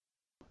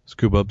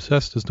Scuba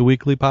Obsessed is the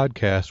weekly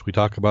podcast. We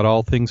talk about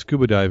all things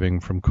scuba diving,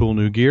 from cool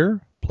new gear,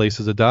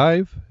 places to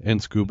dive,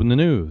 and scuba in the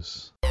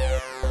news.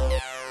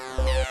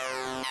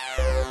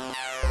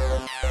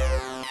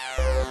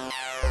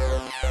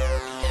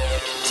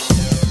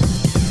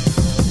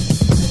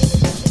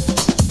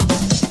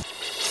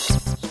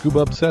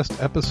 Scuba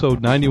Obsessed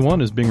episode 91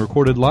 is being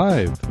recorded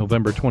live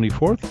November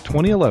 24th,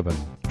 2011,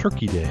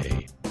 Turkey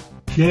Day.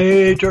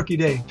 Yay, Turkey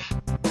Day.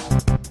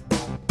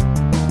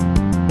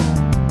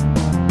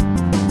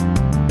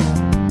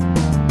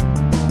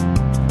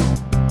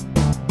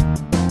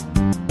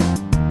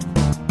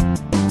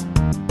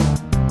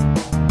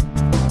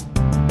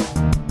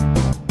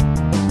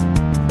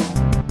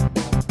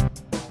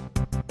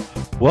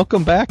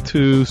 Welcome back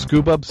to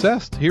Scuba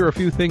Obsessed. Here are a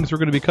few things we're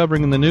going to be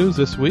covering in the news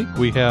this week.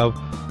 We have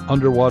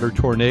underwater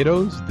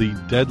tornadoes, the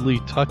deadly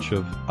touch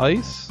of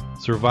ice,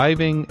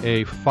 surviving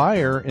a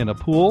fire in a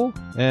pool,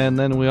 and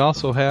then we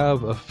also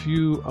have a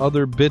few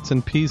other bits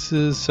and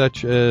pieces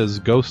such as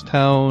ghost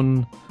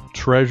town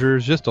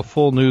treasures, just a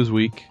full news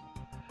week.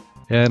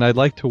 And I'd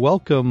like to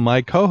welcome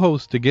my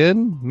co-host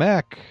again,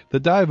 Mac, the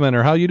Dive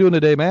Mentor. How you doing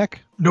today,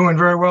 Mac? Doing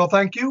very well,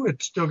 thank you.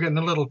 It's still getting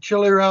a little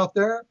chillier out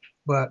there,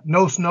 but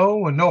no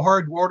snow and no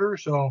hard water,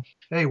 so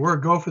hey, we're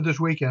a go for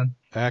this weekend.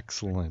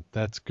 Excellent.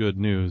 That's good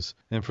news.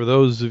 And for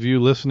those of you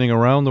listening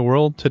around the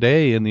world,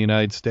 today in the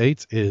United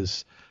States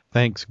is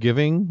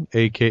Thanksgiving,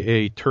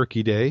 aka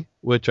Turkey Day,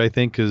 which I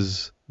think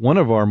is one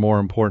of our more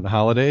important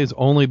holidays,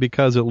 only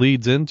because it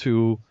leads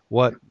into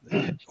what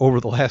over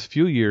the last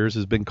few years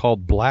has been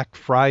called Black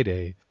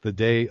Friday, the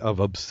day of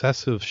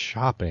obsessive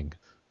shopping.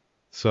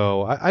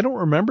 So I don't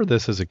remember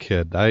this as a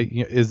kid.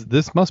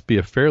 This must be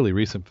a fairly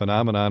recent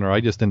phenomenon, or I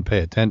just didn't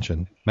pay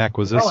attention. Mac,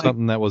 was this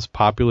something that was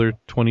popular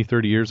 20,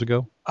 30 years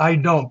ago? I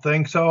don't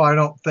think so. I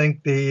don't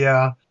think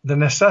the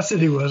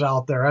necessity was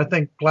out there. I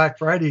think Black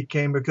Friday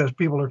came because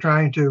people are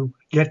trying to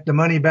get the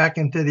money back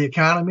into the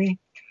economy.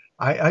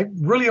 I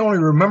really only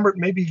remember it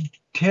maybe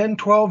 10,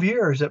 12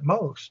 years at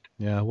most.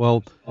 Yeah,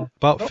 well,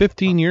 about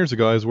 15 years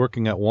ago, I was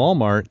working at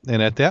Walmart,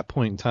 and at that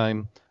point in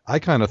time, I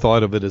kind of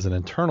thought of it as an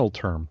internal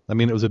term. I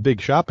mean, it was a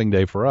big shopping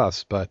day for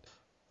us, but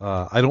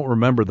I don't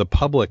remember the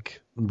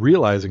public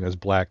realizing it was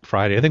Black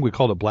Friday. I think we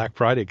called it Black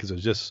Friday because it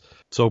was just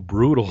so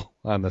brutal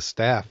on the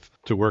staff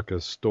to work a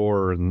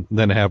store and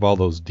then have all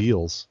those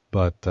deals.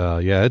 But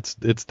yeah,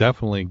 it's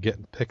definitely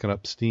picking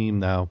up steam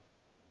now,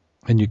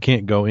 and you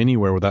can't go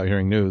anywhere without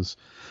hearing news.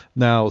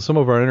 Now, some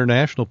of our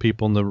international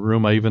people in the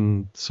room I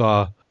even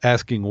saw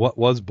asking what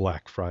was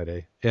Black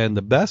Friday. And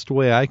the best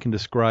way I can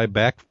describe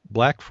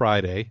Black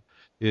Friday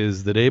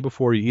is the day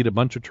before you eat a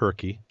bunch of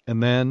turkey,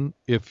 and then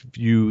if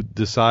you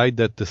decide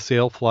that the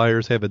sale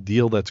flyers have a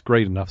deal that's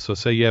great enough, so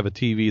say you have a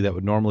TV that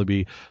would normally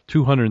be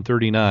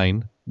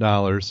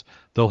 $239,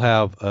 they'll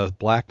have a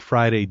Black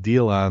Friday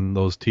deal on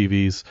those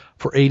TVs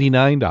for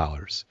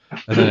 $89.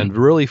 And then in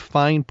really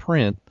fine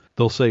print,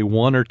 they'll say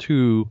 1 or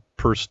 2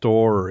 per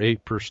store or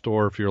 8 per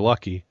store if you're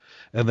lucky.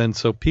 And then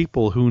so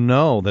people who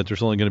know that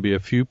there's only going to be a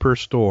few per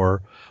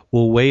store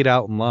will wait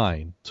out in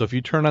line. So if you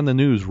turn on the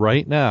news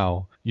right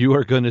now, you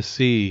are going to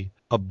see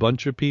a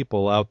bunch of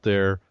people out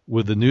there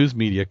with the news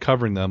media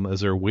covering them as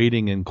they're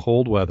waiting in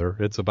cold weather.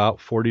 It's about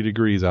 40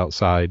 degrees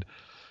outside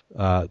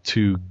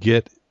to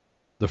get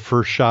the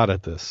first shot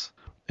at this.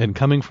 And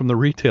coming from the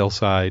retail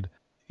side,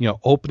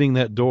 opening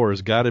that door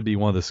has got to be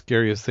one of the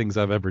scariest things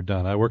I've ever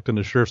done. I worked in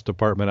the sheriff's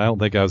department. I don't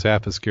think I was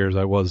half as scared as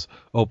I was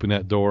opening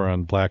that door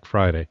on Black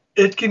Friday.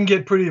 It can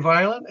get pretty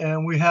violent,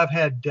 and we have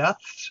had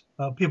deaths,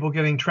 people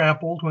getting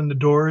trampled when the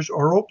doors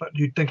are open.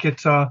 You'd think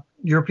it's a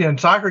European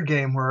soccer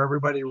game where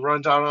everybody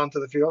runs out onto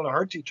the field and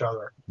hurts each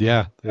other.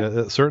 Yeah,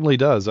 it certainly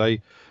does.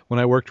 When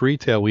I worked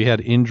retail, we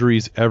had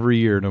injuries every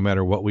year no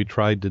matter what we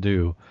tried to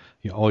do.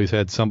 You always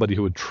had somebody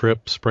who would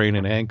trip, sprain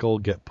an ankle,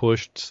 get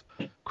pushed,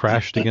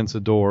 crashed against the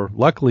door.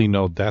 Luckily,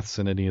 no deaths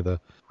in any of the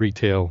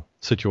retail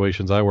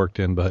situations I worked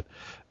in, but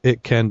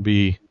it can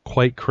be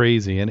quite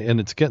crazy, and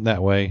it's getting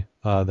that way.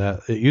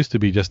 That it used to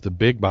be just the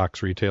big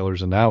box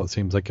retailers, and now it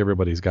seems like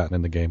everybody's gotten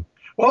in the game.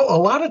 Well, a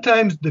lot of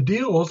times the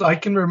deals, I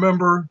can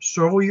remember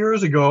several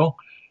years ago,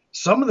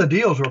 some of the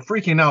deals were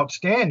freaking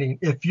outstanding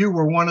if you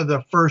were one of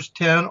the first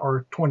 10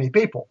 or 20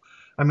 people.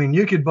 I mean,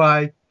 you could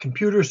buy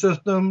computer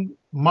system,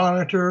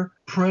 monitor,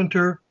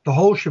 printer, the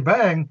whole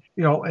shebang,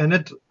 and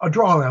it's a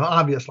drawing,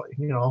 obviously,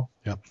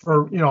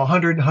 for,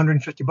 $100,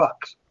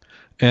 $150.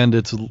 And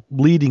it's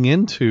leading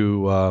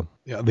into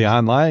the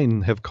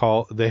online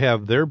they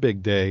have their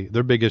big day,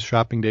 their biggest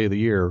shopping day of the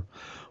year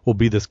will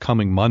be this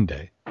coming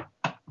Monday.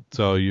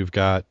 So you've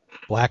got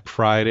Black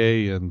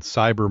Friday and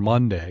Cyber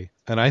Monday.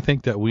 And I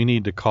think that we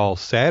need to call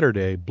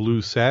Saturday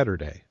Blue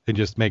Saturday and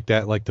just make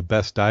that like the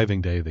best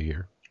diving day of the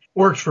year.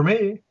 Works for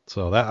me.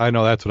 So I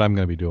know that's what I'm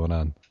going to be doing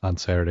on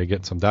Saturday,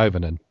 getting some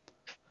diving in.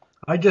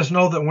 I just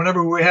know that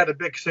whenever we had a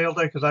big sale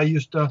day, because I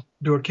used to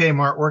do work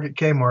at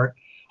Kmart,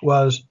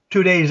 was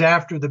 2 days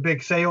after the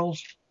big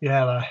sales, you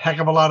had a heck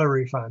of a lot of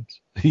refunds.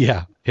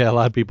 Yeah. A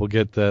lot of people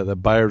get the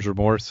buyer's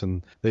remorse,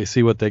 and they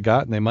see what they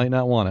got, and they might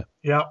not want it.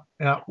 Yeah.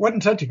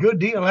 Wasn't such a good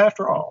deal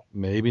after all.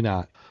 Maybe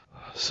not.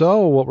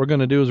 So what we're going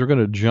to do is we're going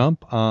to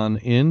jump on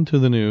into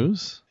the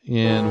news,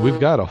 and we've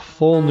got a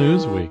full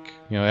news week.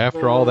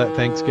 After all that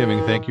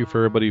Thanksgiving, thank you for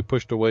everybody who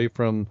pushed away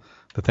from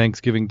the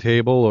Thanksgiving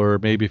table, or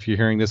maybe if you're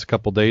hearing this a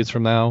couple days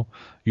from now,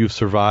 you've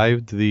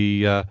survived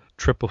the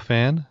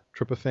tryptophan,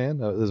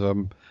 as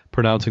I'm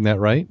pronouncing that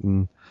right,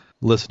 and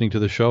listening to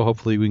the show.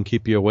 Hopefully we can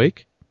keep you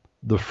awake.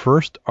 The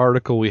first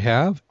article we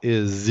have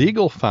is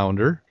Ziegel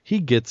founder, he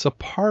gets a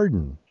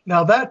pardon.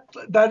 Now that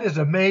is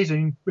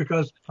amazing,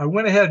 because I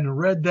went ahead and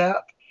read that.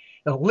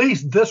 At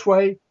least this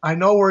way, I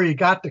know where he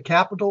got the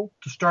capital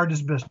to start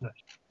his business.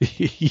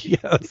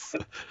 Yes.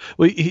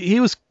 Well,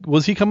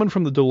 was he coming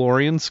from the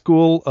DeLorean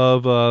School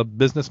of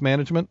Business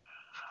Management?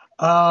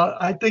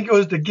 I think it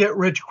was the get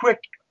rich quick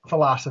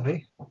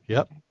philosophy.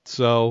 Yep.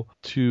 So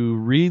to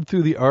read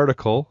through the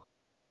article,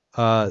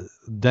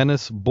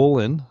 Dennis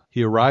Bullen,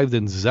 he arrived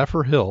in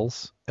Zephyr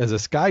Hills as a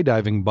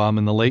skydiving bum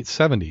in the late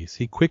 70s.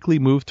 He quickly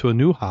moved to a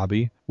new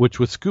hobby, which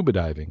was scuba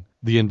diving.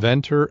 The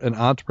inventor and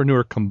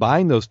entrepreneur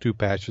combined those two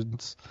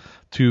passions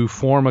to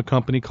form a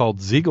company called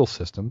Ziegel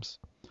Systems,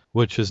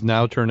 which has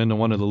now turned into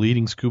one of the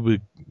leading scuba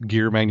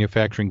gear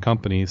manufacturing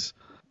companies.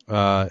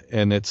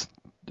 And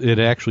it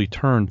actually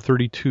turned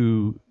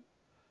 32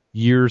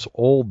 years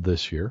old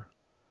this year.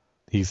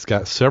 He's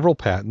got several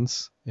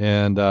patents,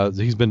 and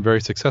he's been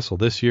very successful.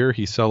 This year,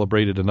 he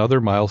celebrated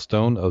another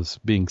milestone of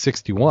being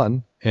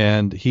 61,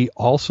 and he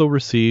also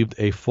received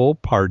a full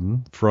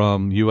pardon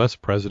from U.S.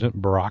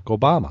 President Barack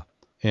Obama.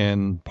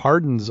 And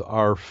pardons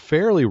are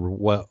fairly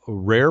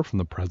rare from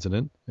the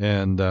president,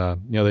 and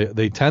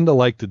they tend to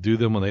like to do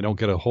them when they don't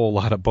get a whole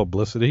lot of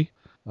publicity.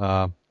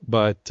 But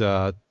what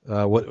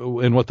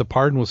the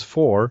pardon was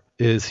for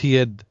is he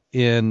had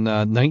in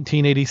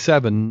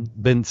 1987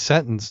 been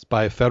sentenced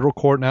by a federal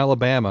court in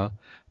Alabama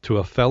to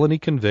a felony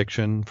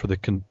conviction for the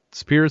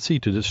conspiracy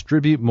to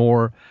distribute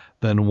more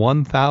than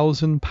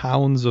 1,000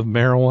 pounds of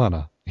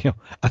marijuana.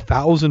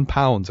 1,000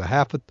 pounds, a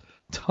half a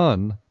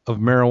ton of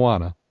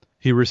marijuana.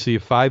 He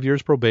received 5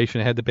 years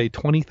probation and had to pay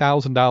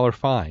 $20,000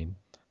 fine.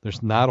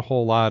 There's not a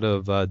whole lot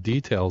of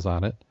details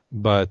on it,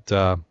 but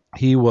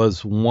he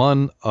was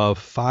one of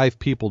 5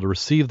 people to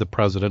receive the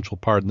presidential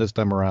pardon this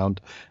time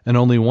around, and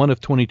only one of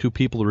 22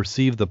 people to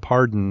receive the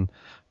pardon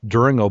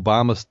during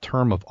Obama's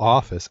term of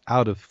office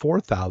out of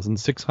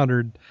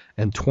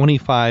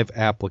 4,625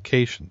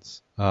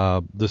 applications.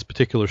 This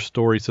particular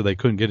story said they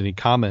couldn't get any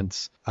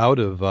comments out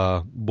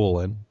of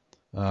Bullen,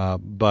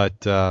 but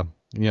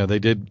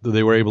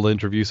they were able to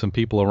interview some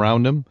people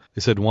around him.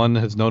 They said one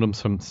has known him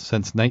since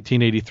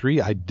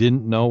 1983. I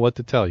didn't know what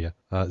to tell you.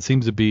 It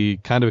seems to be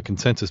kind of a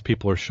consensus.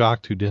 People are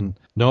shocked who didn't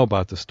know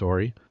about the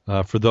story.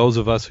 For those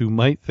of us who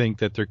might think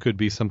that there could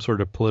be some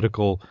sort of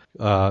political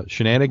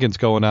shenanigans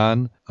going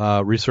on,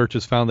 research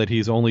has found that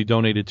he's only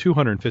donated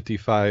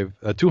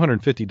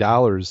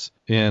 $250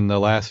 in the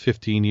last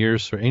 15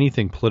 years for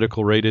anything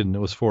political rated, and it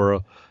was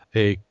for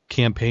a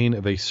campaign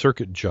of a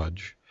circuit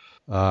judge.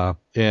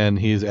 And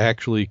he's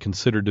actually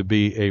considered to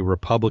be a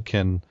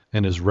Republican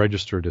and is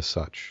registered as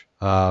such.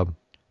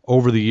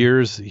 Over the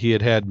years, he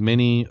had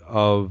many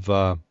of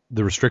the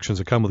restrictions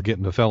that come with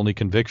getting a felony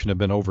conviction have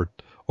been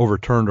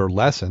overturned or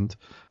lessened.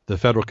 The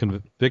federal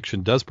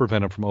conviction does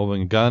prevent him from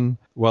owning a gun.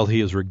 While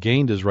he has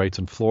regained his rights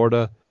in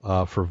Florida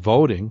for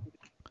voting,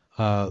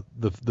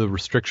 the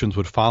restrictions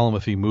would follow him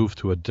if he moved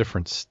to a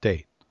different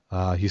state.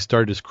 He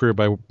started his career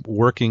by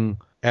working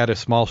at a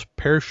small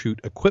parachute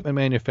equipment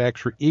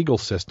manufacturer, Eagle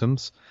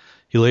Systems.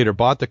 He later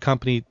bought the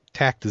company,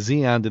 tacked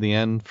Xeon to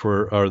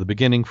the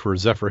beginning for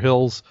Zephyr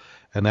Hills,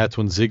 and that's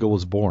when Ziegel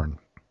was born.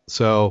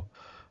 So,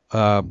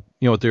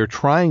 what they were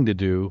trying to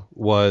do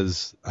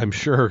was, I'm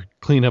sure,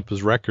 clean up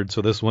his record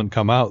so this wouldn't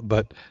come out,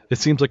 but it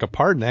seems like a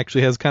pardon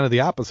actually has kind of the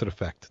opposite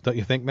effect. Don't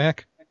you think,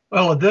 Mac?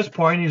 Well, at this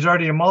point, he's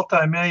already a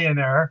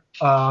multimillionaire.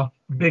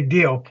 Big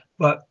deal.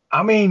 But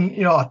I mean,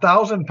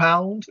 1,000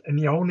 pounds and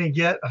you only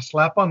get a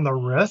slap on the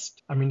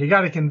wrist. I mean, you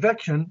got a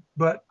conviction,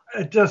 but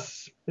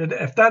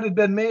if that had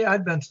been me,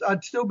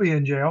 I'd still be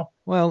in jail.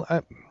 Well,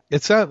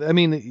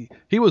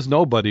 he was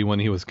nobody when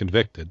he was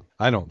convicted.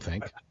 I don't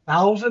think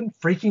 1,000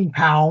 freaking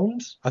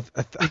pounds.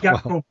 He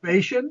got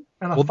probation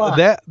and a fine.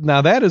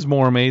 That is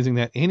more amazing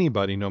that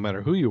anybody, no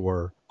matter who you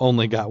were,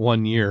 only got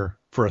 1 year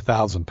for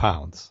 1,000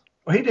 pounds.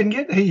 Well,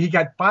 he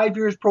got 5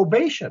 years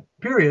probation,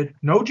 period,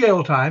 no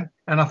jail time,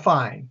 and a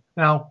fine.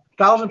 Now,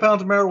 1,000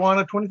 pounds of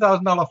marijuana,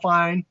 $20,000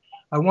 fine.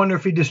 I wonder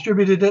if he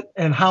distributed it,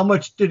 and how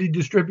much did he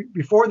distribute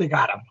before they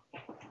got him?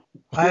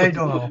 I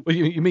don't know. Well,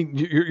 you mean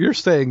you're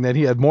saying that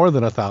he had more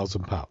than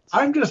 1,000 pounds?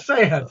 I'm just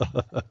saying.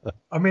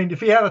 I mean, if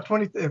he had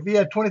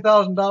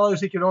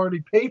 $20,000, he could already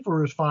pay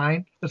for his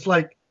fine. It's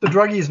like the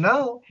druggies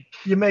now.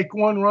 You make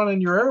one run in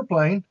your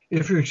airplane.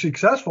 If you're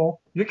successful,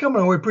 you're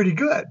coming away pretty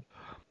good.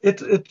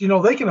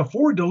 They can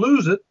afford to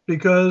lose it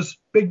because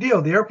big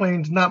deal. The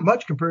airplane's not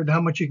much compared to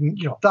how much you can,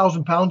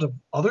 1,000 pounds of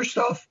other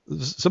stuff.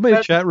 Somebody in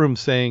the chat room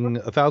saying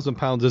 1,000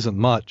 pounds isn't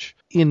much.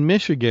 In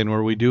Michigan,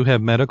 where we do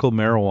have medical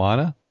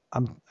marijuana,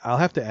 I'll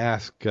have to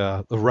ask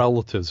the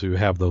relatives who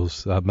have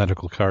those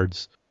medical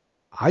cards.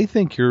 I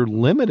think you're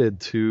limited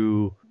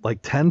to like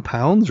 10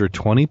 pounds or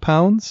 20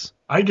 pounds.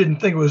 I didn't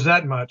think it was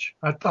that much.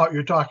 I thought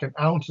you're talking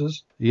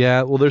ounces.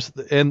 Yeah, well,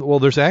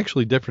 there's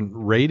actually different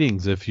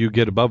ratings. If you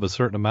get above a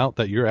certain amount,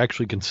 that you're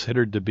actually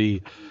considered to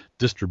be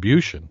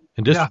distribution.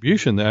 And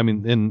distribution, I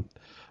mean,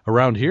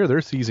 around here,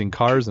 they're seizing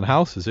cars and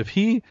houses.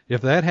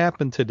 If that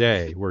happened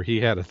today, where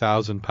he had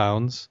 1,000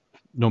 pounds,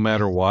 no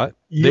matter what,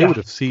 they would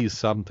have seized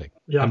something.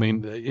 Yeah. I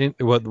mean,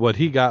 what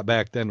he got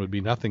back then would be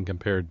nothing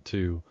compared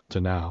to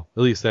now.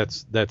 At least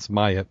that's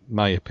my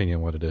opinion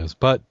what it is.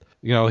 But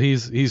you know,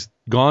 he's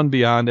gone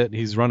beyond it.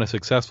 He's run a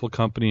successful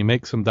company,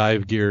 makes some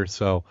dive gear,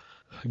 so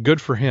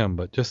good for him.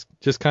 But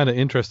just kind of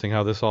interesting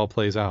how this all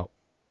plays out.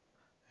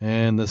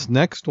 And this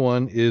next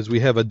one is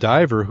we have a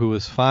diver who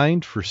was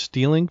fined for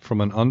stealing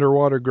from an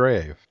underwater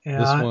grave.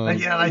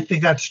 Yeah, I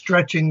think that's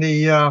stretching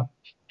the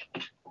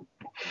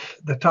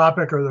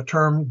topic or the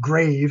term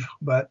grave,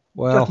 but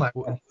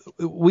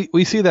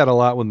we see that a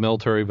lot with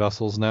military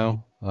vessels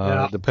now.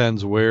 It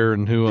depends where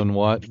and who and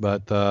what,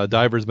 but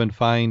diver's been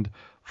fined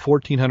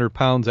 1,400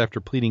 pounds after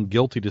pleading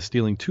guilty to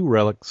stealing 2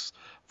 relics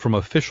from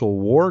official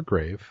war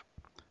grave.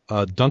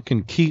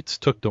 Duncan Keats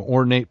took the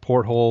ornate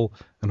porthole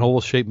and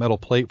oval-shaped metal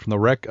plate from the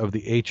wreck of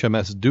the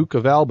HMS Duke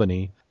of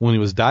Albany when he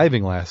was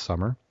diving last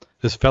summer.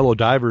 His fellow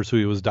divers who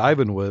he was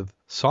diving with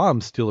saw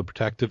him steal the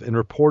protective and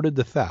reported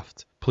the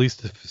theft. Police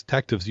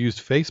detectives used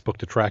Facebook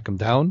to track him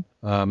down,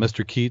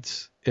 Mr.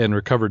 Keats, and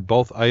recovered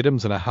both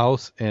items in a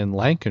house in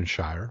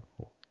Lancashire.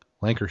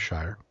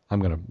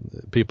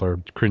 People are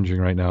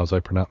cringing right now as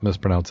I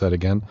mispronounce that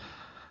again.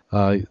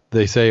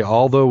 They say,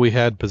 although we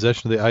had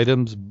possession of the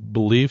items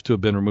believed to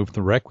have been removed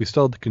from the wreck, we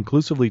still had to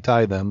conclusively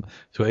tie them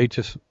to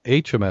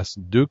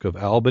HMS Duke of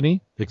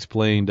Albany,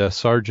 explained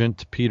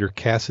Sergeant Peter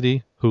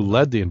Cassidy, who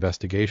led the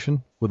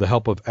investigation. With the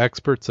help of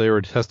experts, they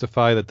were to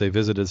testify that they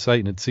visited the site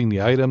and had seen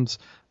the items.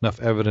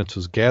 Enough evidence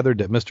was gathered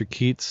that Mr.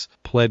 Keats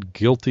pled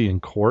guilty in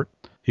court.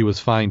 He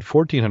was fined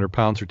 1,400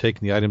 pounds for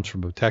taking the items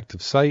from a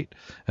protective site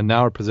and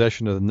now in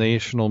possession of the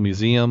National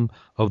Museum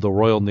of the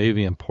Royal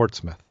Navy in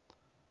Portsmouth.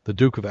 The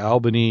Duke of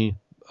Albany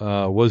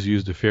was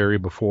used as a ferry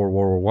before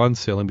World War I,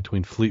 sailing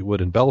between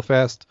Fleetwood and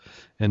Belfast.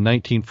 In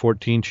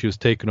 1914, she was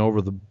taken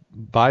over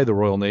by the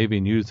Royal Navy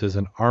and used as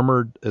an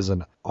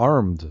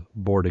armed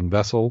boarding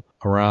vessel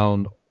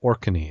around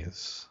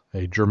Orkneys.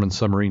 A German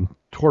submarine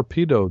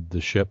torpedoed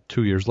the ship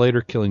 2 years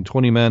later, killing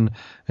 20 men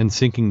and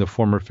sinking the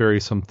former ferry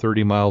some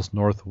 30 miles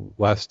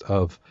northwest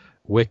of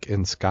Wick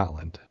in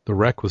Scotland. The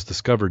wreck was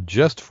discovered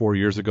just 4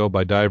 years ago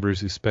by divers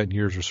who spent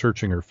years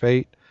researching her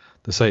fate.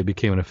 The site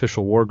became an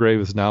official war grave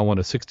and is now one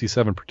of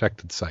 67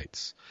 protected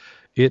sites.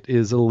 It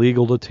is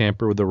illegal to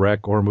tamper with the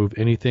wreck or move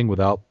anything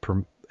without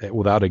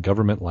a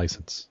government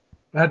license.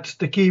 That's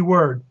the key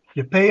word.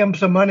 You pay them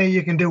some money,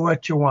 you can do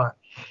what you want.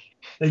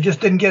 They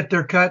just didn't get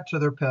their cut, so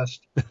they're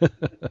pissed.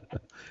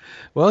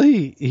 Well,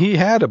 he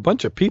had a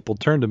bunch of people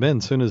turned him in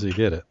as soon as he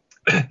did it.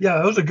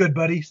 Yeah, those are good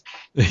buddies.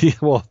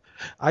 Well,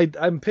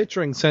 I'm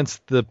picturing since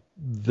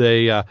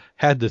they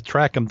had to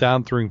track him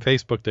down through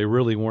Facebook, they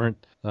really weren't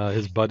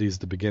his buddies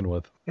to begin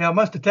with. Yeah, it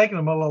must have taken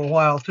him a little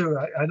while, too.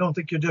 I don't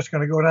think you're just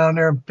going to go down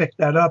there and pick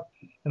that up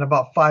in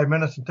about 5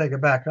 minutes and take it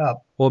back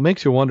up. Well, it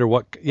makes you wonder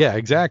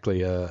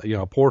exactly.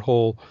 A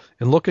porthole.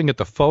 And looking at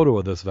the photo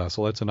of this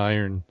vessel, it's an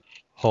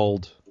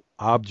iron-hulled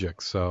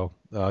object. So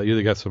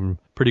either got some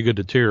pretty good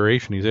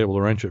deterioration, he's able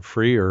to wrench it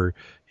free, or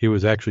he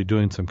was actually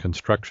doing some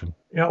construction.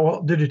 Yeah,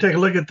 well, did you take a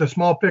look at the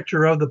small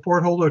picture of the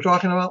porthole they're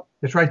talking about?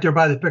 It's right there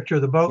by the picture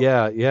of the boat.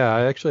 Yeah.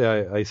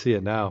 I see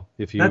it now.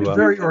 That's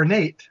very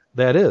ornate.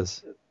 That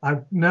is.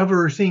 I've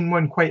never seen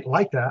one quite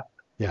like that.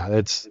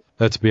 Yeah,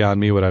 that's beyond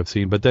me what I've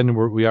seen. But then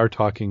we are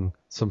talking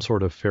some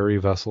sort of ferry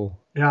vessel.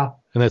 Yeah.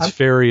 And that's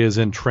ferry as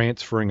in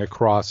transferring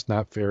across,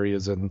 not ferry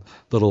as in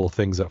the little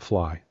things that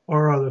fly.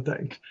 Or other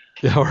things.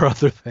 Yeah, or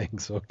other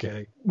things.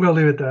 Okay. We'll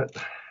leave it at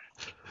that.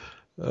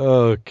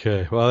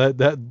 Okay. Well,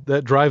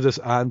 that drives us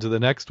on to the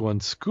next one,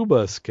 scuba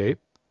escape.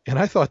 And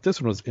I thought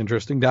this one was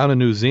interesting. Down in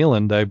New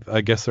Zealand,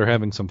 I guess they're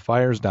having some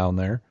fires down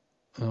there.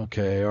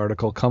 Okay,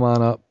 article, come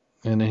on up.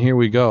 And here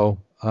we go.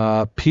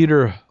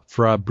 Peter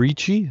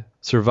Fabrici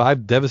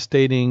survived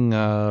devastating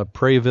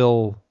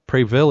Preville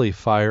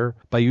fire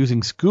by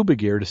using scuba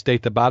gear to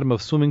state the bottom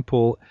of a swimming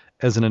pool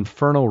as an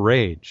inferno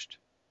raged.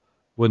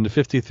 When the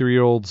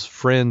 53-year-old's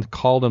friend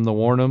called him to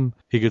warn him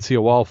he could see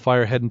a wall of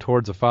fire heading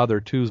towards a father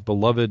of two's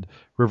beloved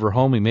river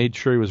home, he made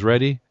sure he was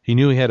ready. He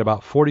knew he had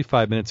about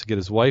 45 minutes to get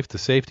his wife to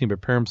safety and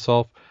prepare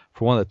himself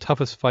for one of the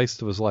toughest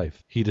fights of his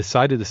life. He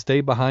decided to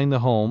stay behind the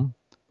home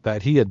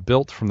that he had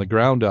built from the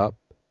ground up.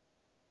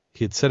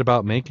 He had set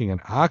about making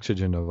an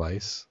oxygen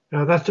device.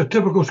 That's the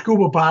typical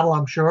scuba bottle,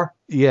 I'm sure.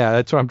 Yeah,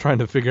 that's what I'm trying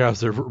to figure out as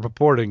they're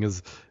reporting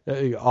is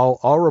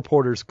all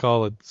reporters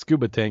call a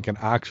scuba tank an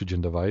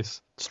oxygen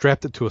device.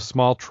 Strapped it to a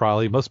small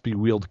trolley, must be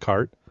wheeled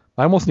cart.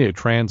 I almost need a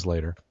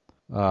translator.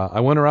 I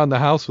went around the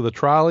house with a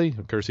trolley.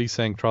 Of course, he's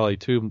saying trolley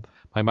too.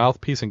 My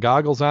mouthpiece and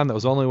goggles on. That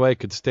was the only way I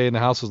could stay in the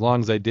house as long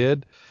as I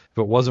did. If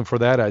it wasn't for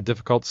that, I had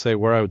difficult to say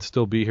where I would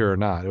still be here or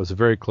not. It was a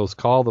very close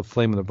call. The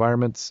flame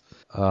environments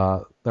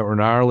that were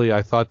gnarly.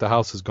 I thought the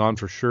house was gone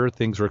for sure.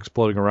 Things were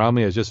exploding around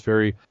me. I was just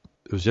very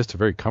was just a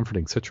very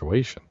comforting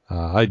situation.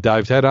 I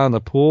dived head on in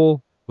the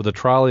pool with a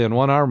trolley in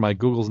one arm, my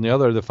Googles in the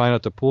other, to find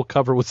out the pool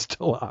cover was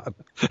still on.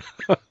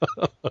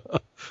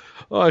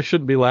 Oh, I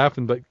shouldn't be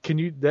laughing, but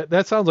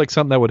that sounds like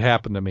something that would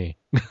happen to me.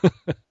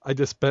 I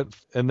just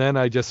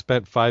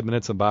spent 5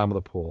 minutes in the bottom of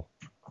the pool.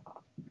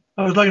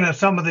 I was looking at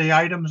some of the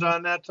items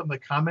on that, some of the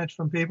comments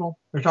from people.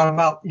 They're talking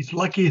about he's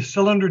lucky his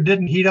cylinder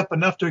didn't heat up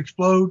enough to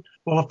explode.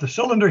 Well, if the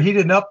cylinder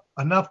heated up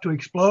enough to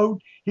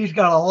explode, he's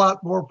got a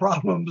lot more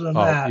problems than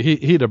that.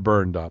 He'd have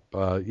burned up.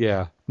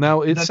 Yeah.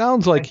 Now, it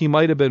sounds like he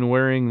might have been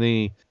wearing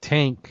the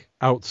tank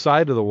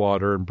outside of the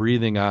water and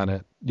breathing on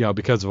it,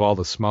 because of all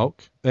the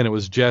smoke. And it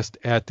was just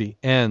at the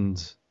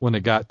end when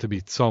it got to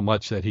be so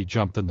much that he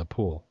jumped in the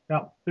pool.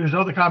 Yeah. There's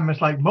other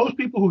comments like most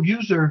people who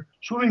use their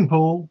swimming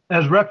pool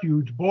as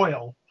refuge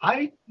boil.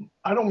 I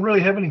don't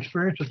really have any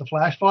experience with the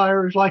flash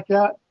fires like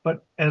that,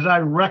 but as I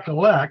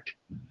recollect,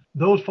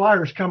 those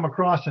fires come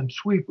across and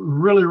sweep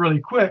really, really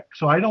quick.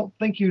 So I don't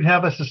think you'd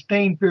have a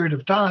sustained period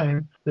of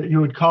time that you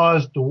would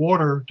cause the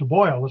water to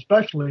boil,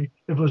 especially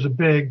if it was a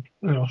big,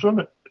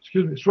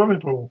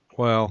 swimming pool.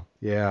 Well,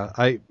 yeah,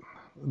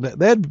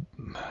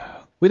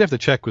 we'd have to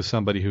check with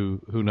somebody who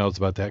knows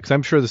about that, because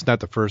I'm sure this is not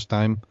the first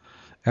time,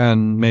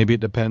 and maybe it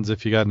depends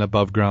if you got an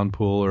above ground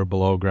pool or a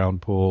below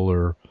ground pool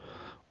or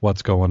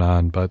what's going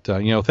on. But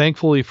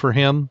thankfully for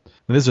him,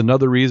 and this is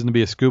another reason to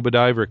be a scuba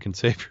diver. It can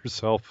save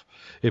yourself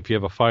if you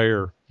have a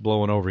fire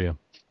blowing over you.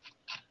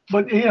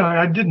 But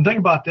I didn't think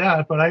about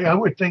that, but I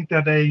would think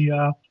that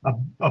a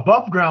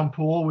above ground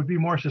pool would be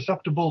more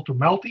susceptible to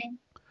melting.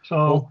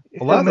 So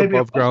a lot of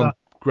above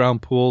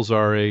ground pools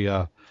are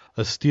a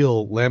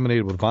steel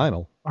laminated with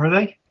vinyl. Are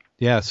they?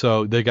 Yeah,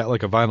 so they got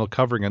like a vinyl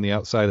covering on the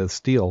outside of the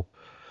steel,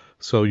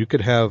 so you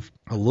could have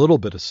a little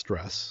bit of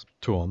stress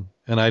to them.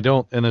 And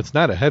it's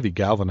not a heavy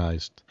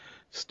galvanized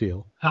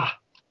steel.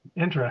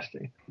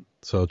 Interesting.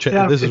 So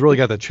this has really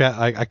got the chat.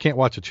 I can't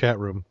watch a chat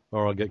room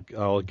or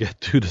I'll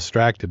get too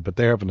distracted. But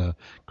they're having a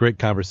great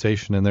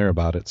conversation in there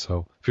about it.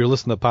 So if you're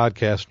listening to the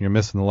podcast and you're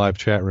missing the live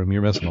chat room,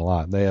 you're missing a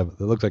lot.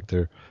 It looks like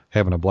they're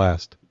having a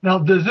blast. Now,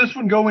 does this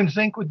one go in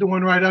sync with the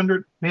one right under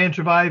it? Man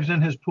survives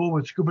in his pool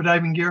with scuba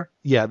diving gear?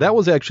 Yeah, that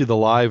was actually the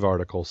live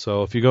article.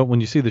 So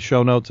when you see the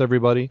show notes,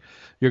 everybody,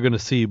 you're going to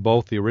see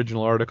both the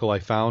original article I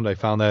found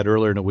that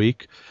earlier in the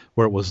week,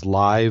 where it was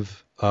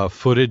live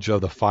footage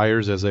of the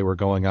fires as they were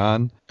going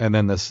on, and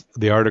then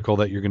the article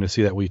that you're going to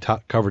see that we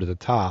covered at the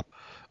top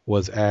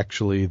was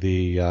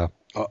actually a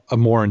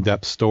more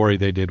in-depth story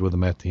they did with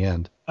them at the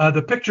end.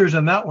 The pictures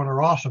in that one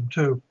are awesome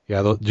too.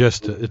 Yeah,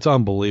 it's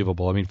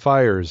unbelievable. I mean,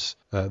 fires.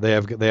 They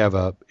have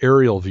a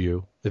aerial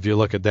view. If you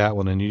look at that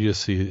one, and you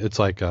just see it's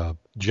like a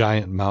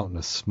giant mountain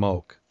of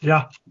smoke.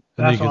 Yeah,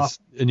 that's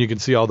awesome. And you can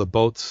see all the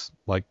boats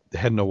like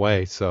heading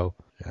away. So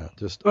yeah,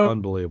 just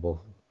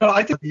unbelievable. Well,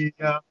 I think the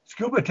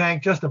scuba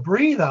tank just to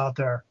breathe out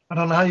there. I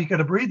don't know how you could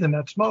have breathed in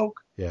that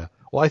smoke. Yeah.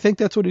 Well, I think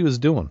that's what he was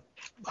doing.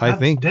 I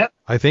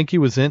think he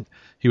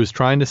was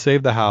trying to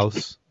save the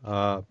house.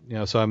 So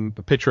I'm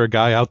picture a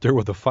guy out there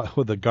with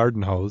a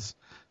garden hose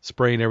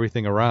spraying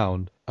everything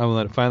around. And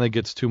when it finally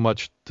gets too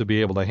much to be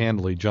able to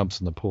handle, he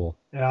jumps in the pool.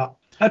 Yeah.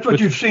 That's what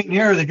you've seen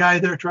here. The guy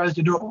there tries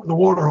to do it with the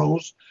water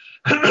hose.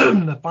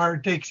 The fire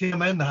takes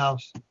him and the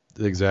house.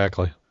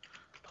 Exactly.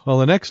 Well,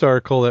 the next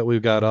article that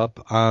we've got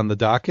up on the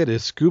docket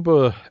is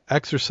Scuba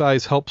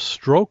Exercise Helps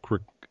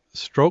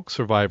Stroke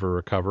Survivor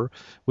Recover.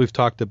 We've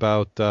talked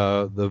about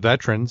the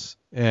veterans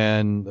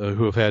and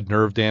who have had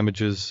nerve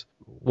damages,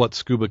 what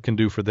scuba can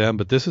do for them.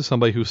 But this is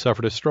somebody who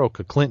suffered a stroke.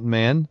 A Clinton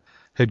man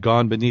had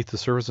gone beneath the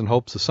surface in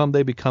hopes of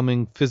someday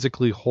becoming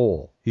physically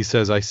whole. He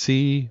says, I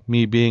see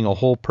me being a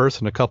whole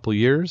person in a couple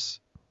years.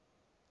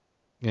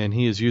 And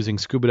he is using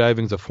scuba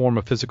diving as a form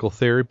of physical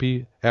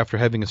therapy after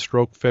having a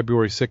stroke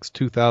February 6,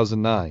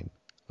 2009.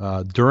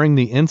 During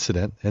the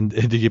incident, and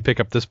did you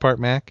pick up this part,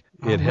 Mac?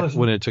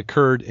 When it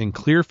occurred in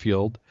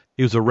Clearfield,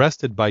 he was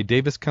arrested by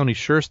Davis County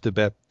Sheriff's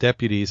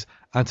deputies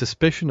on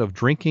suspicion of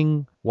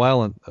driving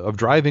while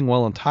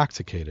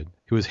intoxicated.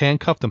 He was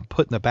handcuffed and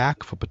put in the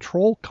back of a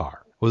patrol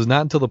car. It was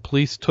not until the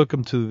police took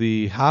him to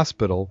the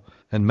hospital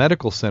and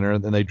medical center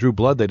and they drew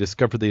blood they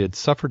discovered they had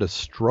suffered a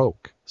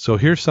stroke. So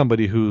here's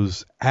somebody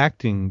who's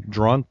acting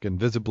drunk and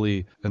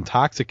visibly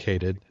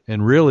intoxicated,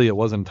 and really it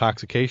wasn't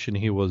intoxication.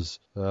 He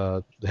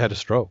had a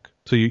stroke.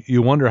 So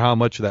you wonder how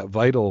much of that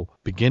vital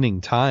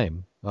beginning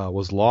time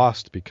was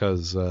lost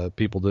because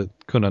people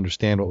couldn't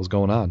understand what was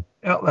going on.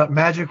 Yeah, that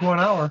magic 1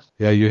 hour.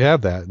 Yeah, you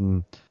have that,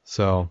 and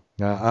so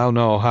I don't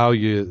know how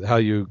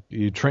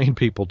you train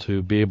people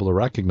to be able to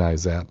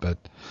recognize that, but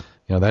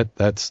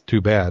that's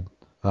too bad.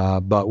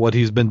 But what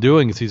he's been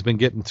doing is he's been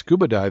getting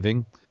scuba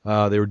diving.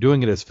 They were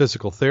doing it as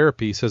physical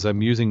therapy. He says,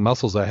 I'm using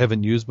muscles I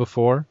haven't used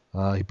before.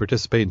 He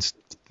participated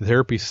in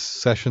therapy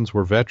sessions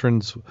where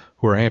veterans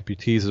who are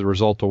amputees as a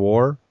result of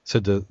war.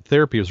 Said the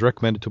therapy was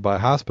recommended to by a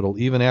hospital.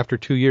 Even after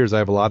 2 years, I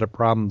have a lot of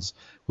problems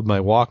with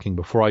my walking.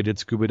 Before I did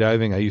scuba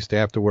diving, I used to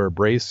have to wear a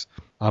brace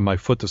on my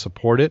foot to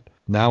support it.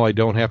 Now I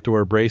don't have to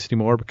wear a brace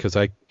anymore because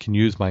I can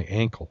use my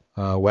ankle.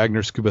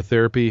 Wagner Scuba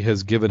Therapy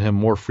has given him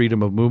more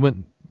freedom of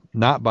movement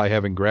not by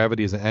having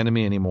gravity as an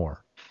enemy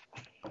anymore.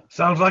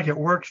 Sounds like it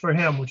works for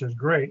him, which is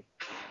great.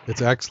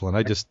 It's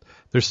excellent.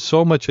 There's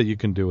so much that you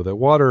can do with it.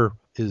 Water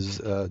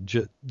is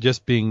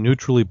just being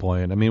neutrally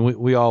buoyant. I mean,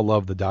 we all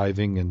love the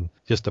diving and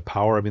just the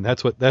power. I mean,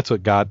 that's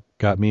what got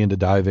me into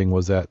diving,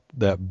 was that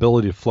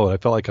ability to float. I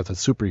felt like I was a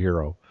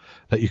superhero,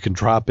 that you can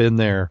drop in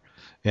there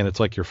and it's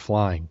like you're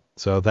flying.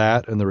 So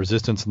that, and the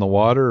resistance in the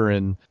water,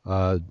 and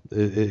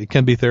it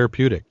can be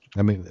therapeutic.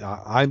 I mean,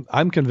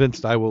 I'm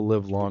convinced I will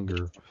live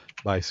longer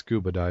by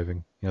scuba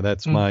diving.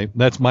 That's my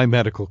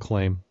medical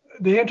claim.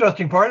 The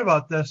interesting part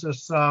about this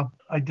is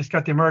I just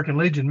got the American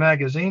Legion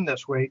magazine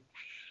this week.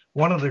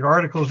 One of the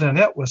articles in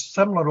it was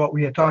similar to what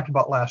we had talked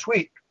about last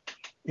week,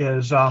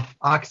 is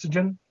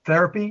oxygen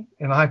therapy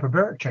in a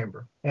hyperbaric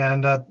chamber.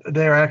 And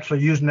they're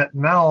actually using it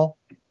now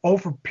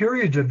over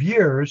periods of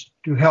years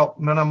to help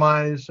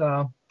minimize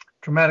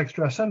traumatic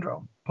stress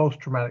syndrome,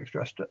 post-traumatic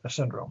stress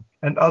syndrome,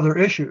 and other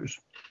issues.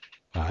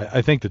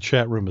 I think the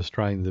chat room is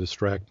trying to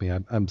distract me.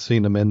 I'm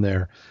seeing them in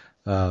there.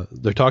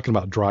 They're talking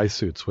about dry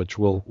suits, which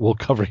we'll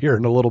cover here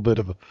in a little bit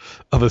of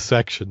a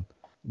section.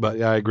 But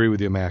yeah, I agree with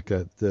you, Mac.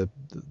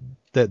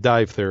 That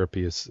dive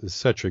therapy is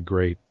such a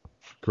great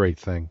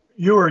thing.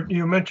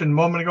 You mentioned a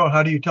moment ago,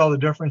 how do you tell the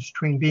difference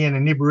between being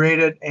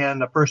inebriated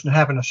and a person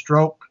having a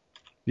stroke?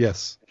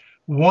 Yes.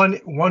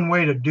 One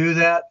way to do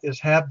that is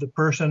have the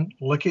person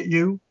look at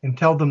you and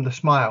tell them to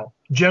smile.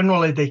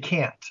 Generally, they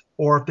can't.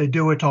 Or if they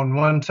do it on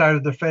one side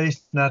of their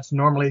face, that's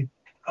normally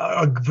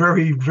a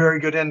very, very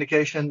good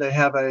indication they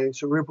have a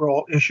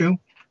cerebral issue.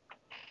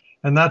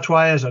 And that's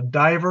why, as a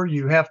diver,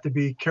 you have to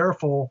be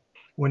careful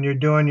when you're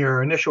doing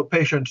your initial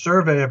patient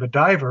survey of a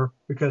diver,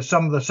 because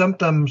some of the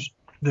symptoms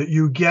that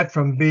you get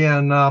from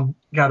being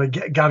got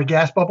a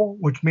gas bubble,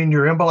 which means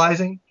you're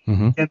embolizing,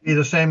 can be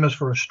the same as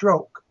for a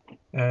stroke.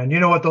 And you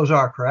know what those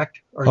are,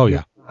 correct?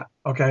 Yeah.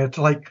 Okay, it's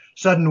like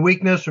sudden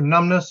weakness or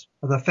numbness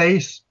of the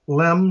face,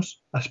 limbs,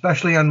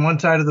 especially on one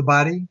side of the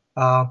body,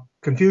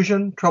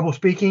 confusion, trouble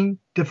speaking,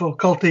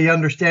 difficulty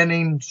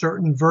understanding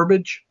certain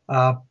verbiage.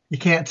 You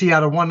can't see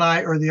out of one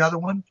eye or the other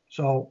one.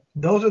 So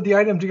those are the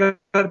items you got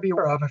to be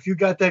aware of. If you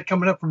got that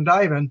coming up from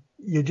diving,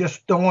 you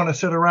just don't want to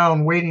sit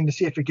around waiting to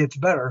see if it gets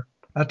better.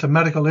 That's a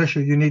medical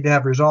issue you need to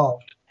have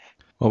resolved.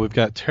 Well, we've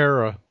got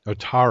Tara. I'm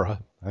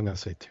going to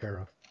say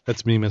Tara.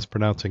 That's me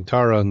mispronouncing.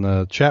 Tara in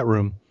the chat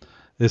room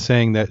is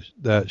saying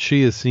that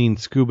she has seen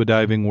scuba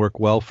diving work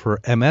well for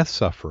MS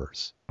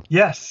sufferers.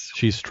 Yes.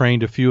 She's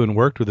trained a few and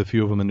worked with a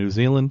few of them in New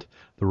Zealand.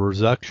 The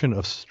reduction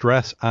of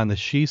stress on the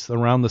sheaths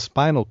around the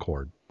spinal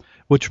cord,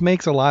 which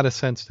makes a lot of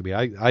sense to me.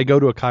 I go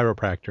to a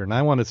chiropractor, and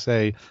I want to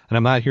say, and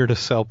I'm not here to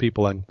sell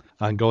people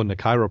on going to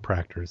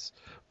chiropractors,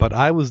 but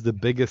I was the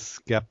biggest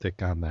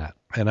skeptic on that.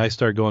 And I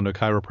started going to a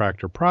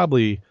chiropractor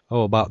probably,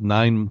 about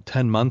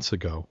 9-10 months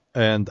ago.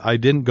 And I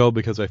didn't go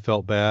because I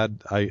felt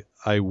bad.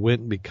 I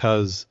went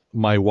because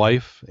my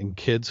wife and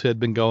kids had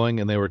been going,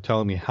 and they were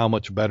telling me how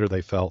much better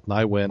they felt. And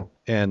I went,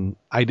 and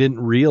I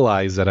didn't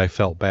realize that I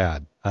felt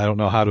bad. I don't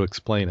know how to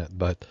explain it,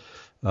 but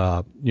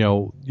what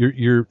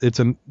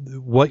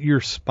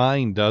your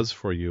spine does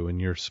for you,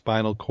 and your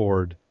spinal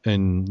cord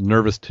and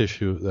nervous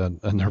tissue,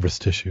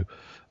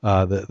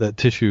 that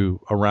tissue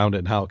around it,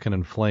 and how it can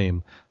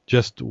inflame,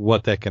 just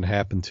what that can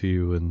happen to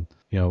you, and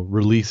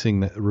relieving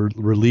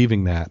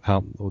that,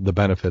 how the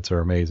benefits are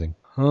amazing.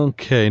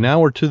 Okay, now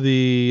we're to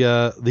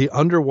the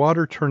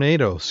underwater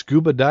tornado.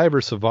 Scuba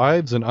diver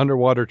survives an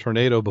underwater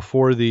tornado.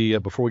 Before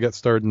we got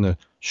started in the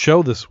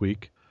show this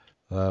week,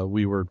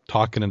 we were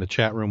talking in the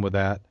chat room with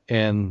that,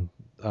 and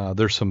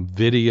there's some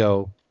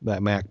video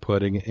that Mac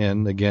putting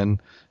in.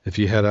 Again, if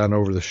you head on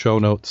over to the show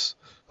notes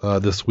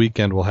this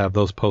weekend, we'll have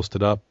those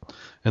posted up,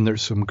 and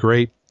there's some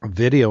great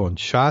video and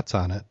shots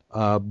on it.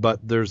 But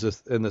there's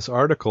in this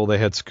article, they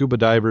had scuba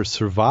divers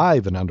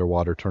survive an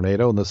underwater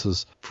tornado, and this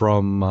is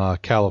from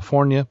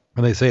California.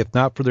 And they say if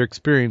not for their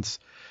experience,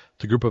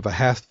 the group of a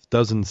half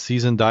dozen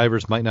seasoned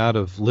divers might not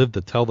have lived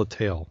to tell the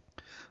tale.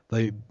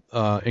 They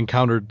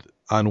encountered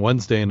on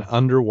Wednesday an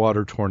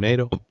underwater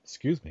tornado,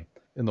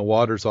 in the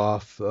waters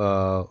off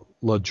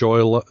La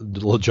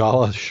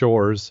Jolla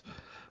shores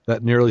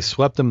that nearly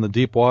swept them in the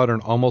deep water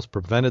and almost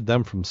prevented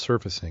them from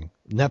surfacing.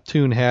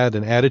 Neptune had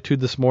an attitude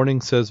this morning,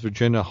 says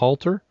Virginia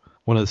Halter,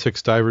 one of the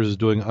 6 divers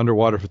doing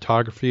underwater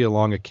photography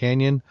along a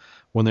canyon,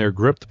 when they were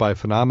gripped by a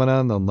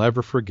phenomenon they'll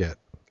never forget.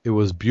 It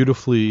was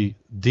beautifully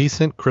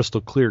decent, crystal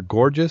clear,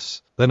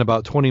 gorgeous. Then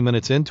about 20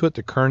 minutes into it,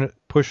 the current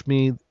pushed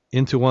me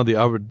into one of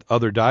the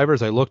other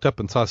divers. I looked up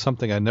and saw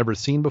something I'd never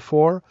seen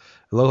before.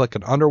 It looked like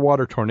an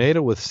underwater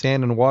tornado with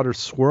sand and water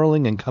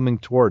swirling and coming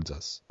towards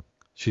us.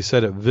 She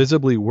said it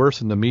visibly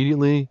worsened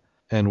immediately,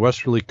 and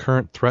westerly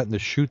current threatened to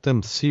shoot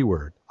them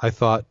seaward. I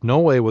thought, no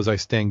way was I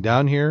staying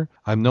down here.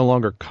 I'm no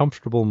longer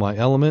comfortable in my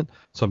element,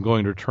 so I'm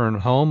going to return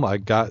home.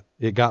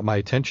 It got my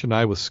attention.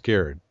 I was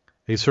scared.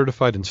 A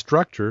certified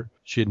instructor,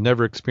 she had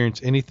never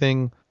experienced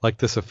anything like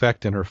this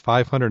effect in her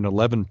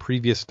 511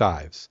 previous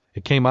dives.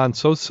 It came on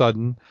so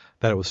sudden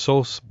that it was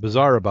so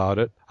bizarre about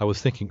it. I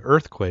was thinking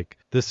earthquake.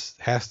 This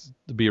has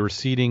to be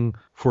receding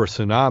for a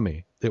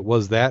tsunami. It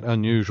was that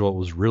unusual. It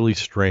was really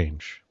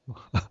strange.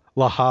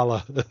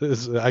 Lahala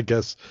is, I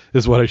guess,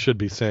 is what I should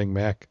be saying,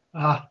 Mac.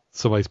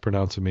 Somebody's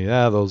pronouncing me.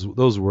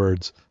 Those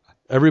words.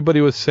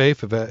 Everybody was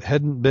safe. If it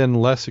hadn't been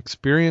less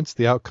experienced,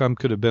 the outcome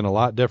could have been a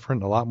lot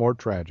different, a lot more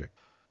tragic.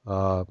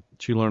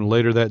 She learned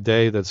later that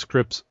day that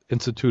Scripps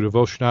Institute of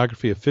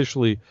Oceanography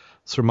officially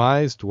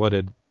surmised what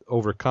had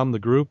overcome the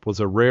group was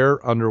a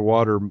rare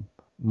underwater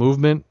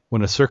movement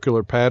when a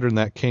circular pattern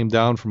that came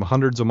down from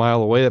hundreds of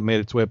miles away that made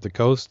its way up the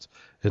coast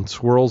and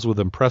swirls with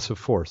impressive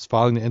force.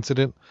 Following the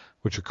incident,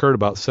 which occurred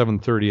about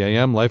 7:30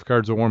 a.m.,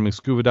 lifeguards are warning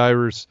scuba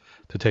divers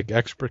to take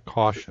extra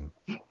caution.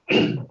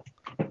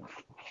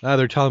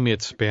 They're telling me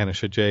it's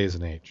Spanish at J's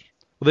and H.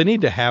 Well, they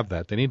need to have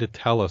that. They need to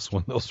tell us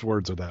when those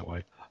words are that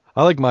way.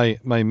 I like my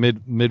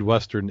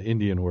Midwestern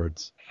Indian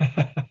words.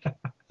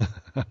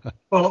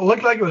 Well, it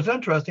looked like it was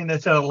interesting. They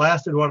said it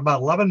lasted,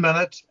 about 11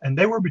 minutes, and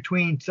they were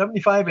between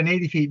 75 and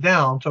 80 feet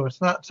down, so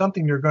it's not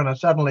something you're going to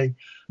suddenly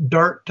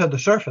dart to the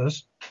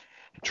surface.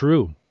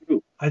 True.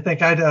 I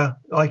think I'd,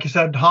 like you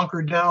said,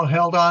 hunkered down,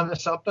 held on to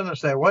something and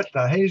say, what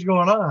the hell's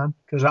going on?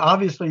 Because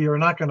obviously you're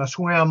not going to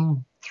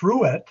swim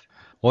through it.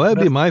 Well,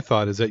 that'd be my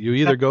thought, is that you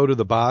either go to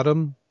the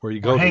bottom or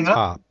you go to the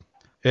top.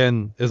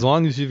 And as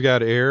long as you've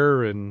got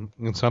air and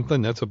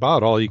something, that's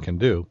about all you can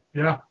do.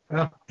 Yeah.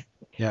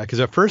 Yeah, because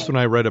at first when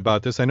I read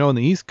about this, I know on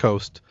the East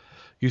Coast,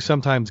 you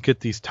sometimes get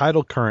these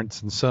tidal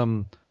currents in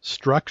some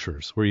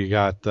structures where you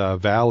got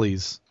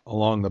valleys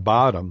along the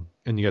bottom,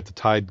 and you got the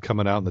tide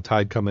coming out and the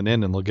tide coming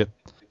in, and they'll get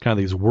kind of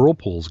these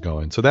whirlpools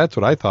going. So that's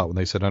what I thought when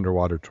they said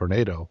underwater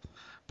tornado.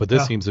 But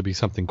this seems to be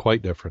something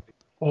quite different.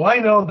 Well, I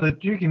know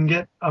that you can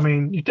get,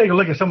 you take a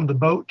look at some of the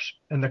boats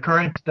and the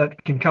currents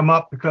that can come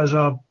up because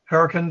of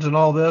hurricanes and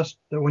all this,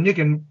 that when you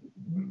can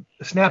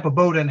snap a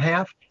boat in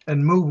half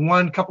and move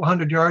one couple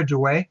hundred yards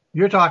away,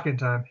 you're talking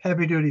time,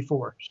 heavy duty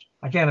force.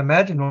 I can't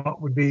imagine what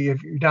it would be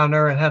if you're down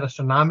there and had a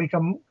tsunami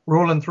come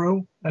rolling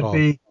through. That'd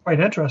be quite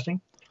interesting.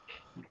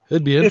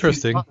 It'd be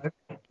interesting.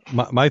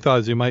 My thought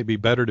is it might be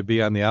better to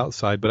be on the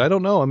outside, but I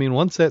don't know.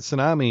 Once that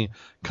tsunami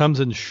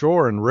comes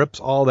inshore and rips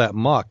all that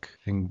muck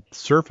and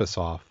surface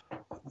off,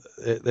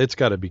 it's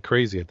got to be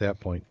crazy at that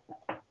point.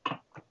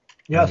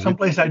 Yeah,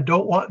 someplace I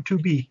don't want to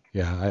be.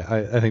 Yeah,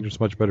 I think there's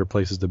much better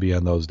places to be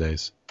on those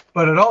days.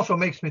 But it also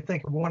makes me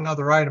think of one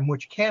other item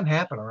which can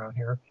happen around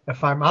here.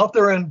 If I'm out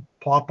there in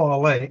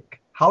Pawpaw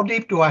Lake, how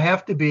deep do I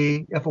have to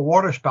be if a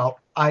waterspout,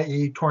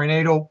 i.e.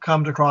 tornado,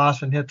 comes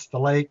across and hits the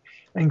lake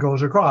and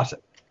goes across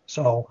it?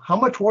 So how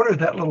much water does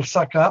that little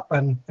suck up?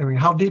 And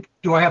how deep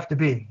do I have to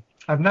be?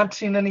 I've not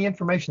seen any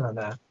information on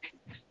that.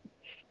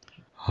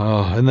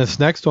 And this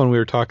next one we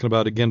were talking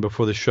about again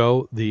before the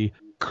show, the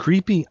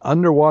creepy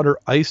underwater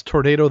ice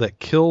tornado that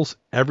kills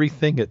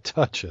everything it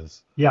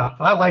touches. Yeah,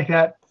 I like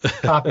that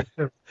topic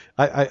too.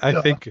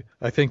 I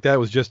think that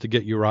was just to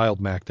get you riled,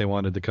 Mac. They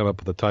wanted to come up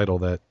with a title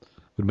that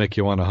would make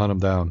you want to hunt them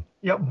down.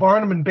 Yeah,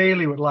 Barnum and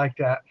Bailey would like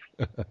that.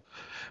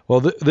 Well,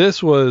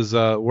 this was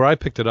where I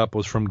picked it up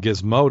was from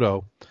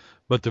Gizmodo,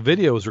 but the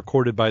video was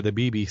recorded by the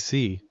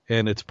BBC,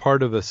 and it's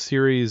part of a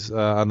series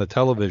on the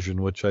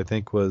television, which I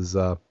think was,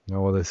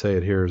 what they say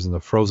it here is in the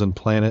Frozen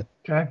Planet.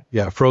 Okay.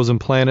 Yeah, Frozen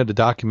Planet, a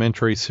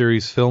documentary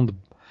series filmed,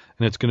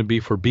 and it's going to be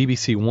for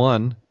BBC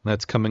One.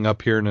 That's coming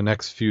up here in the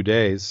next few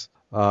days.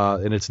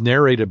 And it's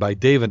narrated by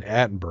David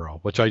Attenborough,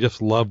 which I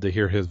just love to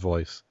hear his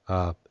voice.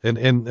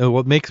 And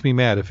what makes me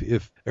mad,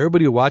 if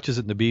everybody who watches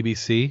it in the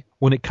BBC,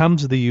 when it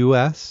comes to the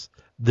U.S.,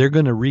 they're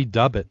going to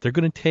redub it. They're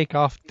going to take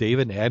off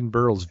David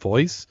Attenborough's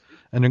voice,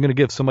 and they're going to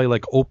give somebody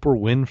like Oprah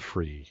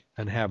Winfrey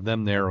and have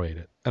them narrate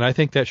it. And I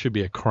think that should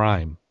be a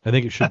crime. I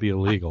think it should be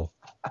illegal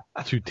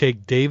to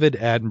take David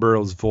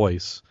Attenborough's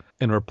voice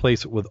and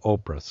replace it with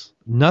Oprah's.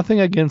 Nothing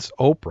against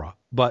Oprah,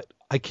 but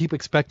I keep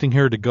expecting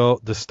her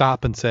to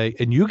stop and say,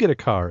 and you get a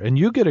car, and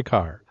you get a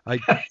car.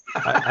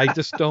 I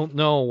just don't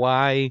know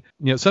why.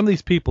 Some of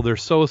these people, they're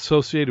so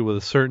associated with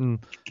a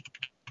certain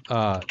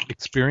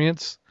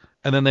experience,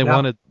 and then they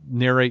want to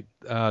narrate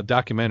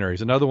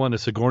documentaries. Another one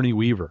is Sigourney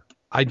Weaver.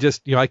 I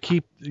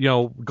keep,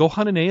 go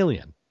hunt an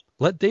alien.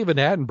 Let David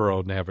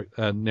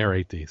Attenborough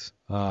narrate these.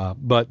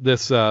 But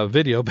this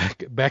video,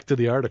 back to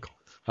the article.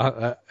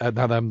 Now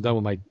that I'm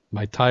done with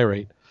my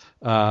tirade.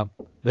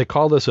 They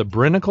call this a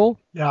brinacle.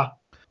 Yeah.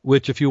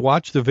 Which, if you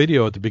watch the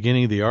video at the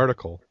beginning of the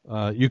article,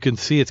 you can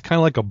see it's kind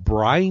of like a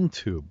brine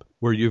tube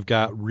where you've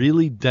got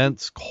really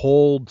dense,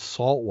 cold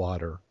salt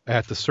water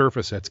at the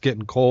surface that's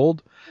getting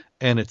cold,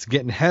 and it's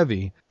getting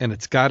heavy, and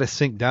it's got to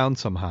sink down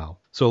somehow.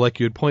 So like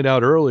you had pointed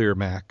out earlier,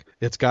 Mac,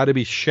 it's got to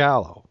be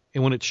shallow.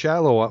 And when it's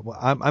shallow,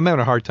 I'm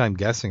having a hard time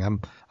guessing. I'm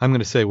going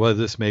to say, well,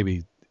 this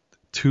maybe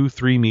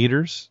 2-3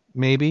 meters,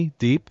 maybe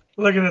deep.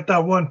 Looking at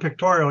that one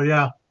pictorial,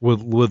 yeah.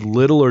 With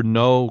little or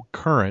no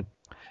current.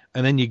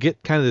 And then you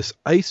get kind of this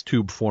ice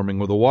tube forming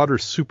where the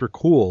water's super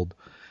cooled,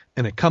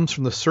 and it comes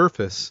from the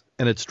surface,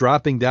 and it's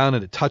dropping down,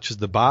 and it touches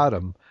the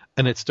bottom,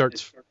 and it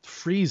starts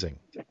freezing.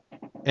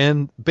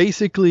 And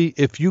basically,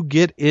 if you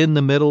get in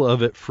the middle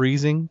of it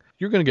freezing,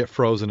 you're going to get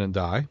frozen and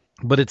die.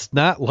 But it's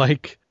not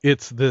like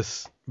it's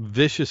this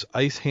vicious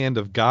ice hand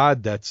of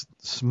God that's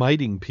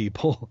smiting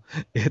people.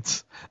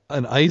 It's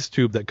an ice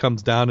tube that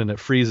comes down and it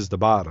freezes the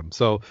bottom.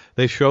 So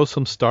they show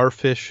some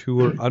starfish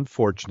who are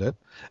unfortunate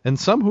and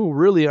some who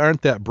really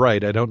aren't that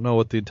bright. I don't know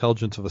what the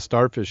intelligence of a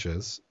starfish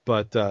is,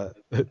 but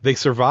they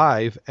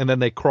survive and then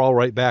they crawl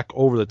right back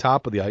over the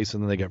top of the ice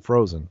and then they get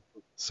frozen.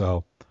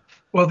 So.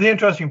 Well, the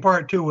interesting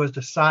part, too, was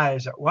the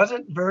size. It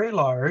wasn't very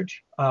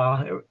large,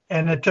 and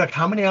it took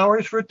how many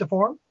hours for it to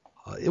form?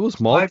 It was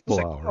multiple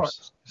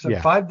hours. So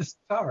 5 to 6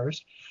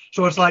 hours.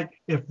 So it's like,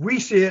 if we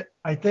see it,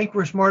 I think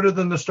we're smarter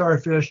than the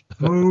starfish.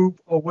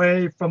 Move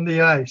away from the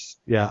ice.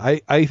 Yeah,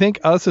 I think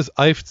us as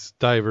ice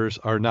divers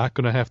are not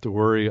going to have to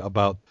worry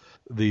about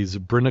these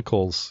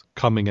brinicles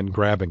coming and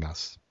grabbing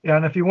us. Yeah,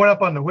 and if you went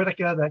up on the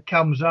Whittica, that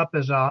comes up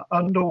as a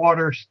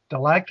underwater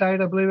stalactite,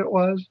 I believe it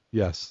was.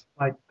 Yes.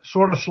 Like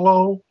sort of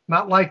slow,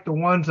 not like the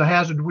ones, the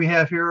hazard we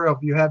have here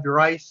of you have your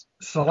ice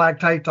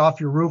stalactites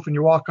off your roof and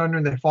you walk under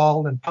and they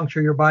fall and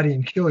puncture your body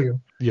and kill you.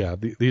 Yeah,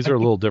 these are a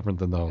little different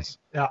than those.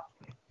 Yeah.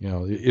 You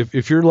know,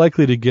 if you're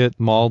likely to get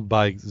mauled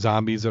by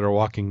zombies that are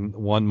walking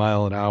 1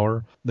 mile an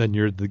hour, then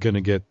you're going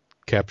to get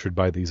captured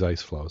by these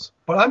ice floes.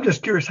 But I'm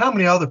just curious, how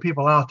many other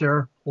people out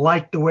there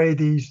like the way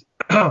these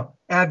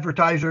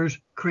advertisers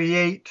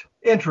create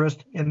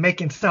interest in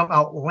making some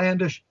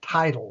outlandish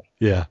title?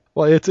 Yeah,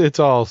 well, it's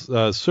all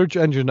search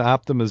engine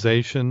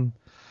optimization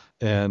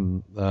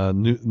and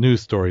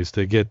news stories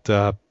to get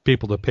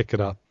people to pick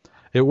it up.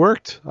 It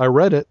worked. I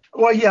read it.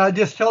 Well, yeah, it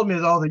just told me,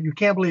 though, that you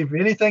can't believe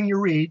anything you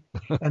read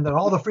and that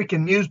all the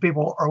freaking news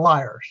people are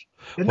liars.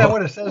 Isn't that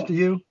what it says to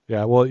you?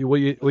 Yeah, well,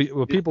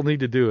 what people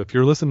need to do, if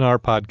you're listening to our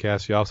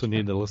podcast, you also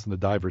need to listen to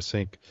Diver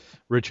Sync.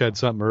 Rich had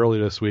something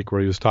earlier this week where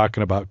he was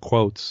talking about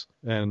quotes,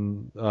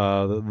 and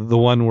the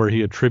one where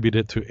he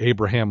attributed it to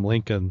Abraham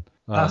Lincoln,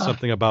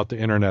 something about the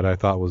internet I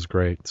thought was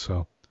great.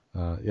 So,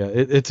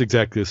 it's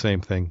exactly the same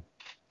thing.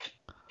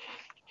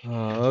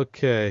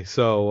 Okay,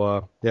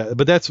 so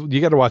but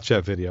you got to watch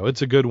that video.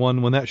 It's a good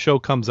one. When that show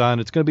comes on,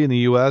 it's going to be in the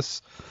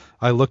U.S.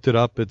 I looked it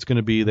up. It's going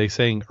to be, they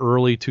saying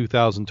early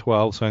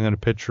 2012, so I'm going to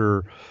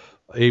picture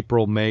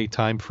April, May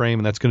time frame,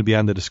 and that's going to be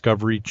on the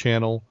Discovery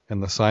Channel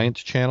and the Science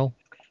Channel.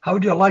 How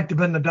would you like to have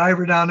been the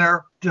diver down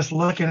there, just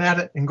looking at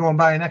it and going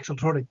by an extra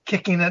sort of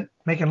kicking it,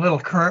 making a little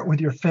current with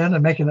your fin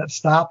and making it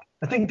stop?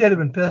 I think they'd have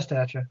been pissed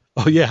at you.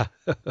 Oh, yeah.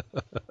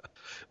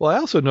 Well, I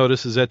also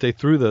noticed is that they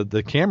threw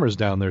the cameras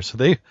down there, so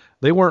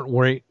they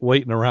weren't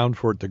waiting around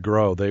for it to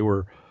grow. They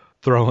were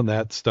throwing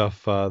that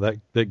stuff,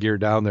 that gear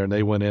down there, and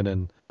they went in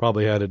and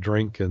probably had a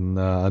drink and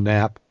a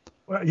nap.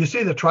 Well, you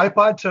see the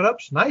tripod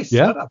setups? Nice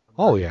setup.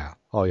 Oh, yeah.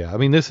 I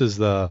mean, this is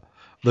the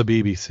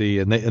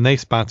BBC, and they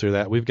sponsor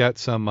that. We've got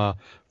some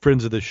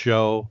friends of the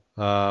show.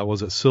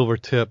 Was it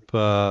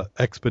Silvertip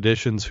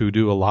Expeditions, who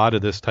do a lot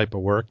of this type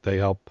of work. They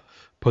help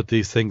put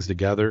these things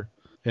together.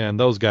 And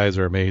those guys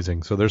are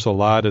amazing. So there's a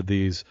lot of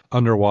these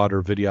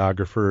underwater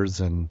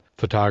videographers and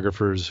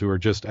photographers who are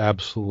just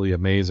absolutely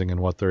amazing in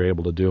what they're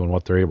able to do and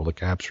what they're able to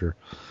capture.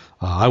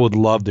 I would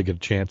love to get a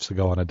chance to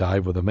go on a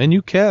dive with them. And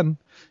you can.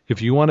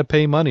 If you want to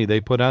pay money,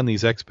 they put on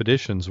these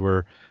expeditions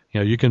where,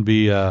 you can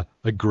be a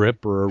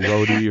grip or a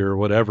roadie or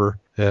whatever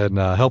and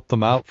help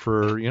them out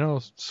for,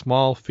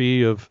 small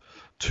fee of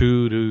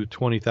 $2,000 to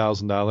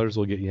 $20,000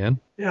 will get you in.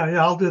 Yeah,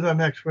 I'll do that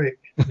next week.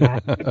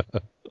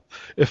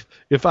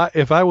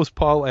 If I was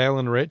Paul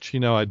Allen Rich,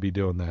 I'd be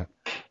doing that.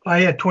 If I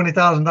had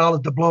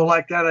 $20,000 to blow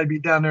like that, I'd be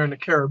down there in the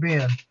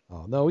Caribbean.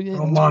 Oh no,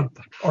 for a month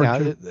or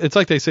two. It's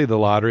like they say the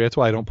lottery. That's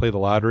why I don't play the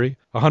lottery.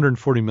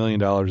 $140 million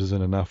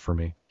isn't enough for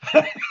me.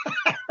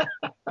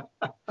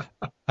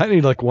 I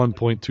need like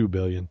 1.2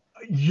 billion.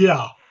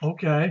 Yeah.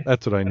 Okay.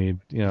 That's what I need.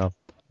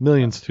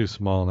 Million's too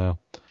small now.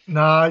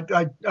 No,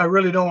 I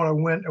really don't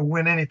want to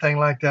win anything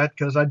like that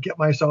because I'd get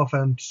myself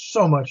in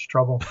so much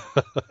trouble.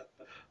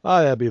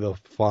 That'd be the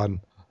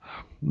fun.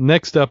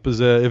 Next up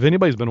is, if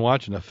anybody's been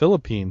watching the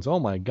Philippines, oh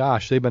my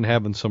gosh, they've been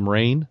having some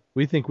rain.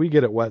 We think we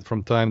get it wet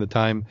from time to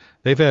time.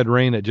 They've had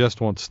rain that just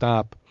won't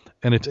stop,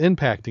 and it's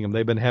impacting them.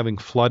 They've been having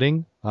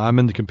flooding. I'm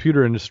in the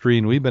computer industry,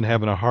 and we've been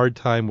having a hard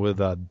time with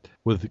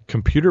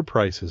computer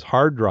prices,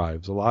 hard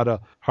drives. A lot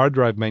of hard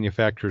drive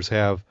manufacturers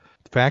have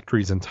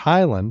factories in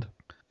Thailand.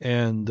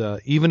 And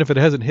even if it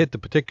hasn't hit the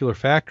particular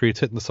factory,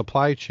 it's hitting the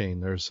supply chain.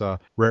 There's rare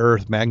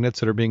earth magnets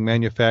that are being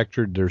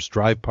manufactured. There's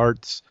drive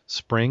parts,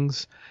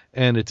 springs.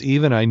 And it's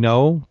even, I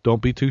know,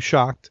 don't be too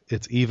shocked,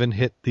 it's even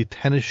hit the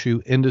tennis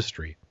shoe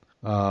industry.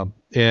 And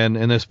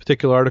in this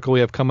particular article we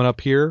have coming up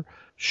here,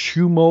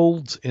 shoe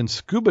molds and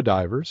scuba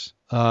divers.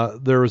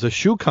 There was a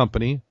shoe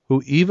company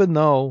who, even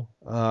though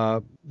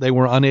they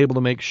were unable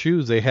to make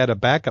shoes, they had a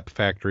backup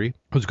factory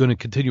who was going to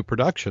continue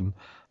production.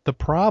 The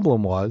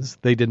problem was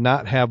they did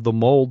not have the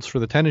molds for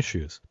the tennis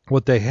shoes.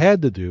 What they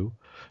had to do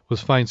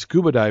was find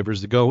scuba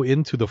divers to go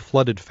into the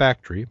flooded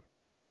factory,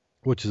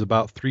 which is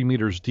about 3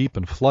 meters deep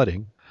and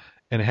flooding,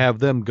 and have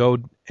them go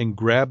and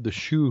grab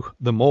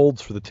the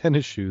molds for the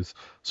tennis shoes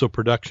so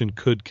production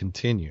could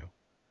continue.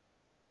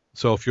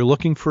 So if you're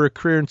looking for a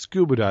career in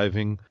scuba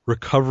diving,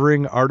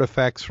 recovering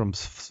artifacts from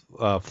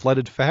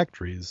flooded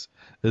factories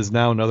is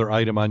now another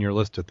item on your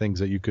list of things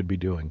that you could be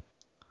doing.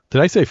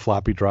 Did I say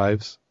floppy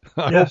drives?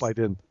 I Yes. hope I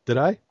didn't. Did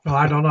I? No,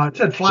 I don't know. It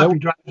said floppy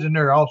drives in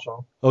there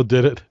also. Oh,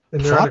 did it?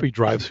 In there. Floppy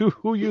drives?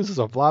 Who uses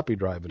a floppy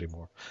drive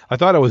anymore? I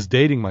thought I was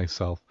dating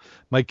myself.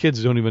 My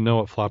kids don't even know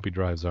what floppy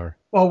drives are.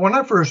 Well, when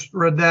I first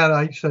read that,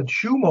 I said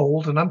shoe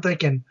mold, and I'm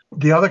thinking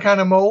the other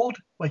kind of mold,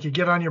 like you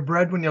get on your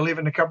bread when you leave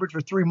in the cupboard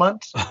for 3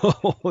 months.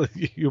 Oh,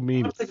 you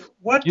mean? I'm thinking,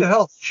 what the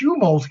hell shoe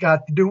mold's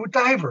got to do with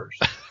divers?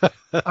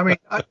 I mean,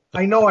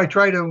 I know I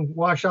try to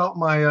wash out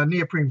my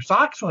neoprene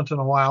socks once in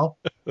a while,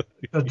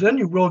 because then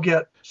you will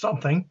get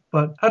something.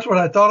 But that's what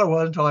I thought it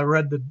was until I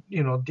read the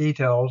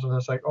details, and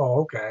it's like,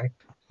 oh, okay.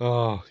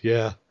 Oh,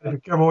 yeah. Be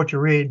careful what you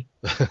read.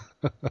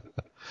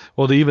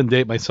 Well, to even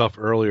date myself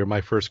earlier,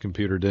 my first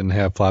computer didn't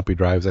have floppy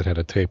drives. It had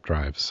a tape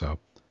drive, so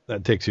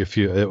that takes you a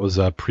few. It was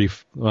a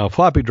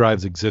floppy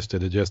drives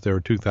existed. It just they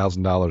were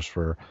 $2,000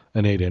 for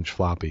an 8-inch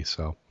floppy.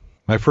 So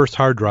my first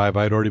hard drive,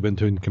 I had already been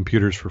doing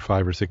computers for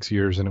 5 or 6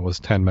 years, and it was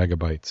 10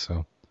 megabytes.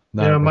 So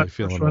not really my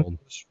feeling first one old.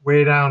 was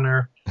way down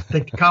there. I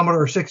think the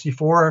Commodore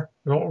 64.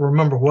 I don't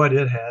remember what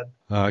it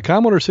had.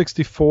 Commodore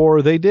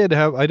 64. They did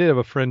have. I did have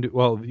a friend.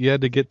 Well, you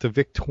had to get the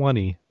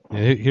VIC-20.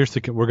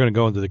 We're going to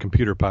go into the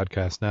computer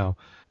podcast now.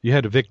 You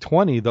had a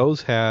VIC-20.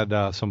 Those had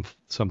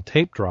some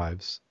tape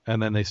drives,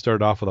 and then they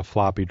started off with a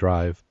floppy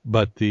drive.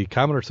 But the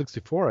Commodore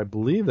 64, I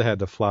believe they had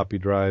the floppy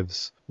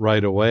drives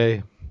right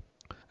away,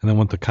 and then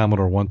went to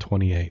Commodore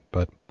 128.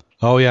 But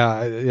oh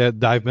yeah,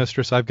 Dive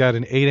Mistress, I've got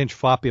an 8-inch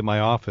floppy in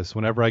my office.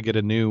 Whenever I get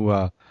a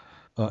new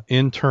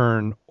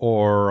intern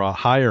or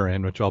hire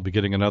in, which I'll be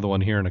getting another one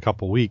here in a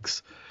couple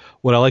weeks,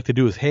 what I like to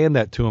do is hand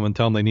that to them and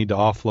tell them they need to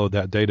offload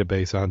that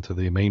database onto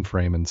the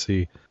mainframe and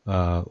see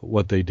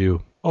what they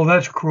do. Oh,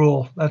 that's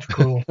cruel. That's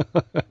cruel.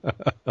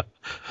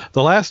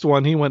 The last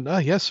one, he went,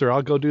 yes, sir,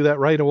 I'll go do that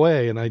right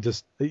away. And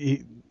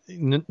he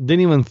didn't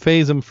even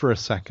phase him for a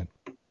second.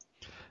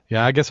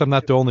 Yeah, I guess I'm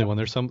not the only one.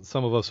 There's some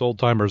of us old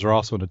timers are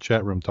also in the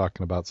chat room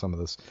talking about some of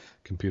this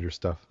computer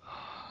stuff.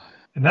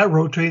 And that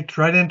rotates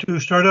right into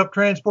Startup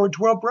Transport's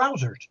web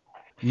browsers.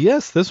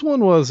 Yes, this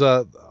one was,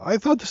 I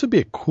thought this would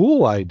be a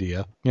cool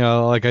idea.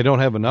 Like I don't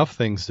have enough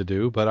things to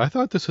do, but I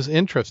thought this was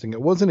interesting.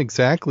 It wasn't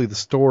exactly the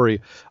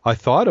story I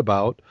thought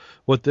about.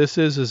 What this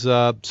is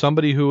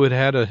somebody who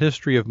had a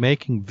history of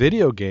making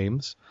video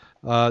games,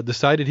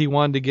 decided he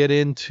wanted to get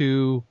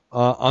into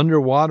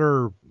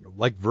underwater,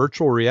 like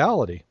virtual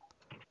reality.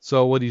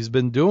 So what he's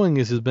been doing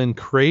is he's been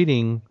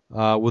creating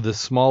with a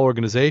small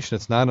organization.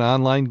 It's not an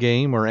online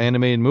game or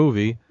animated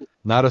movie,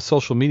 not a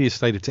social media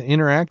site. It's an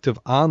interactive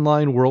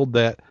online world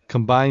that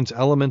combines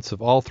elements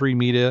of all three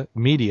media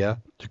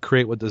to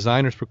create what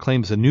designers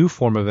proclaim is a new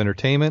form of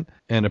entertainment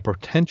and a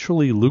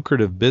potentially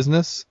lucrative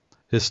business.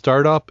 His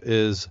startup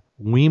is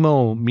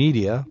Wemo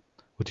Media,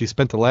 which he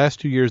spent the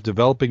last 2 years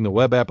developing the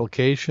web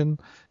application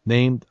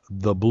named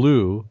The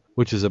Blue,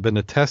 which has been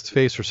a test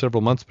phase for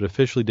several months but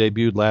officially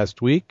debuted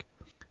last week.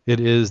 It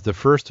is the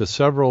first of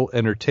several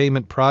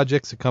entertainment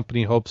projects the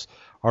company hopes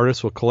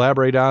artists will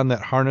collaborate on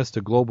that harness the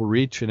global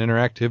reach and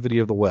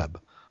interactivity of the web.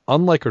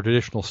 Unlike a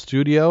traditional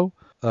studio,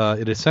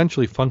 it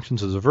essentially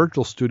functions as a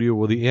virtual studio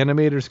where the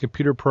animators and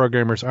computer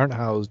programmers aren't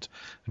housed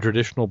in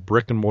traditional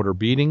brick-and-mortar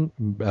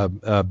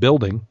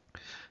building.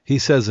 He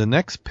says the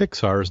next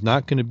Pixar is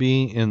not going to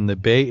be in the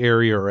Bay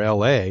Area or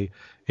L.A.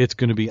 It's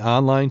going to be an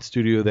online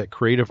studio that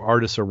creative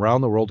artists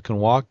around the world can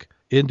walk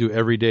into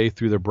every day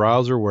through their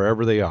browser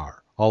wherever they are.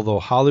 Although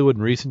Hollywood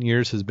in recent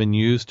years has been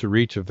used to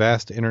reach a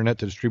vast internet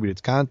to distribute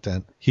its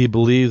content, he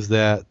believes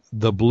that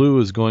The Blue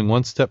is going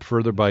one step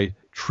further by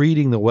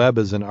treating the web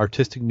as an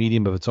artistic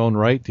medium of its own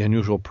right. The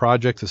unusual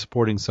project is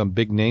supporting some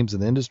big names in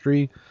the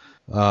industry,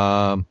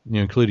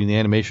 including the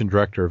animation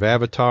director of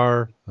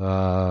Avatar,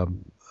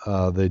 one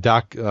of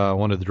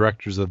the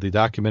directors of the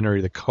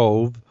documentary The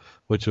Cove,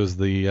 which was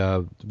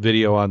the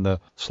video on the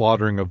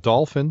slaughtering of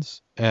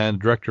dolphins, and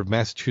director of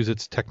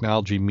Massachusetts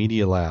Technology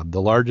Media Lab.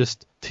 The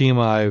largest team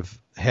I've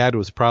had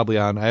was probably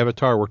on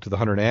Avatar, worked with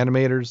 100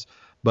 animators,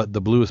 but The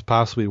Blue has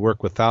possibly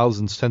worked with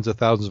thousands, tens of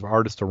thousands of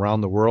artists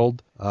around the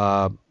world.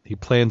 He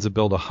plans to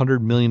build a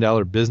 $100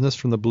 million business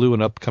from The Blue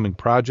in upcoming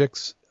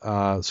projects.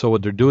 So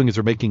what they're doing is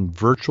they're making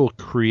virtual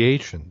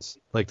creations,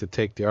 like to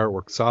take the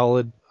artwork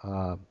solid.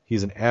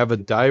 He's an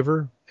avid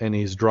diver, and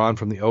he's drawn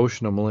from the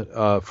ocean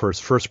for his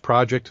first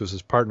project, who's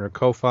his partner and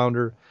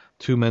co-founder.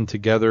 Two men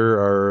together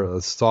are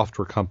a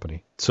software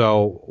company.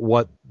 So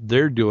what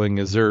they're doing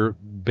is they're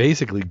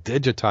basically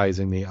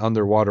digitizing the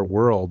underwater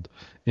world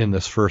in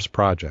this first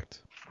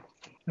project.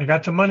 They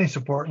got some money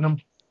supporting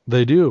them.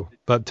 They do.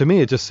 But to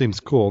me, it just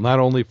seems cool, not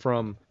only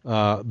from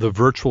the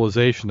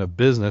virtualization of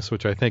business,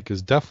 which I think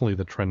is definitely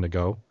the trend to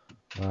go,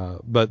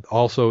 but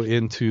also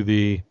into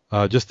the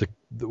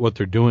what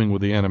they're doing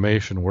with the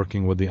animation,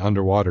 working with the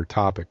underwater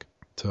topic.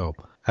 So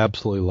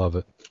absolutely love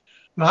it.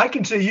 Now, I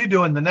can see you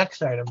doing the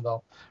next item,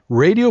 though.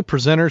 Radio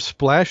presenter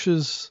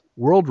splashes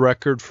world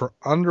record for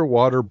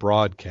underwater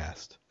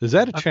broadcast. Is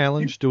that a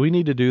challenge? Do we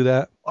need to do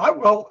that?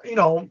 Well,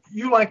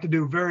 you like to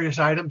do various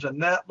items,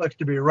 and that looks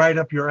to be right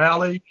up your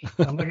alley.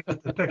 I'm looking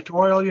at the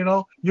pictorial,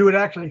 you would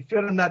actually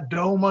fit in that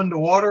dome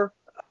underwater.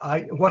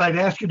 What I'd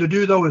ask you to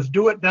do, though, is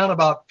do it down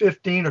about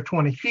 15 or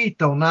 20 feet,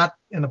 though, not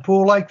in a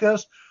pool like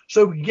this,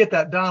 so we can get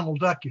that Donald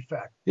Duck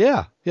effect.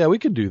 Yeah, we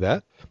could do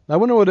that. I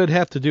wonder what I'd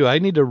have to do. I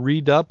need to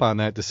read up on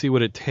that to see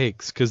what it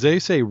takes, because they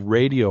say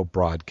radio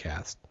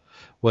broadcast,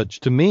 which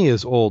to me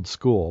is old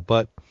school,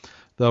 but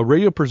the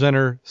radio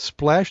presenter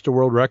splashed a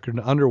world record in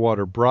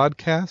underwater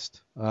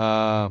broadcast.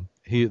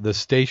 The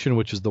station,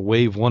 which is the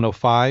Wave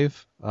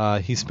 105,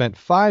 he spent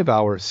 5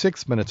 hours,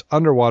 6 minutes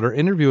underwater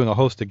interviewing a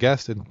host of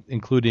guests,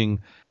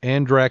 including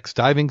Andrex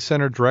Diving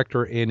Center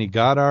director Annie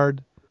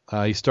Goddard.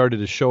 He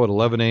started his show at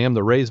 11 a.m.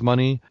 to raise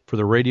money for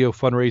the radio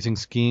fundraising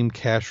scheme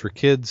Cash for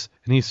Kids,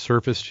 and he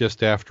surfaced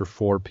just after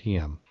 4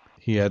 p.m.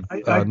 He had.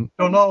 I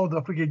don't know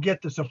if we could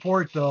get the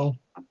support, though.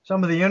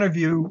 Some of the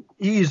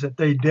interviewees that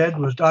they did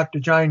was Dr.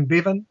 John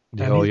Bevan.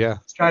 Oh, yeah.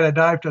 He's trying to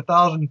dive to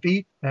 1,000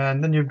 feet.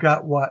 And then you've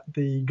got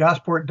the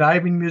Gosport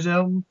Diving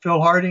Museum, Phil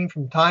Harding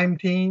from Time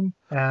Team,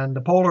 and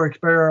the Polar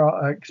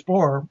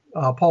Explorer,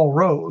 Paul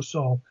Rose.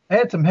 So they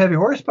had some heavy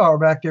horsepower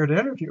back there to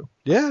interview.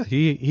 Yeah,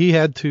 he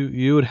had to.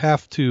 You would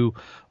have to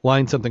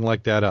line something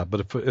like that up.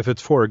 But if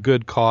it's for a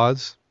good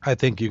cause, I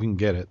think you can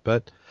get it.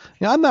 But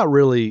I'm not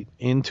really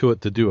into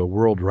it to do a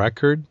world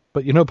record.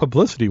 But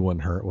publicity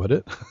wouldn't hurt, would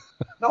it?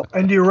 No.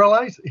 And do you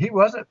realize he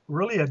wasn't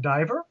really a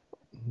diver?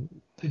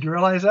 Did you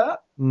realize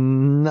that?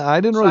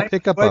 I didn't really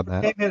pick up on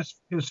that. He became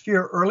his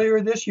fear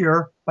earlier this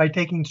year by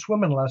taking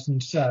swimming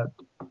lessons, said.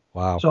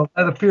 Wow. So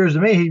that appears to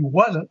me he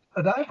wasn't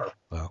a diver.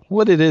 Well,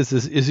 what it is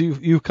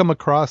you've come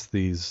across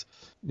these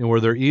where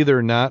they're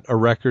either not a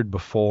record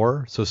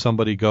before, so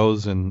somebody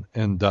goes and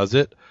does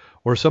it,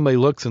 or somebody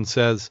looks and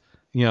says,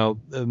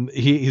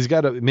 he's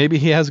got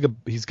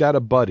a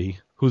buddy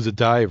who's a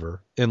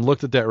diver and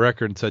looked at that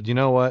record and said, you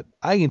know what,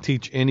 I can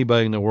teach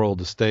anybody in the world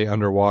to stay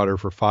underwater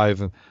for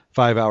 5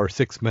 hours,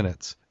 6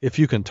 minutes if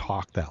you can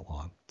talk that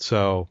long.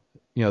 So,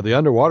 the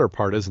underwater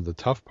part isn't the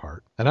tough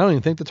part. And I don't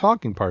even think the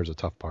talking part is a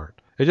tough part.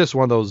 It's just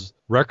one of those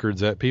records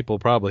that people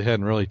probably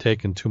hadn't really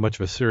taken too much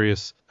of a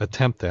serious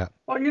attempt at.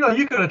 Well,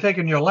 you could have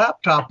taken your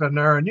laptop in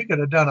there and you could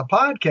have done a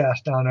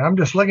podcast down there. I'm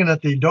just looking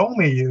at the dome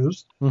he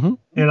used.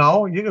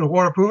 Mm-hmm. You could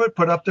waterproof it,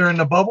 put up there in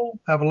the bubble,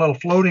 have a little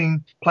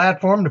floating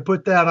platform to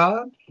put that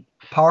on,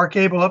 power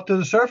cable up to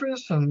the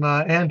surface, and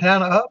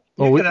antenna up.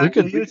 We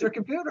could use your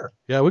computer.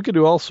 Yeah, we could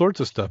do all sorts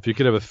of stuff. You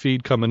could have a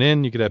feed coming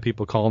in. You could have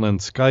people calling in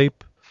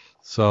Skype.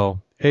 So,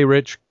 hey,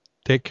 Rich,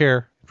 take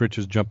care. Rich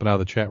is jumping out of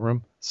the chat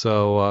room.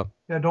 So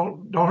yeah,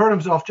 don't hurt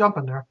himself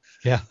jumping there.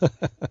 Yeah.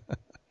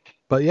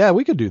 But yeah,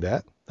 we could do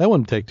that. That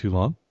wouldn't take too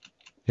long.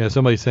 Yeah,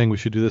 somebody's saying we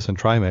should do this in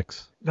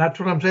Trimix. That's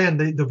what I'm saying.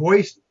 The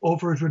voice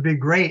overs would be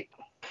great.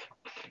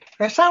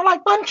 They sound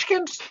like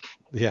munchkins.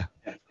 Yeah.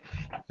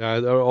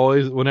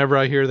 Always, whenever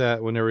I hear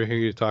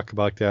you talk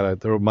about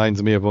that, it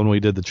reminds me of when we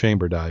did the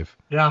chamber dive.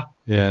 Yeah.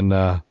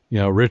 And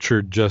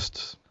Richard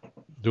just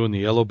doing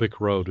the Yellowbick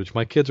Road, which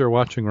my kids are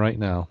watching right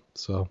now.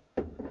 So,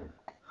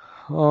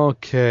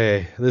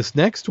 okay, this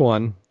next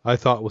one I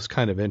thought was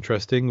kind of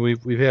interesting.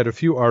 We've had a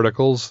few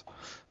articles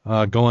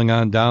going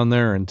on down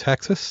there in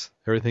Texas.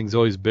 Everything's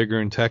always bigger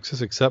in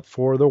Texas except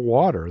for the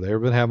water.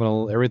 They've been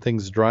having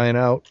everything's drying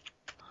out.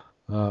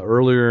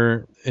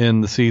 Earlier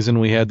in the season,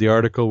 we had the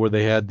article where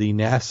they had the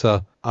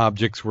NASA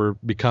objects were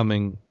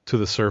becoming to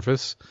the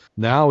surface.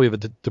 Now we have a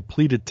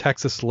depleted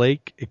Texas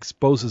lake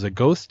exposes a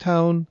ghost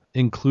town,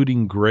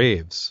 including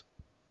graves.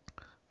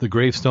 The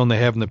gravestone they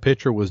have in the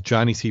picture was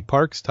Johnny C.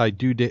 Parks,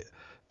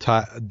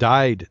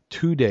 died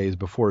 2 days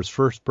before his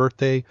first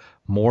birthday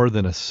more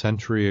than a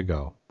century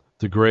ago.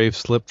 The grave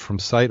slipped from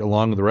sight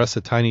along with the rest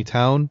of Tiny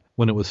Town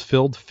when it was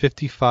filled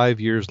 55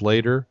 years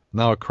later.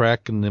 Now a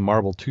crack in the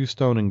marble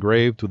tombstone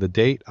engraved with a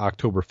date,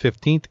 October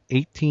 15th,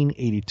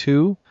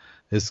 1882,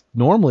 is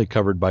normally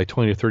covered by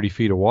 20 to 30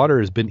 feet of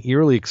water, has been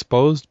eerily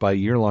exposed by a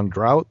year-long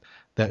drought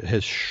that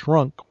has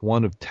shrunk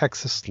one of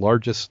Texas'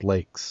 largest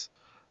lakes.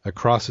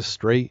 Across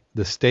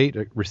the state,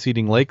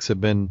 receding lakes have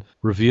been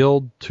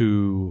revealed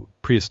to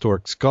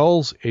prehistoric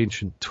skulls,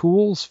 ancient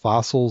tools,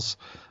 fossils,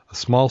 a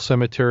small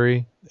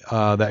cemetery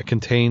that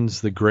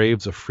contains the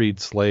graves of freed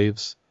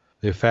slaves.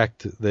 In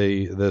fact,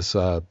 this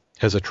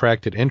has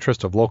attracted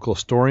interest of local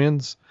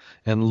historians,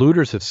 and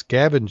looters have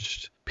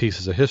scavenged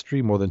pieces of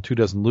history. More than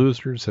 24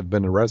 looters have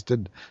been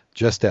arrested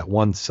just at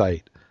one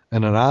site.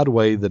 In an odd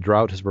way, the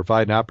drought has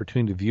provided an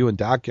opportunity to view and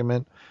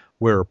document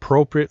where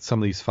appropriate some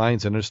of these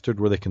finds and understood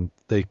where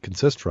they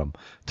consist from.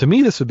 To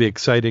me, this would be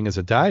exciting as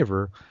a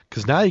diver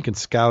because now you can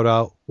scout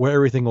out where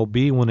everything will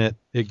be when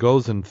it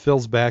goes and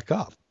fills back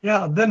up.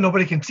 Yeah, then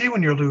nobody can see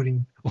when you're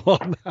looting. Well,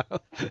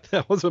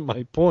 that wasn't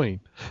my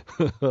point.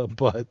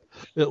 But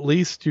at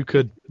least you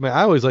could.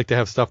 I always like to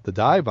have stuff to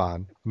dive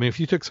on.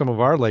 If you took some of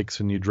our lakes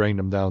and you drained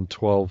them down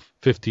 12,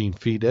 15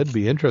 feet, it'd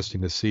be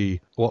interesting to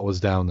see what was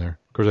down there.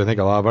 Of course, I think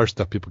a lot of our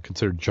stuff people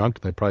consider junk,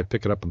 and they probably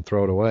pick it up and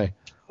throw it away.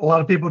 A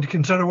lot of people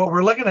consider what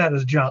we're looking at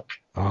as junk.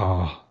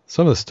 Oh,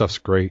 some of the stuff's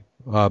great.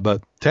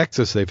 But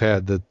Texas, they've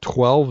had the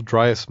 12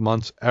 driest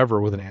months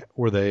ever with an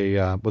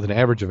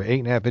average of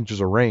 8.5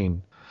 inches of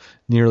rain,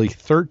 nearly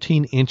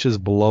 13 inches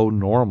below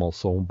normal.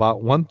 So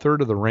about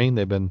 1/3 of the rain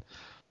they've been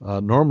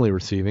normally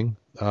receiving.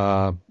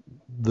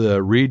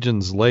 The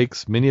region's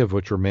lakes, many of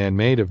which are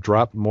man-made, have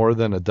dropped more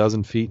than a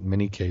dozen feet in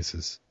many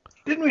cases.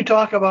 Didn't we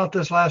talk about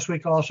this last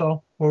week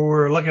also, where we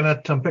were looking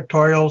at some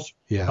pictorials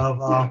Yeah.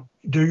 of,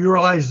 do you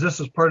realize this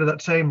is part of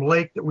that same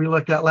lake that we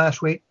looked at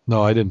last week?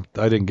 No, I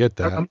didn't get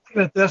that. I'm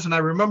looking at this, and I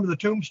remember the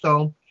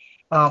tombstone.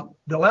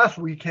 The last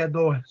week had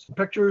those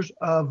pictures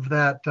of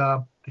that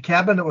the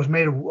cabin that was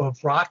made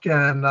of rock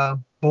and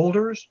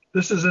boulders.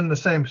 This is in the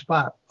same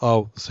spot.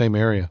 Oh, same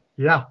area.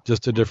 Yeah.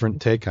 Just a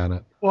different take on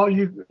it. Well,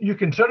 you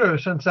consider,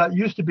 since that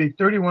used to be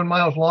 31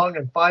 miles long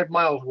and 5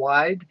 miles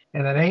wide,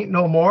 and it ain't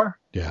no more.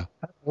 Yeah.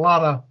 That's a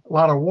lot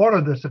of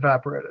water that's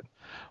evaporated.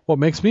 What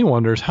makes me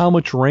wonder is how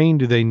much rain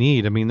do they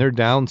need? I mean, they're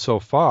down so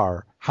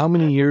far. How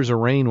many years of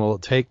rain will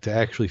it take to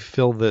actually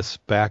fill this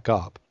back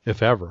up,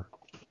 if ever?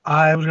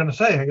 I was going to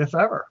say, if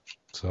ever.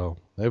 So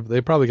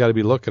they probably got to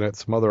be looking at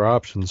some other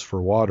options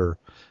for water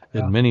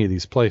in many of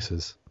these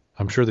places.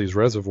 I'm sure these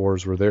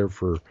reservoirs were there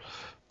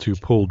to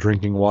pool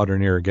drinking water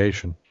and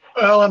irrigation.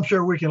 Well, I'm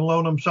sure we can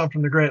loan them some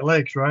from the Great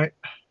Lakes, right?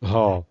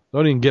 Oh,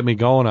 don't even get me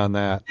going on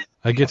that.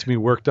 It gets me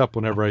worked up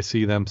whenever I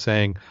see them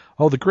saying,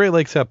 oh, the Great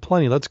Lakes have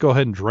plenty. Let's go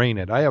ahead and drain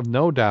it. I have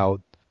no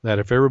doubt that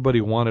if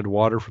everybody wanted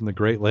water from the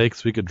Great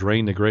Lakes, we could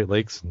drain the Great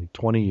Lakes in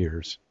 20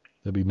 years.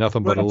 There'd be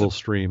nothing but a little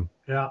stream.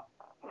 Yeah.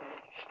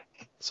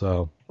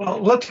 So. Well,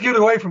 let's get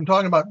away from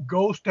talking about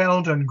ghost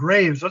towns and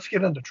graves. Let's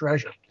get into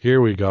treasure.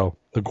 Here we go.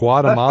 The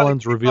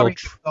Guatemalans reveal.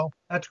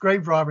 That's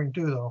grave robbing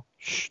too, though.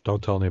 Shh!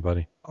 Don't tell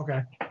anybody.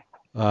 Okay.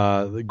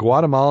 The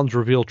Guatemalans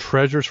reveal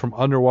treasures from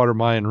underwater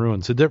Mayan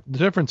ruins. The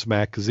difference,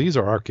 Matt, because these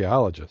are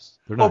archaeologists.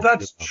 Well,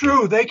 that's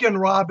true. They can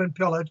rob and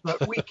pillage,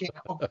 but we can't.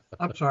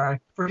 I'm sorry.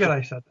 Forget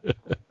I said that.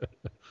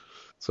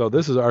 So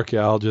this is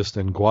archaeologists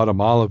in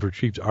Guatemala have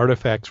retrieved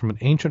artifacts from an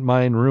ancient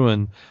Mayan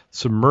ruin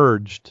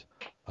submerged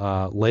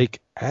Lake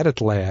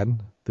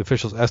Atitlan. The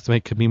officials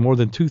estimate could be more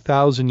than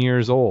 2,000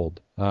 years old.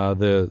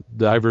 The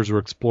divers were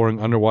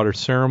exploring underwater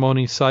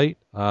ceremony site.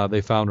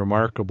 They found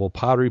remarkable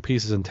pottery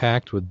pieces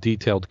intact with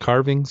detailed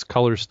carvings,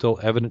 colors still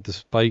evident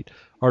despite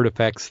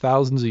artifacts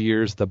thousands of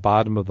years at the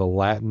bottom of the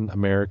Latin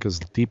America's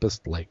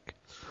deepest lake.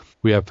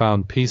 We have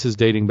found pieces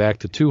dating back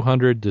to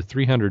 200 to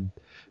 300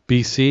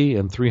 BC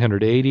and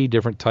 380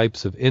 different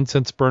types of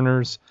incense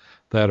burners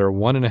that are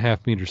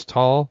 1.5 meters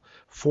tall,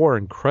 4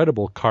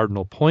 incredible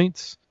cardinal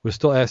points. We're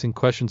still asking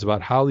questions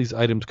about how these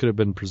items could have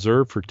been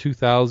preserved for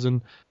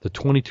 2,000 to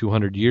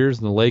 2,200 years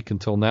in the lake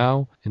until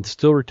now and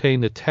still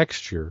retain the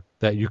texture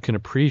that you can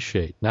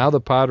appreciate. Now the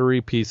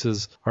pottery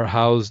pieces are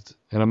housed,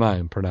 and I'm not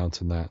even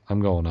pronouncing that.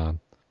 I'm going on.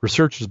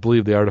 Researchers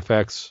believe the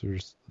artifacts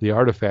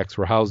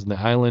were housed in the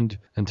island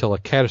until a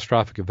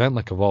catastrophic event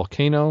like a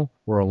volcano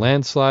or a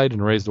landslide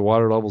and raised the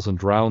water levels and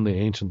drowned the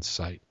ancient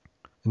site.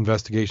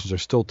 Investigations are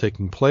still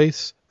taking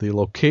place. The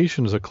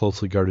location is a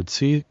closely guarded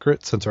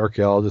secret since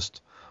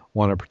archaeologists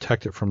want to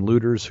protect it from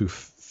looters who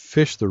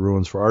fish the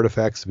ruins for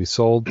artifacts to be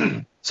sold,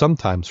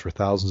 sometimes for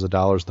thousands of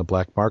dollars in the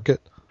black market.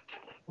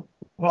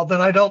 Well, then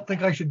I don't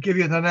think I should give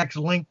you the next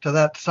link to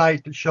that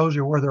site that shows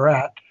you where they're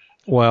at.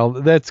 Well,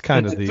 that's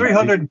kind of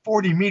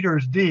 340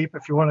 meters deep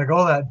if you want to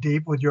go that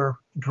deep with your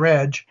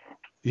dredge.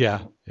 Yeah.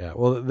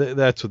 Well,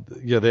 that's what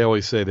they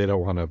always say. They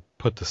don't want to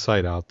put the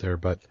site out there,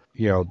 but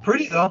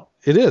pretty though.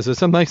 It is. It's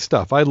some nice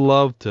stuff. I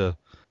love to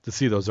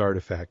see those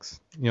artifacts.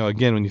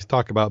 Again, when you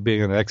talk about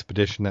being on an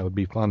expedition, that would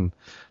be fun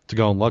to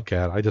go and look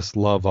at. I just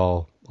love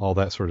all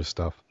that sort of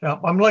stuff. Yeah,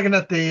 I'm looking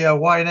at the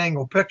wide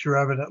angle picture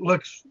of it.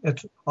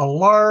 It's a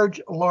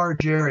large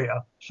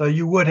area. So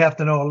you would have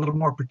to know a little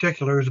more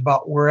particulars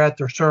about where at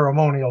their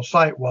ceremonial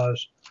site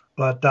was.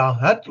 But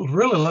that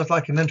really looks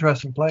like an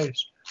interesting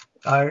place.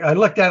 I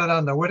looked at it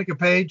on the Whitaker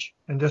page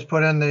and just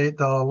put in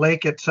the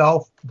lake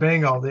itself.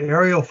 Bingo. The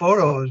aerial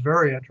photo is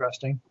very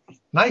interesting.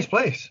 Nice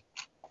place.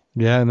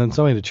 Yeah, and then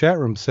somebody in the chat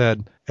room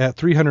said, at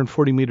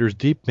 340 meters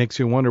deep makes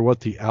you wonder what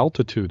the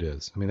altitude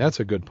is. I mean, that's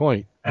a good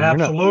point.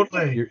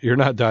 Absolutely. You're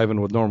not diving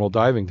with normal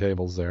diving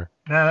tables there.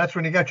 Nah, that's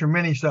when you got your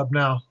mini sub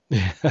now.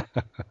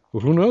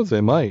 Well, who knows?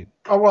 They might.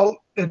 Oh, well,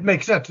 it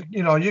makes sense.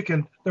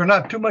 They're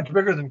not too much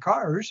bigger than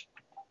cars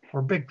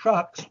or big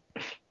trucks.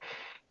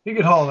 You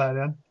could haul that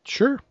in.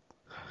 Sure.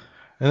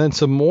 And then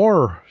some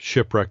more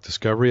shipwreck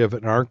discovery of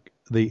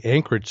the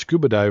Anchorage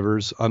scuba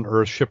divers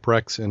unearthed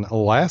shipwrecks in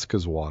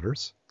Alaska's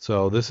waters.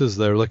 So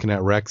they're looking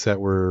at wrecks that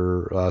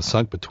were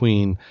sunk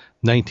between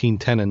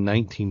 1910 and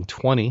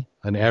 1920.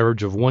 An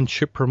average of 1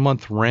 ship per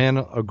month ran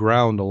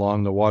aground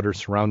along the waters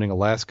surrounding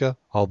Alaska.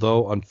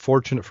 Although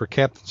unfortunate for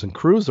captains and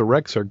crews, the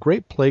wrecks are a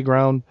great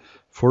playground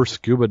for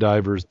scuba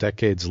divers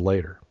decades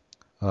later.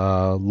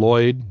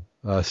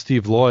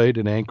 Steve Lloyd,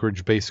 an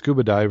Anchorage-based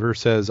scuba diver,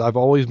 says, I've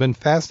always been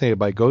fascinated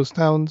by ghost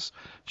towns,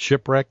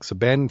 shipwrecks,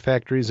 abandoned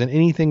factories, and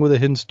anything with a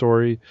hidden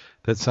story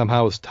that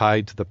somehow is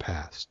tied to the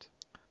past.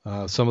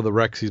 Some of the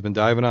wrecks he's been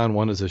diving on,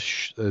 one is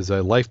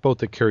a lifeboat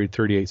that carried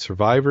 38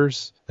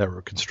 survivors that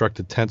were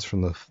constructed tents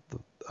from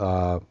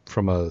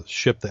from a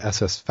ship, the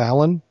SS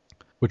Fallon,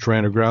 which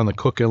ran aground the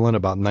Cook Inlet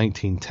about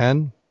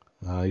 1910.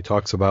 He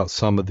talks about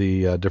some of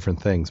the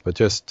different things, but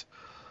just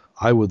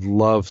I would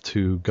love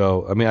to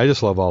go. I mean, I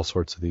just love all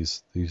sorts of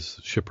these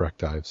shipwreck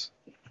dives.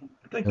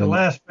 I think the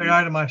last big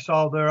item I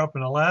saw there up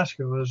in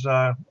Alaska was,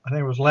 I think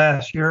it was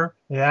last year,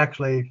 they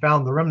actually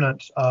found the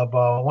remnants of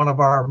one of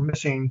our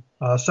missing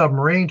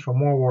submarines from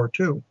World War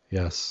II.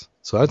 Yes.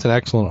 So that's an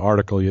excellent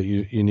article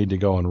you need to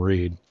go and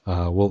read.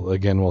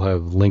 We'll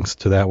have links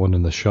to that one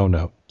in the show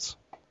notes.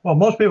 Well,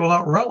 most people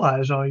don't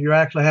realize you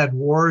actually had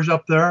wars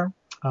up there.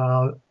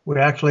 We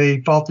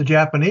actually fought the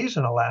Japanese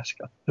in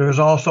Alaska. There's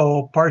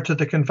also parts of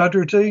the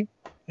Confederacy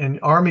and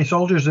Army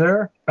soldiers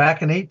there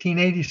back in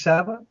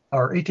 1887 or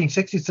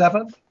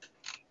 1867.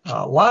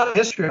 A lot of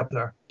history up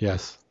there.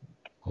 Yes.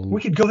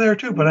 We could go there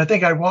too, but I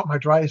think I want my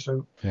dry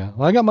suit. Yeah.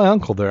 Well, I got my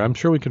uncle there. I'm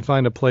sure we could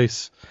find a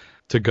place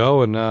to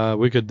go, and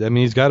we could. I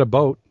mean, he's got a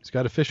boat. He's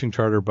got a fishing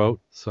charter boat,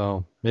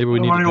 so maybe we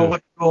need to go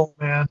look for gold,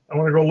 man. I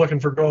want to go looking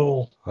for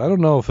gold. I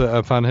don't know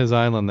if on his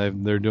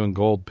island they're doing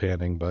gold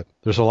panning, but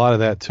there's a lot of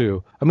that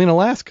too. I mean,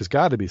 Alaska's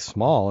got to be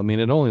small. I mean,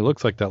 it only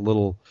looks like that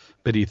little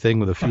bitty thing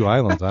with a few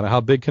islands on it.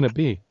 How big can it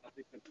be?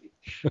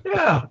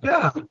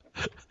 Yeah.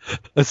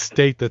 A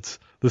state that's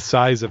the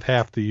size of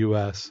half the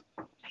U.S.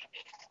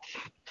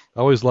 I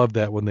always love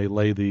that when they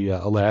lay the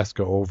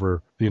Alaska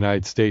over the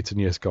United States and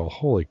you just go,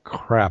 holy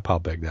crap, how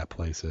big that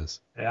place is.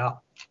 Yeah.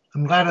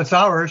 I'm glad it's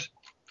ours.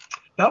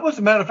 That was, as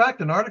a matter of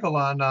fact, an article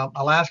on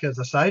Alaska as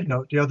a side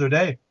note the other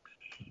day.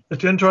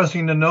 It's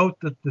interesting to note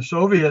that the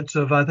Soviets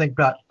have, I think,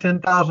 got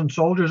 10,000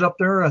 soldiers up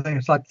there. I think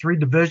it's like 3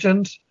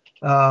 divisions.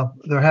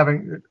 They're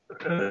having,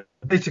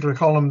 basically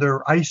call them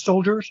their ice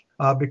soldiers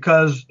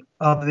because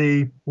of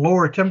the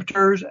lower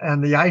temperatures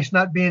and the ice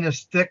not being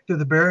as thick to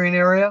the Bering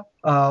area.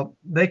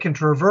 They can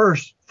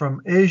traverse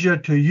from Asia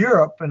to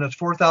Europe, and it's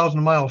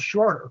 4,000 miles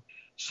shorter.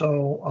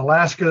 So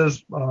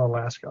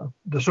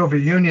the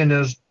Soviet Union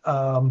is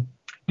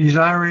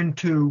desiring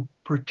to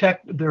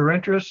protect their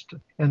interest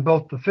in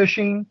both the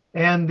fishing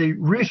and the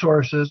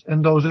resources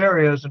in those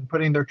areas and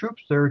putting their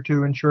troops there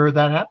to ensure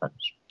that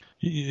happens.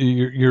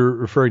 You're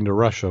referring to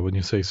Russia when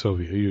you say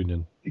Soviet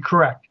Union.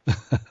 Correct.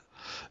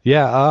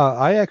 Yeah,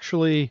 I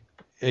actually,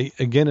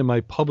 again, in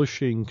my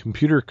publishing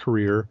computer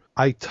career,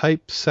 I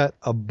typeset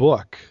a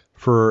book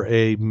for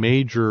a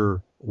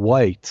major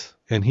white,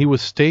 and he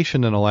was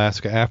stationed in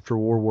Alaska after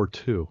World War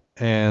II.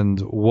 And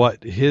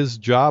what his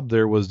job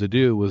there was to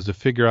do was to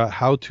figure out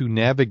how to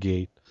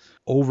navigate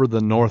over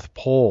the North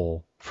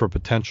Pole for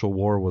potential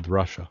war with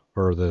Russia,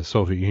 or the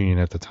Soviet Union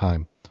at the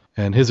time.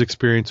 And his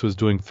experience was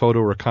doing photo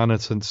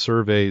reconnaissance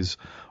surveys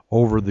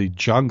over the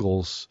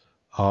jungles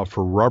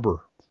for rubber,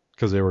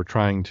 because they were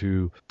trying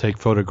to take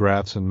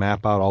photographs and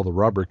map out all the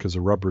rubber, because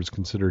the rubber is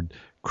considered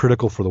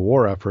critical for the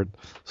war effort.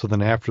 So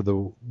then after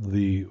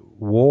the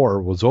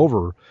war was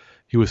over,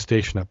 he was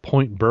stationed at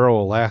Point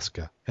Barrow,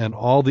 Alaska. And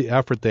all the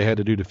effort they had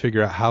to do to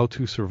figure out how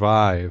to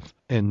survive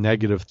in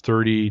negative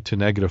 30 to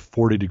negative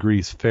 40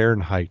 degrees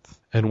Fahrenheit,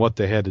 and what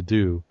they had to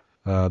do.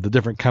 The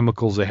different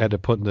chemicals they had to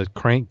put in the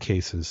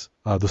crankcases.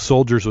 The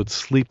soldiers would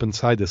sleep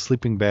inside the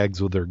sleeping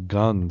bags with their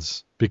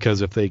guns,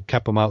 because if they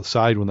kept them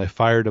outside, when they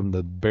fired them,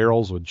 the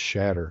barrels would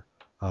shatter.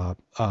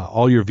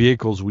 All your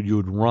vehicles, you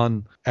would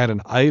run at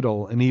an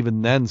idle, and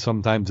even then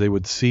sometimes they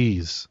would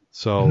seize.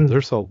 So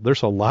there's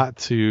a lot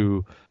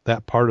to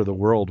that part of the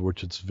world,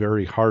 which it's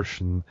very harsh,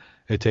 and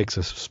it takes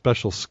a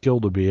special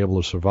skill to be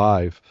able to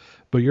survive.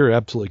 But you're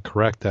absolutely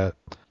correct that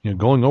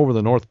going over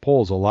the North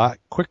Pole is a lot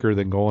quicker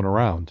than going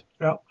around.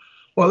 Yeah.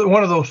 Well,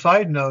 one of those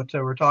side notes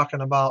that we're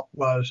talking about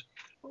was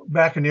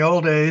back in the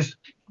old days,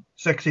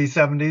 60s,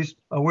 70s,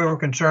 we were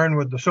concerned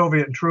with the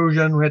Soviet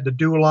intrusion. We had the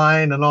DEW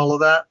line and all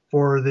of that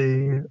for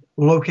the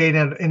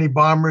locating any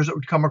bombers that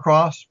would come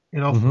across,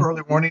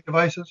 early warning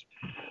devices.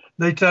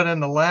 They said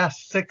in the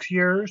last 6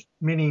 years,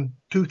 meaning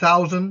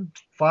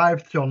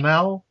 2005 till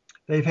now,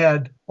 they've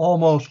had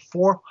almost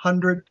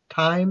 400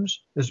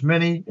 times as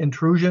many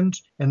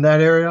intrusions in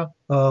that area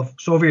of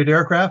Soviet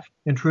aircraft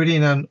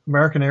intruding on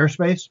American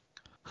airspace.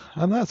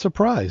 I'm not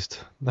surprised.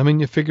 I mean,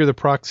 you figure the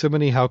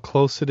proximity, how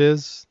close it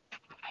is.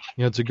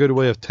 It's a good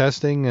way of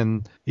testing,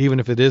 and even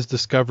if it is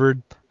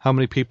discovered, how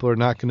many people are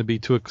not going to be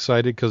too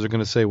excited because they're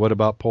going to say, what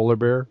about polar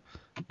bear?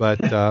 But,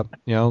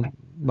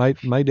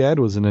 my dad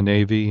was in the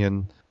Navy,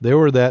 and they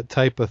were that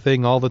type of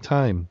thing all the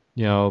time,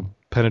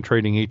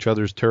 penetrating each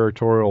other's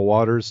territorial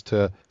waters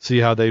to see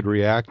how they'd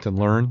react and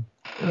learn.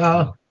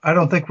 I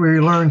don't think we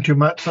learned too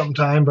much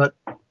sometime, but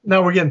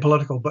now we're getting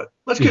political. But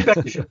let's get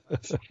back to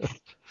ships.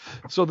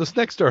 So this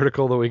next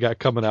article that we got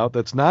coming out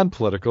that's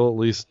non-political, at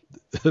least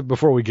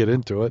before we get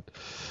into it,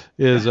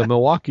 is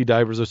Milwaukee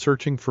divers are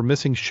searching for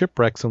missing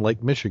shipwrecks in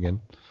Lake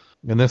Michigan.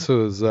 And this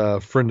is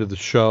a friend of the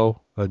show,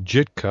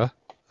 Jitka.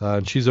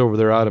 And she's over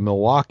there out of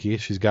Milwaukee.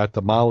 She's got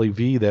the Molly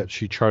V that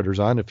she charters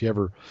on if you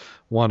ever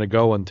want to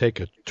go and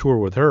take a tour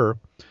with her.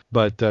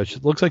 But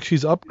it looks like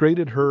she's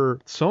upgraded her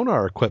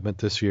sonar equipment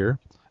this year.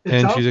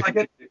 It sounds like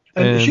it.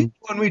 And she's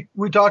the one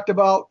we talked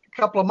about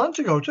couple of months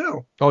ago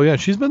too. Oh yeah,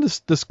 she's been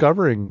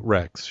discovering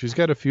wrecks. She's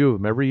got a few of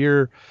them every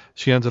year.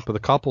 She ends up with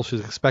a couple.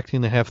 She's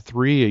expecting to have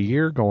 3 a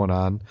year going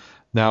on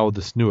now with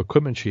this new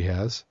equipment she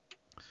has.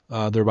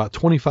 There are about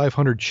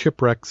 2,500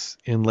 shipwrecks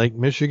in Lake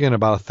Michigan.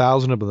 About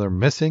 1,000 of them are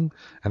missing.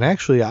 And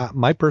actually,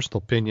 my personal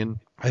opinion,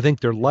 I think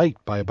they're light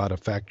by about a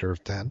factor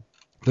of 10.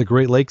 The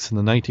Great Lakes in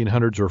the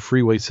 1900s were a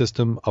freeway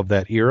system of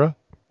that era.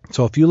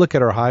 So if you look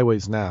at our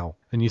highways now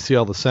and you see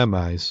all the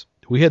semis,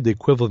 we had the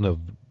equivalent of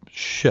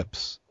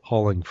ships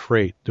hauling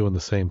freight doing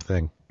the same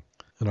thing.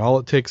 And all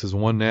it takes is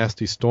one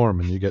nasty storm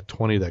and you get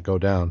 20 that go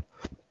down.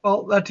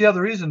 Well, that's the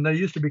other reason they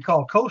used to be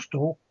called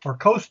coastal or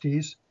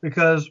coasties,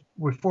 because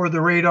before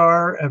the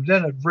radar,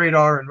 invented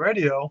radar and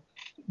radio,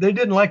 they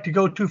didn't like to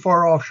go too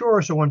far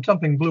offshore. So when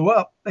something blew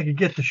up, they could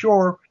get to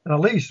shore and at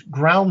least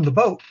ground the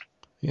boat.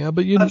 Yeah,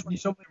 but that's when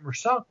so many were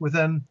sunk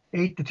within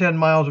 8 to 10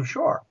 miles of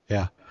shore.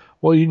 Yeah.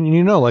 Well,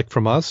 you know, like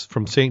from us,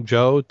 from St.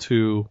 Joe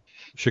to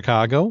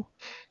Chicago,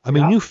 I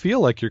mean, you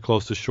feel like you're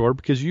close to shore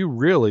because you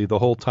really, the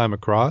whole time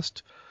across,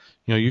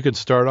 you know, you can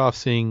start off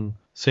seeing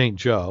St.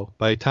 Joe.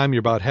 By the time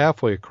you're about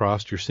halfway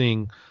across, you're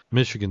seeing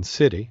Michigan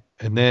City.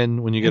 And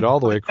then when you get all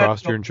the way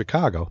across, you're in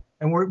Chicago.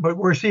 And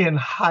we're seeing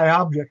high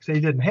objects they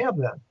didn't have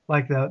then.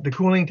 Like the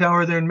cooling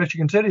tower there in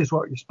Michigan City is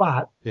what you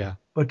spot. Yeah.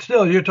 But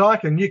still, you're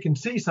talking, you can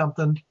see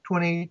something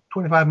 20,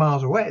 25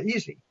 miles away,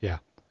 easy. Yeah.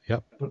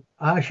 Yep. But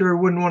I sure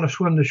wouldn't want to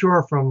swim the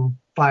shore from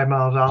 5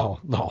 miles out. Oh,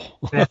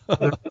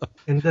 no.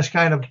 In this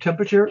kind of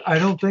temperature, I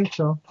don't think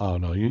so. Oh,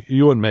 no.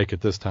 You wouldn't make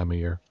it this time of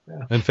year.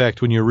 Yeah. In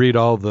fact, when you read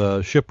all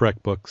the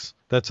shipwreck books,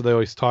 that's what they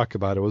always talk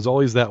about. It was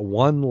always that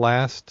one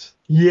last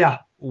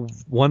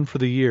one for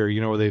the year,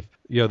 you know,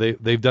 where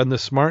they've done the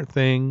smart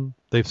thing.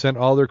 They've sent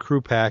all their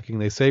crew packing.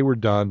 They say we're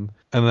done.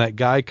 And that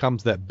guy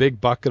comes, that big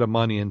bucket of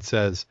money, and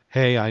says,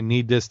 hey, I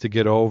need this to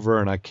get over,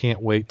 and I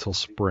can't wait till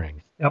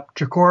spring. Yep.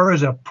 Chicora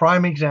is a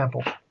prime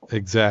example.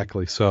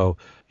 Exactly. So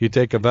you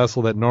take a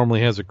vessel that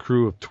normally has a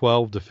crew of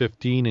 12 to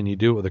 15, and you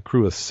do it with a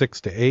crew of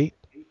 6 to 8,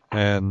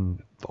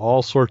 and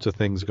all sorts of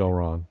things go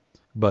wrong.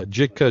 But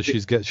Jitka,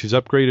 she's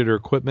upgraded her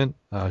equipment.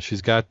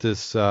 She's got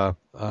this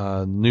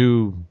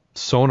new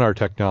sonar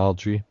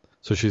technology,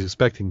 so she's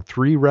expecting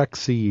 3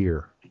 wrecks a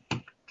year.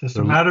 Just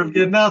a matter of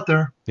getting out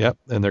there. Yep,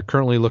 and they're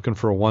currently looking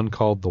for one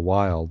called the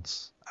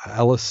Wilds.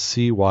 Alice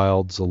C.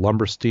 Wilds, a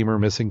lumber steamer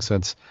missing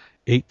since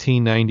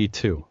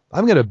 1892.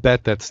 I'm going to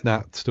bet that's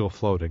not still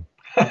floating.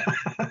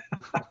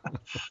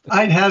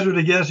 I'd hazard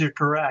a guess you're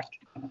correct.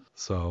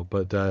 So,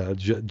 but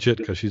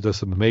Jitka, she does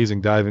some amazing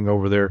diving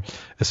over there,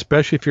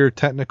 especially if you're a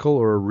technical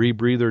or a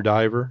rebreather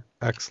diver.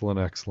 Excellent,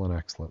 excellent,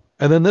 excellent.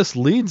 And then this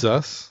leads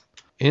us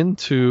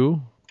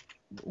into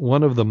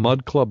one of the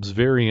Mud Club's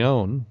very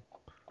own.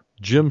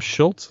 Jim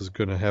Schultz is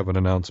going to have an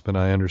announcement,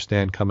 I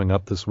understand, coming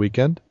up this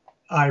weekend.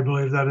 I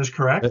believe that is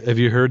correct. Have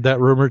you heard that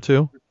rumor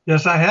too?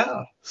 Yes, I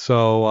have.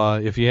 So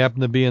if you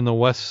happen to be in the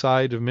west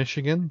side of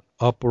Michigan,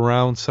 up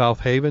around South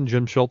Haven,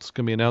 Jim Schultz is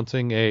going to be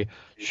announcing a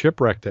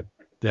shipwreck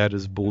that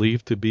is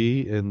believed to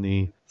be in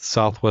the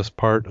southwest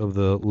part of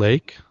the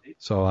lake.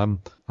 So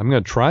I'm going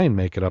to try and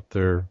make it up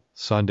there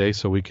Sunday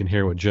so we can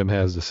hear what Jim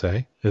has to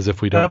say, as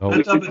if we don't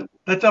know.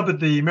 That's up at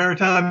the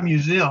Maritime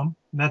Museum.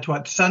 And that's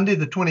what, Sunday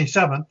the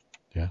 27th.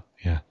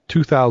 Yeah,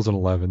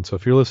 2011. So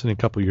if you're listening a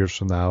couple years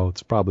from now,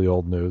 it's probably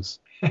old news.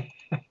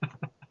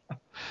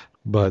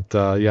 But,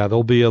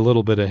 there'll be a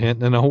little bit of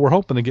hint. And we're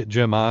hoping to get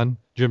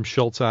Jim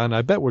Schultz on.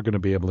 I bet we're going to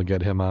be able to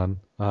get him on.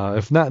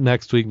 If not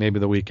next week,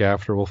 maybe the week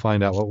after. We'll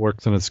find out what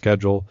works in his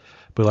schedule.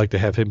 We'd like to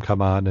have him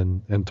come on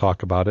and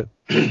talk about it.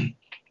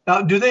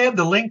 Do they have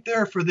the link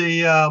there for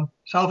the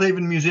South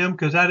Haven Museum?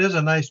 Because that is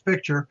a nice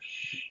picture.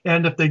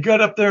 And if they get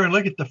up there and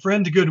look at the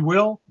Friends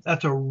Goodwill,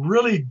 that's a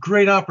really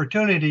great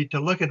opportunity to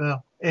look at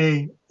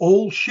a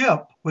old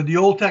ship with the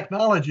old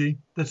technology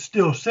that's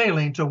still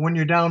sailing. So when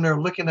you're down there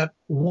looking at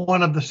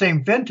one of the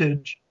same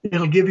vintage,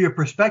 it'll give you a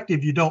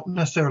perspective you don't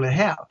necessarily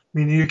have. I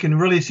mean, you can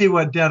really see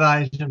what dead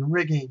eyes and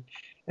rigging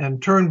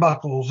and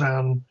turnbuckles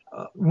and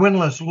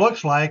windlass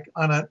looks like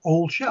on an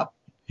old ship.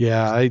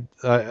 Yeah,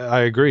 I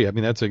agree. I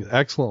mean, that's an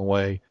excellent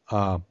way.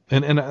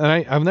 And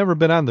I've never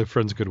been on the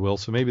Friends Goodwill,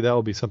 so maybe that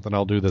will be something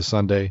I'll do this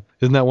Sunday.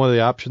 Isn't that one of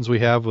the options we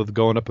have with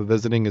going up and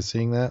visiting, is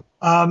seeing that?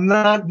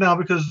 Not now,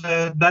 because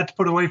that's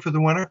put away for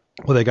the winter.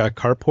 Well, they got a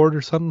carport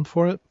or something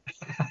for it?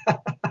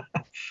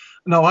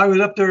 No, I was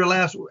up there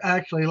last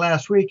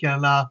week,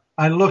 and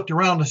I looked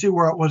around to see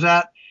where it was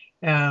at,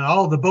 and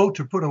all the boats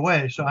are put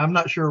away. So I'm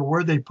not sure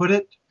where they put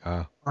it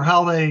or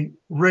how they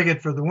rig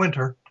it for the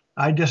winter.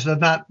 I just did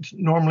not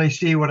normally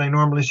see what I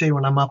normally see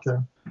when I'm up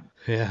there.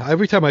 Yeah,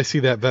 every time I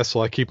see that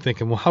vessel, I keep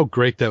thinking, well, how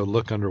great that would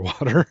look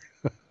underwater.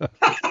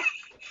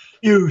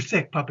 You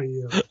sick puppy,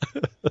 you.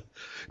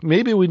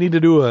 Maybe we need to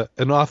do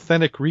an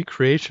authentic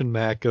recreation,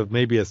 Mac, of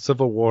maybe a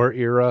Civil War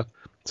era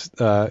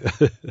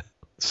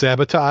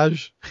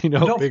sabotage. He's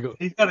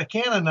got a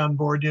cannon on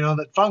board,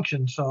 that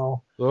functions.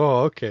 So.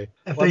 Oh, okay.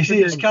 If they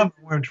see us coming,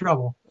 we're in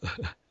trouble.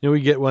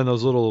 We get one of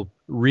those little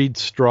reed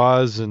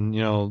straws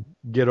and,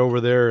 get over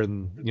there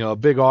and, a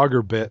big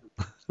auger bit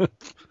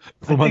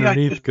from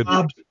underneath.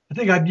 I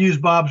think I'd use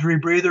Bob's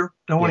rebreather.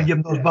 Don't want to give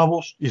him those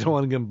bubbles. You don't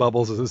want to give him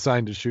bubbles as a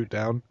sign to shoot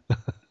down.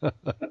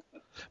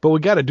 But we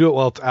got to do it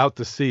while it's out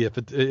to sea.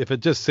 If it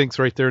just sinks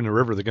right there in the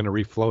river, they're going to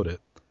refloat it.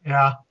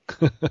 Yeah.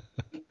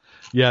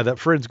 Yeah, that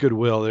Friends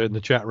Goodwill, they're in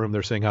the chat room,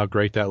 they're saying how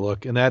great that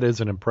look, and that is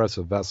an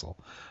impressive vessel.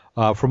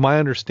 From my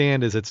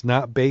understand is it's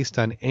not based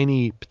on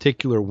any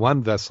particular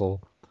one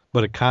vessel,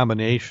 but a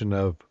combination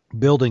of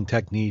building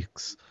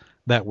techniques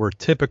that were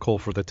typical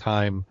for the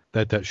time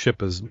that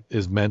ship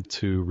is meant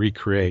to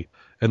recreate.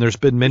 And there's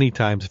been many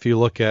times, if you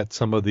look at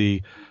some of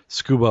the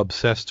scuba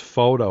obsessed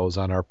photos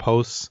on our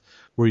posts,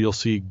 where you'll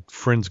see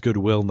Friends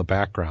Goodwill in the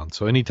background.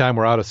 So anytime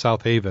we're out of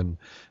South Haven,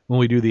 when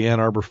we do the Ann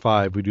Arbor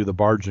 5, we do the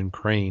barge and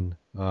crane.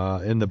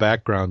 In the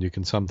background, you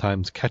can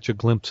sometimes catch a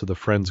glimpse of the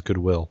Friends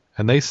Goodwill.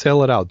 And they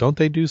sail it out. Don't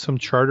they do some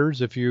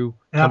charters if you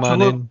come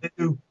on in?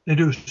 They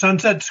do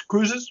sunset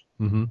cruises,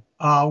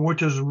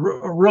 which is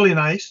really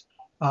nice.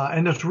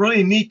 And it's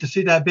really neat to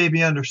see that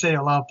baby under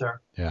sail out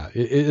there. Yeah,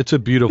 it's a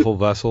beautiful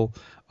vessel.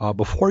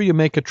 Before you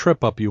make a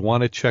trip up, you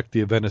want to check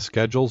the event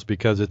schedules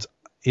because it's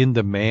in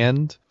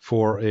demand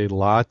for a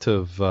lot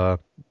of, I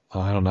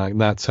don't know,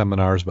 not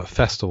seminars, but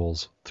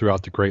festivals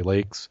throughout the Great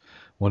Lakes.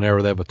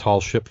 Whenever they have a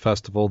tall ship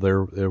festival,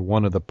 they're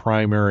one of the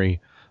primary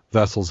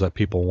vessels that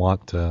people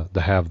want to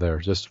have there.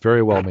 Just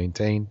very well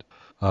maintained.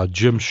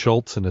 Jim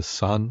Schultz and his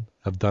son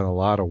have done a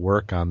lot of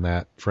work on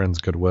that Friends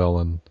Goodwill,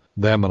 and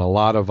them and a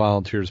lot of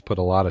volunteers put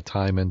a lot of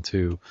time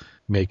into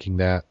making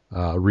that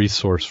a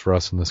resource for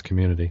us in this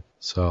community.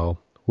 So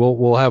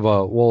we'll have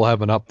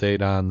an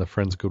update on the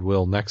Friends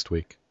Goodwill next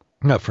week.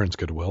 Not Friends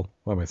Goodwill.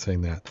 Why am I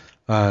saying that?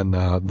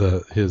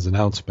 On his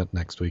announcement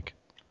next week.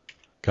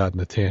 Got in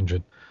a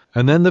tangent.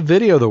 And then the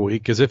video of the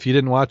week, as if you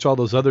didn't watch all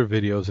those other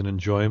videos and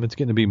enjoy them. It's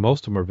going to be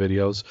most of them are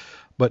videos.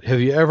 But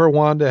have you ever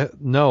wanted to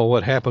know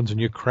what happens when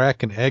you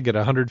crack an egg at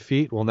 100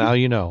 feet? Well, now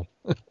you know.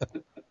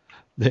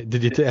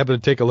 Did you happen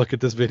to take a look at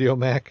this video,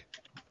 Mac?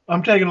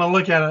 I'm taking a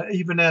look at it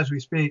even as we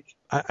speak.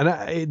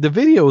 The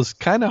video is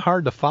kind of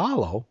hard to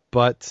follow,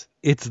 but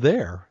it's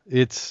there.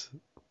 It's...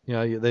 You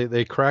know,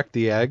 they crack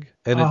the egg,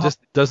 and it just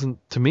doesn't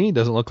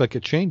look like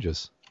it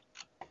changes.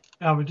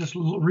 I was just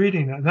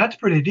reading it. That's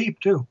pretty deep,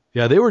 too.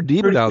 Yeah, they were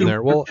deep down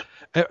there. Well,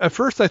 at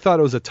first I thought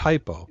it was a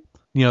typo,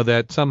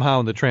 that somehow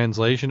in the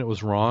translation it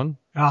was wrong.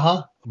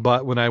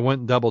 But when I went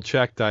and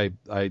double-checked, I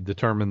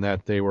determined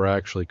that they were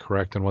actually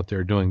correct in what they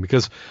were doing.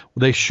 Because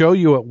they show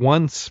you at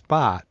one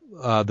spot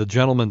the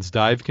gentleman's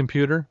dive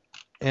computer,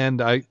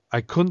 and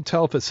I couldn't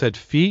tell if it said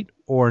feet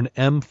or an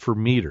M for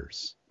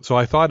meters. So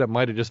I thought it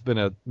might have just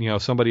been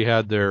somebody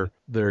had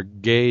their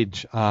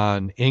gauge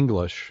on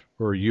English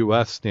or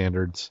U.S.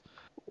 standards,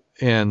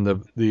 and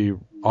the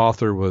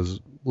author was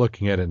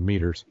looking at it in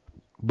meters.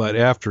 But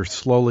after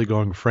slowly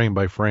going frame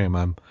by frame,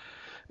 I'm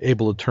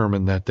able to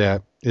determine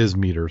that is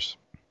meters.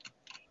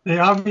 They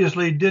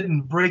obviously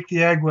didn't break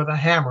the egg with a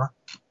hammer.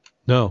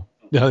 No,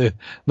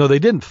 they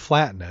didn't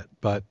flatten it,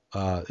 but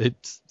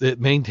it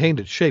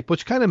maintained its shape,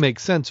 which kind of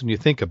makes sense when you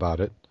think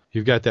about it.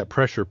 You've got that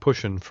pressure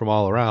pushing from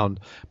all around.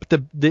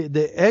 But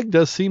the egg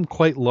does seem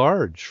quite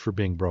large for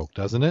being broke,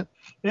 doesn't it?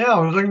 Yeah, I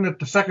was looking at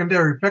the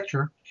secondary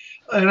picture.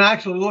 It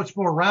actually looks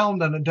more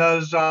round than it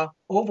does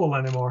oval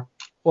anymore.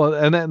 Well,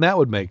 and that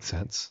would make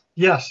sense.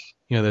 Yes.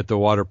 That the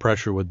water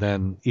pressure would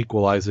then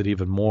equalize it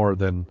even more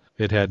than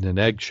it had in an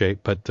egg shape.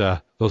 But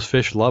those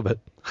fish love it.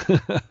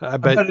 I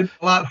bet it's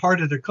a lot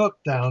harder to cook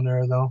down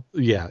there, though.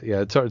 Yeah,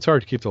 it's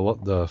hard to keep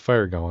the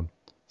fire going.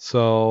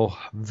 So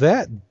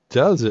that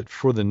does it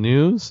for the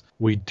news.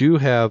 We do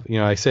have,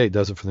 I say it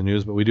does it for the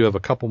news, but we do have a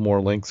couple more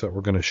links that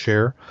we're going to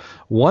share.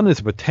 One is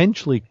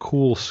potentially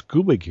cool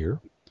scuba gear.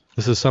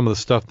 This is some of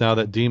the stuff now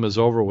that DEMA is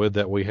over with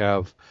that we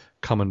have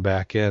coming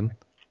back in.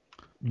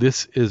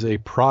 This is a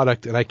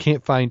product, and I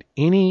can't find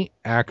any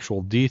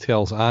actual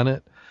details on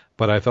it,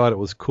 but I thought it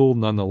was cool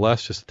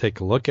nonetheless just to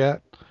take a look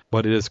at.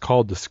 But it is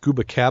called the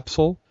Scuba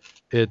Capsule.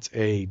 It's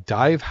a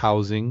dive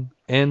housing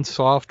and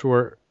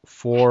software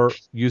for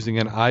using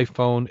an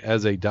iPhone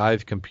as a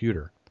dive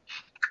computer.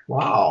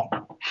 Wow.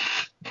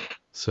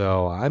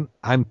 So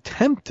I'm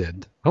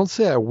tempted. I don't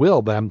say I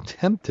will, but I'm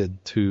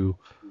tempted to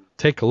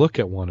take a look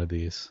at one of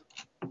these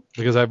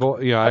because I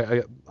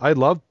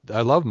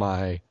love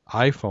my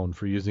iPhone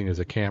for using as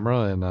a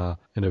camera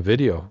and a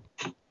video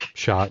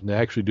shot, and to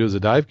actually do as a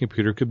dive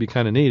computer could be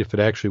kind of neat if it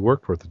actually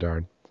worked worth a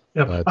darn.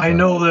 Yep. But, I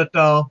know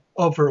that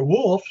over at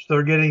Wolf's,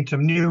 they're getting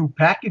some new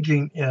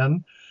packaging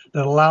in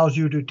that allows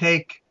you to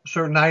take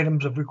certain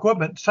items of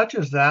equipment, such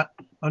as that,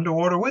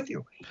 underwater with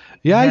you.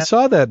 Yeah, I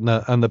saw that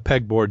on the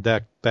pegboard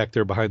back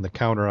there behind the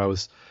counter. I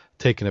was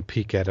taking a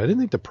peek at it. I didn't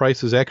think the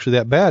price was actually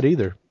that bad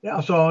either.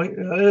 Yeah, so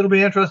it'll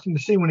be interesting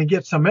to see when he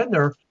gets some in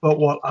there. But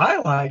what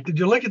I like, did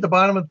you look at the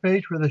bottom of the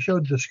page where they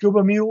showed the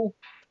Scuba Mule?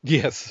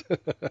 Yes.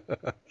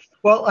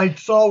 Well, I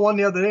saw one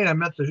the other day, and I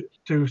meant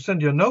to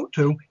send you a note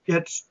to.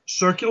 It's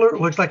circular. It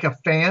looks like a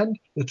fan.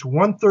 It's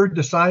 1/3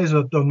 the size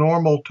of the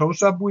normal tow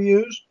sub we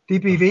use,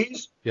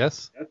 DPVs.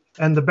 Yes.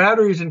 And the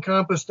battery is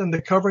encompassed in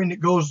the covering that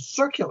goes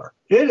circular.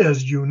 It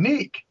is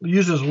unique. It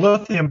uses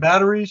lithium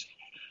batteries.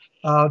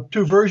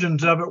 two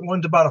versions of it.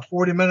 One's about a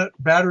 40-minute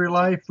battery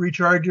life,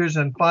 recharges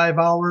in 5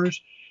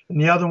 hours, and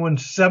the other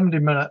one's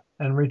 70-minute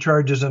and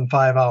recharges in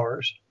 5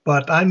 hours.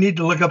 But I need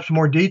to look up some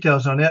more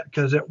details on it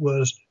because it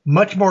was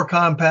much more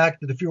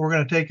compact that if you were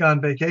going to take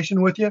on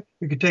vacation with you,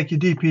 you could take your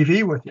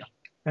DPV with you.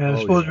 And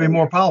it's supposed to be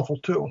more powerful,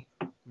 too.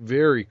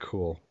 Very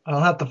cool.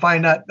 I'll have to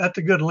find that. That's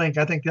a good link.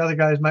 I think the other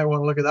guys might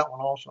want to look at that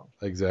one also.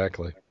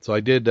 Exactly. So I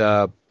did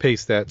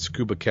paste that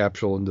scuba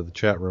capsule into the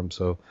chat room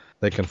so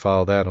they can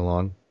follow that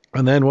along.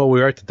 And then while we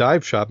were at the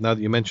dive shop, now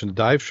that you mentioned the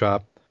dive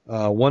shop,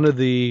 one of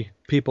the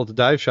people at the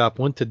dive shop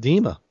went to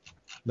DEMA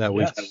that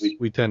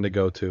we tend to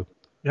go to.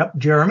 Yep,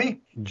 Jeremy.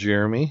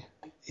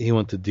 He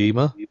went to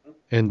DEMA.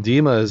 And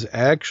DEMA has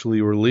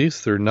actually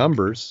released their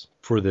numbers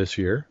for this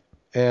year.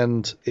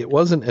 And it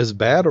wasn't as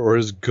bad or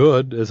as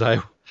good as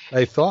I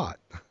thought,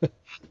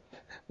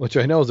 which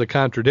I know is a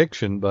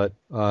contradiction, but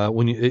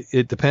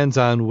it depends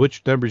on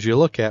which numbers you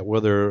look at,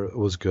 whether it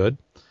was good.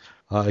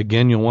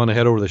 Again, you'll want to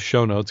head over to the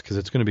show notes because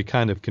it's going to be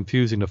kind of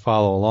confusing to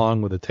follow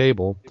along with the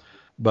table.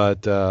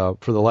 But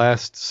for the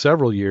last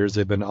several years,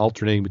 they've been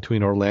alternating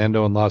between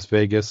Orlando and Las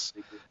Vegas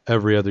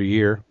every other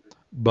year.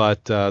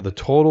 But the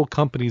total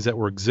companies that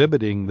were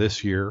exhibiting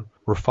this year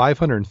were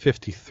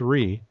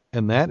 553,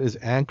 and that is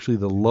actually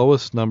the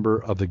lowest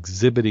number of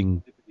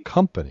exhibiting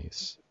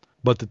companies.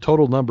 But the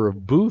total number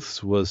of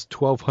booths was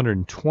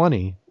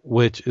 1,220,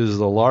 which is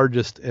the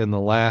largest in the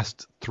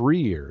last 3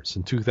 years.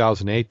 In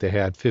 2008, they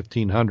had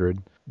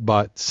 1,500,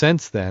 but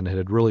since then, it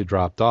had really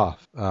dropped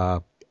off.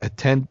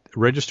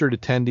 Registered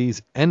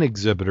attendees and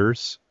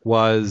exhibitors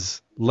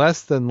was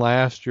less than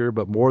last year,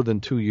 but more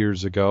than 2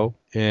 years ago,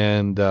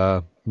 and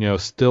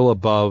still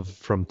above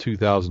from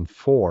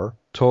 2004.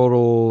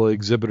 Total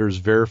exhibitors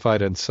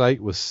verified on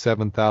site was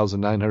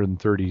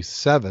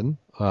 7,937,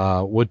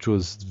 which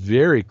was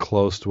very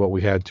close to what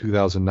we had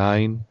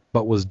 2009,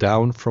 but was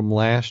down from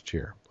last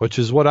year, which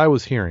is what I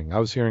was hearing. I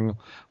was hearing a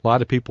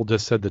lot of people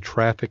just said the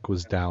traffic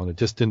was down. It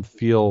just didn't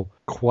feel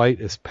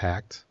quite as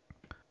packed.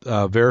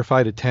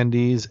 Verified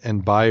attendees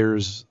and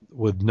buyers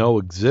with no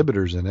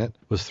exhibitors in it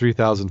was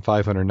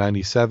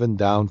 3,597,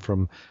 down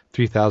from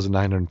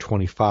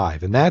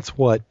 3,925. And that's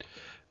what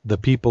the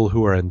people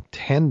who are in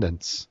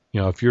attendance,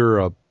 if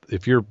you're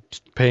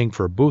paying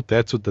for a booth,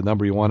 that's what the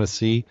number you want to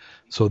see.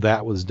 So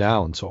that was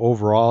down. So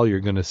overall, you're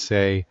going to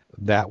say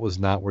that was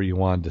not where you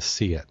wanted to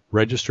see it.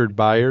 Registered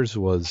buyers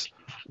was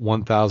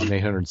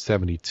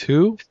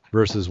 1,872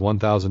 versus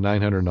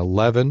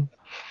 1,911.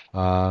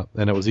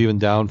 And it was even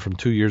down from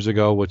 2 years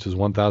ago, which is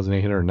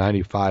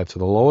 1,895. So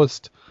the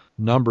lowest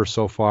number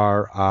so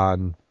far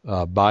on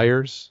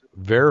buyers,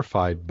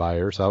 verified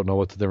buyers. I don't know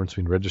what the difference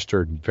between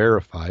registered and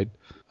verified.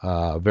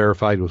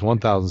 Verified was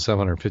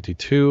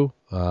 1,752,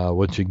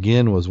 which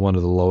again was one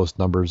of the lowest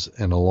numbers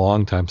in a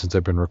long time since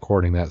I've been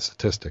recording that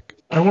statistic.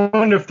 I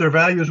wonder if their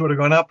values would have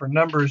gone up or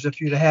numbers if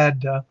you'd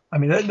had,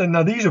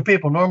 now these are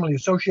people normally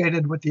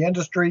associated with the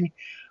industry,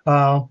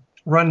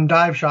 run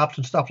dive shops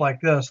and stuff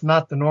like this,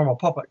 not the normal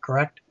public,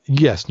 correct?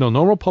 Yes. No,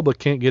 normal public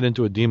can't get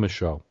into a DEMA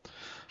show.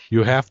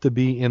 You have to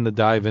be in the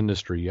dive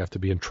industry. You have to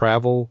be in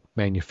travel,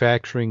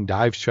 manufacturing,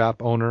 dive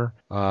shop owner.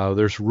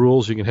 There's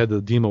rules. You can head to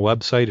the DEMA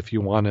website if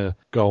you want to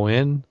go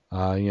in.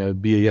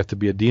 You have to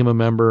be a DEMA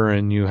member,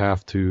 and you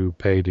have to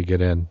pay to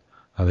get in.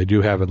 They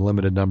do have a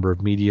limited number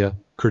of media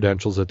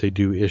credentials that they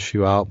do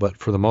issue out, but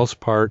for the most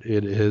part,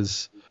 you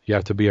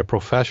have to be a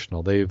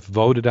professional. They've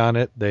voted on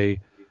it.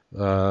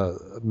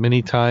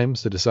 Many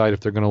times to decide if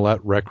they're going to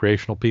let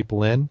recreational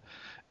people in.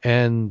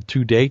 And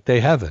to date, they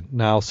haven't.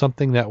 Now,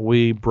 something that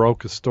we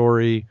broke a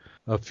story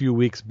a few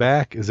weeks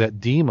back is that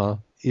DEMA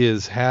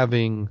is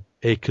having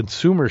a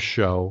consumer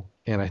show,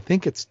 and I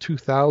think it's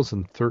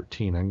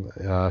 2013.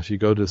 If you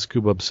go to the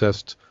Scuba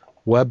Obsessed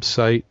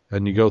website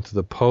and you go to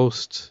the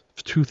post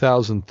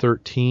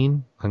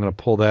 2013, I'm going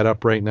to pull that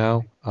up right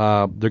now.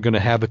 They're going to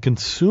have a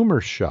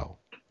consumer show.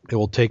 It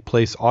will take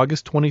place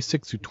August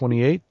 26th through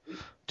 28th,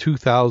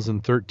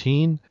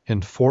 2013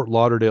 in Fort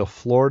Lauderdale,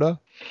 Florida.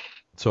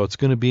 So it's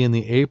going to be in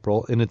the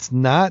April, and it's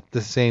not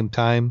the same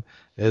time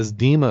as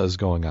DEMA is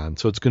going on.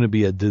 So it's going to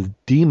be a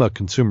DEMA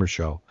consumer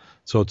show.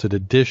 So it's an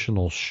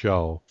additional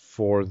show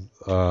for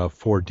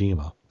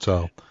DEMA.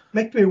 So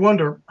makes me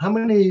wonder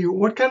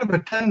what kind of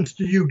attendance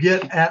do you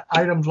get at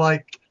items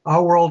like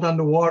Our World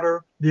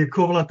Underwater, the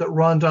equivalent that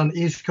runs on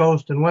the East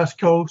Coast and West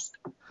Coast,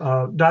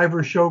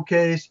 Diver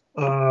Showcase,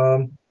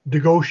 the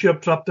Go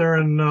Ships up there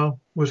in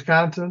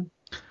Wisconsin?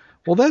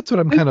 Well, that's what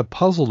I'm kind of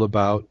puzzled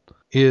about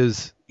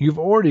is you've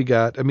already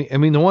got, I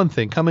mean, the one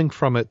thing coming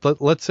from it,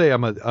 let's say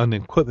I'm an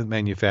equipment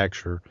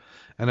manufacturer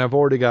and I've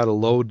already got a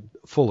load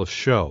full of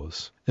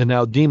shows. And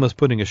now DEMA's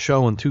putting a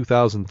show in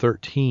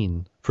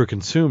 2013 for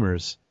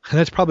consumers. And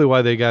that's probably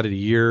why they got it a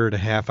year and a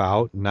half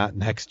out, not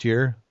next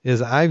year,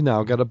 is I've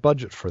now got a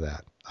budget for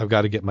that. I've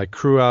got to get my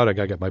crew out. I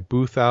got to get my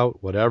booth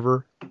out,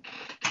 whatever.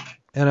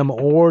 And I'm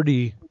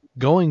already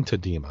going to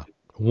DEMA.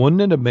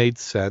 Wouldn't it have made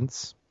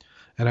sense?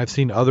 And I've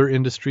seen other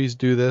industries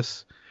do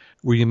this,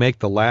 where you make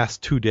the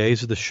last 2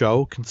 days of the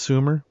show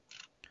consumer.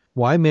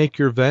 Why make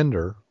your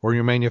vendor or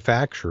your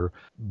manufacturer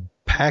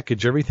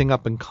package everything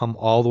up and come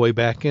all the way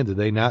back in? Did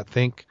they not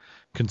think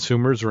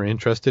consumers were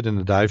interested in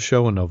the dive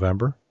show in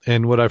November?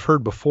 And what I've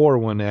heard before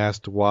when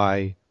asked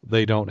why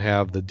they don't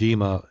have the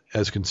DEMA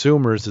as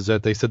consumers is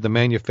that they said the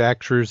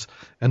manufacturers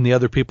and the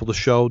other people to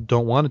show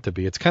don't want it to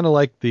be. It's kind of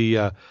like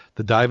the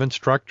dive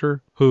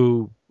instructor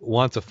who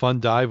wants a fun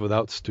dive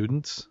without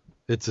students.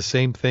 It's the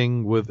same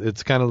thing with,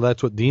 it's kind of,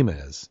 that's what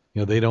DEMA is.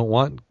 They don't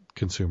want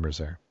consumers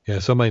there. Yeah,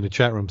 somebody in the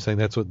chat room saying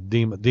that's what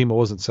DEMA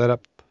wasn't set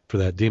up for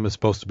that. DEMA is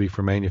supposed to be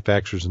for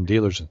manufacturers and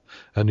dealers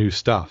and new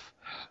stuff.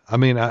 I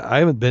mean, I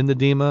haven't been to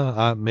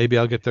DEMA. Maybe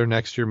I'll get there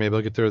next year. Maybe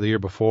I'll get there the year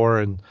before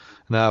and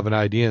I have an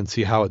idea and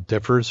see how it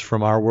differs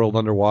from Our World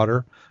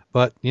Underwater.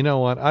 But you know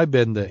what? I've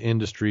been to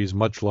industries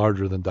much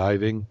larger than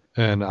diving,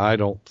 and I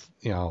don't,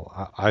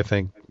 I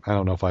think, I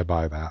don't know if I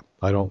buy that.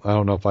 I don't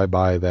know if I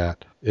buy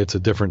that. It's a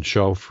different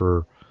show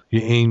for,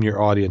 you aim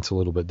your audience a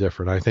little bit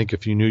different. I think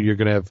if you knew you're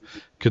going to have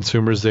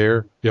consumers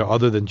there,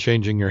 other than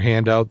changing your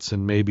handouts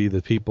and maybe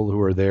the people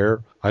who are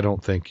there, I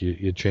don't think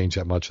you'd change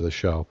that much of the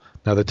show.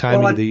 Now, the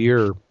timing of the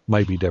year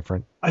might be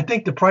different. I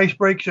think the price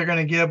breaks you're going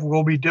to give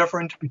will be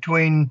different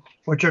between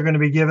what you're going to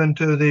be given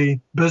to the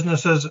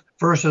businesses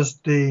versus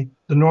the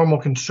normal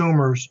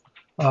consumers,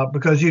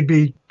 because you'd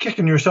be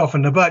kicking yourself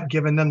in the butt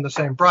giving them the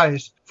same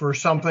price for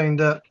something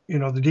that,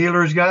 the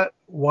dealers got.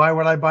 Why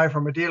would I buy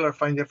from a dealer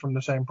if I can get from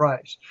the same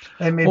price?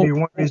 That may be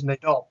one reason they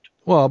don't.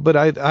 Well, but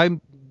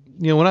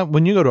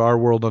when you go to Our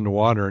World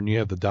Underwater and you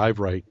have the Dive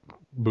Right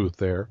booth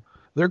there,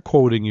 they're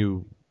quoting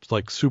you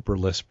like super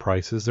list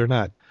prices. They're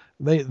not.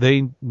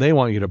 They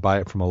want you to buy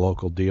it from a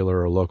local dealer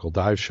or a local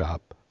dive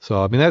shop.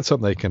 So I mean that's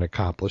something they can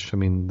accomplish. I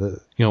mean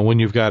when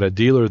you've got a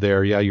dealer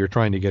there, you're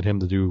trying to get him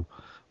to do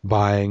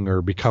buying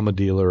or become a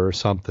dealer or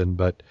something,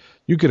 but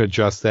you can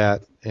adjust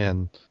that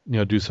and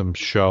do some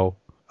show.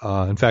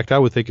 In fact, I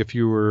would think if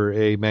you were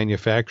a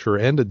manufacturer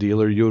and a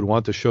dealer, you would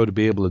want the show to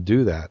be able to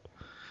do that.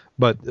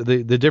 But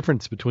the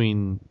difference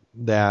between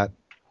that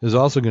is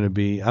also going to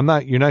be you're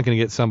not going to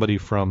get somebody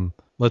from,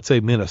 let's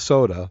say,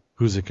 Minnesota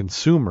who's a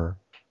consumer,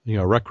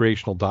 a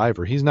recreational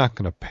diver. He's not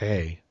going to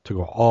pay to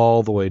go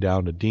all the way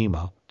down to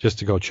DEMA just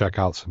to go check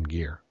out some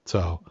gear.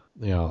 So,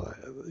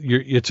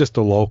 it's just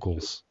the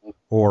locals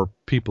or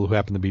people who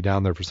happen to be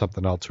down there for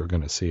something else who are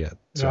going to see it.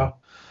 So,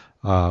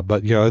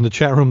 but in the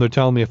chat room, they're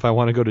telling me if I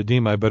want to go to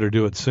DEMA, I better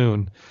do it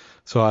soon.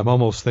 So I'm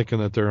almost thinking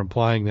that they're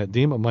implying that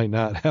DEMA might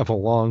not have a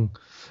long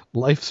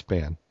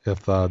lifespan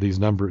if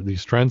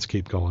these trends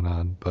keep going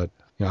on. But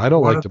I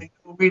don't like to.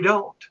 We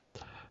don't.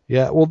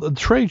 Yeah, well, the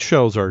trade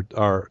shows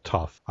are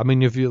tough. I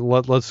mean, if you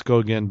let's go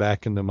again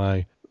back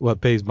into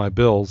what pays my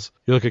bills.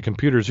 You look at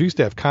computers. We used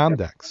to have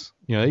Comdex.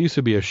 It used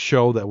to be a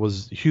show that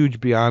was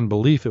huge beyond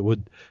belief. It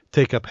would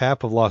take up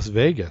half of Las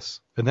Vegas,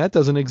 and that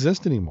doesn't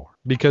exist anymore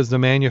because the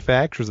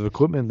manufacturers of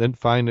equipment didn't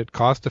find it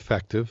cost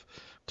effective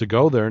to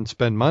go there and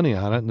spend money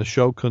on it, and the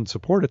show couldn't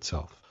support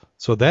itself.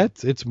 So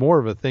it's more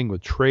of a thing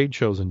with trade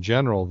shows in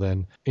general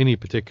than any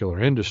particular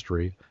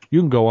industry. You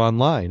can go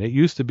online. It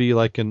used to be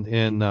like in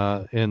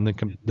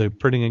the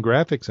printing and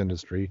graphics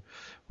industry,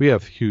 we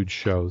have huge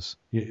shows.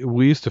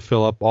 We used to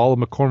fill up all of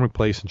McCormick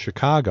Place in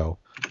Chicago,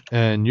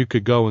 and you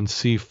could go and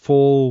see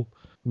full,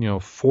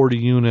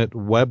 40-unit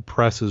web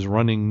presses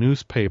running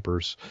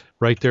newspapers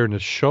right there in the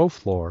show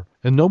floor,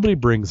 and nobody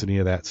brings any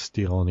of that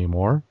steel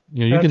anymore.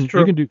 You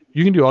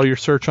can do all your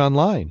search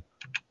online.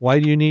 Why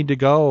do you need to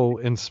go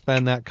and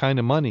spend that kind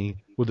of money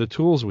with the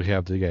tools we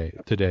have today?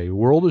 The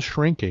world is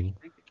shrinking,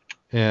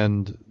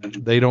 and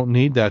they don't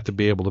need that to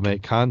be able to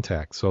make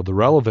contact. So the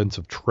relevance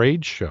of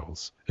trade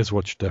shows is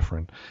what's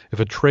different. If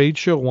a trade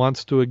show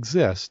wants to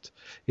exist,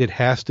 it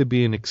has to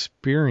be an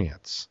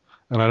experience.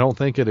 And I don't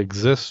think it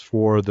exists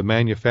for the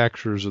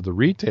manufacturers or the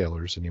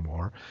retailers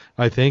anymore.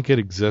 I think it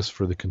exists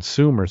for the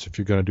consumers. If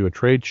you're going to do a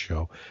trade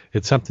show,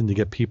 it's something to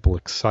get people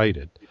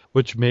excited,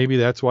 which maybe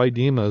that's why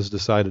DEMA has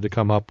decided to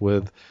come up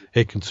with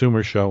a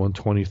consumer show in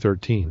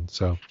 2013.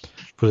 So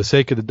for the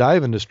sake of the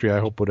dive industry, I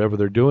hope whatever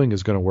they're doing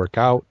is going to work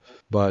out.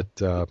 But,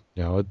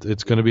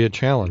 it's going to be a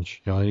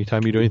challenge.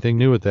 Anytime you do anything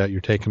new with that,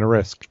 you're taking a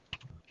risk.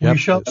 We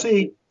shall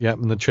see. Yep.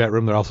 In the chat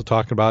room, they're also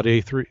talking about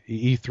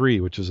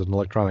E3, which is an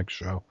electronics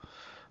show.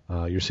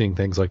 You're seeing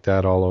things like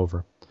that all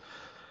over.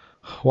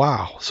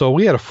 Wow. So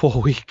we had a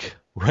full week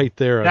right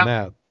there on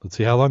that. Let's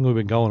see how long we've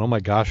been going. Oh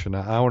my gosh, an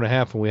hour and a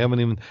half,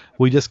 and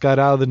we just got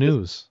out of the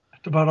news.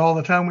 That's about all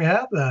the time we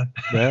have then.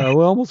 Yeah,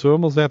 we almost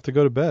have to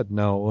go to bed.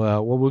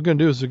 No, what we're going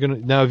to do is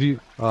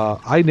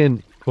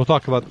we'll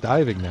talk about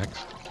diving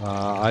next.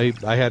 I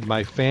had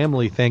my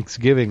family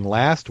Thanksgiving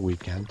last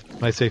weekend.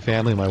 When I say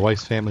family, my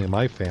wife's family and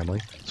my family.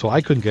 So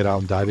I couldn't get out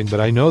and diving, but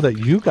I know that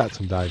you got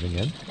some diving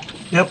in.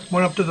 Yep,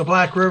 went up to the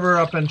Black River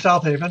up in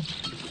South Haven.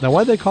 Now,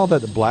 why do they call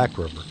that the Black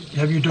River?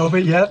 Have you dove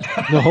it yet?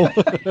 No.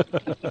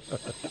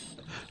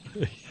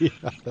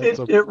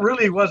 It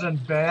really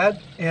wasn't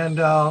bad. And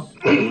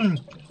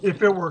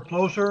if it were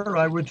closer,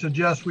 I would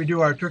suggest we do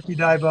our turkey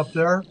dive up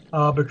there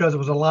because it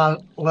was a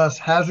lot less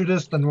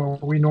hazardous than where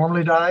we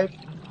normally dive.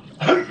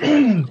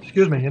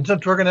 Excuse me. And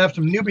since we're going to have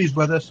some newbies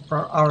with us for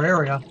our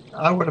area,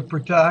 I would have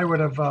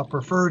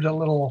preferred a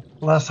little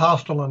less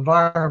hostile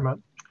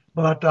environment.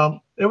 But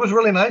it was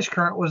really nice.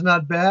 Current was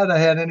not bad. I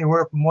had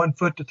anywhere from 1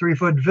 foot to 3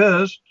 foot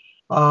viz.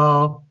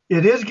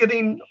 It is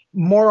getting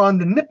more on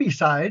the nippy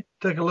side.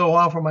 Took a little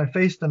while for my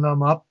face to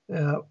numb up.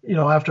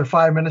 After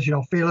 5 minutes, you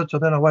don't feel it, so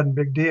then it wasn't a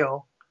big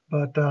deal.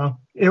 But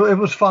it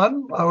was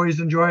fun. I always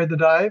enjoyed the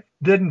dive.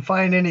 Didn't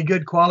find any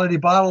good quality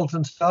bottles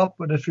and stuff,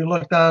 but if you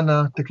looked on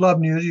the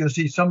club news, you'll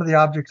see some of the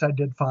objects I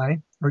did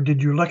find. Or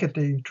did you look at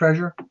the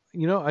treasure?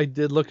 I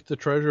did look at the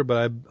treasure,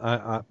 but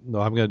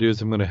no, I'm going to do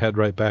is I'm going to head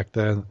right back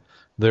there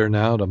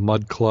now to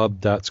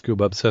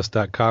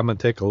mudclub.scubaobsessed.com and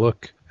take a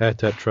look at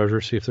that treasure,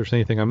 see if there's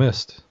anything I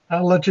missed.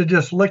 I'll let you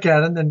just look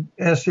at it and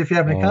see if you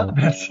have any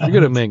comments. You're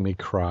going to make me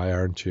cry,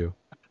 aren't you?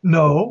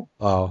 No.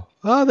 Oh,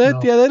 No.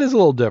 Yeah, that is a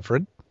little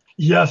different.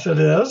 Yes, it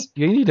is.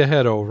 You need to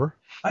head over.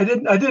 I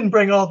didn't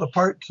bring all the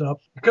parts up.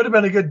 It could have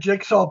been a good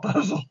jigsaw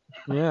puzzle.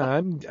 Yeah,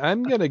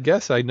 I'm gonna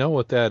guess I know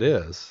what that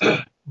is.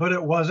 But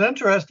it was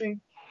interesting.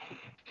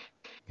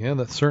 Yeah,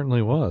 that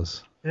certainly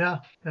was. Yeah.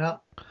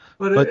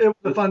 But it was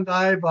a fun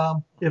dive.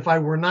 If I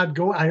were not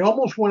going, I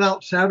almost went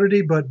out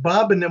Saturday, but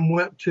Bob and them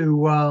went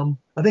to,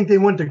 I think they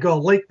went to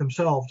Gull Lake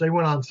themselves. They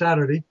went on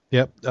Saturday.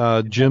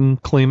 Yep, Jim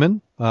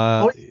Kleeman.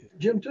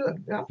 Jim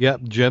did, yeah.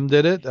 Yep, Jim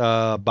did it.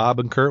 Bob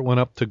and Kurt went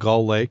up to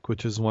Gull Lake,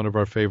 which is one of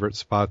our favorite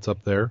spots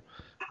up there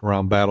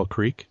around Battle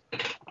Creek.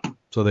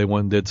 So they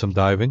went and did some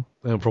diving.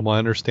 And from what I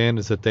understand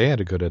is that they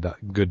had a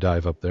good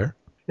dive up there.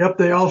 Yep,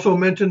 they also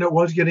mentioned it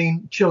was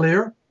getting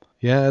chillier.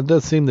 Yeah, it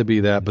does seem to be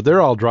that. But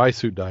they're all dry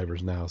suit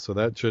divers now, so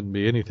that shouldn't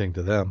be anything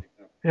to them.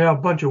 Yeah, a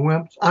bunch of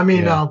wimps. I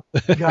mean, Yeah.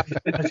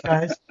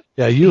 guys.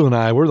 Yeah, you and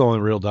I, we're the only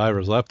real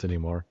divers left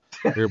anymore.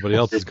 Everybody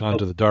else has gone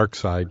to the dark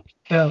side.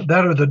 Yeah,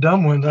 that or the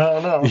dumb ones.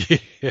 I don't know.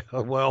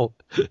 Yeah, well,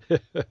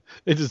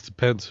 it just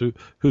depends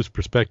whose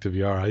perspective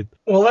you are.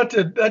 Well, that's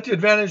the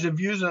advantage of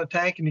using a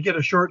tank and you get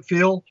a short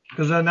fill,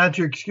 because then that's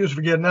your excuse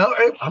for getting out.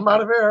 Hey, I'm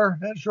out of air.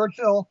 That's a short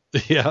fill.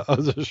 Yeah, it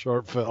was a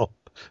short fill.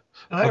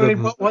 I only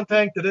put one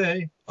tank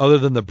today. Other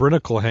than the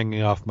Brinacle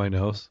hanging off my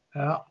nose.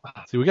 Yeah.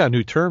 See, we got a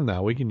new term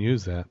now. We can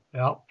use that.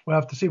 Yeah. We'll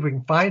have to see if we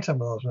can find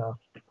some of those now.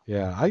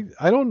 Yeah,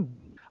 I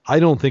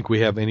don't think we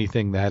have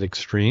anything that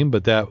extreme,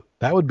 but that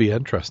would be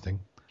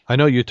interesting. I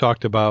know you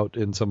talked about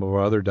in some of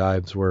our other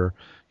dives where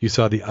you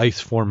saw the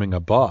ice forming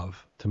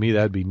above. To me,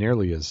 that'd be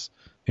nearly as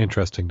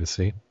interesting to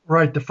see.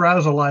 Right, the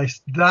frazzle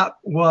ice. That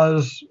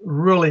was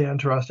really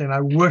interesting.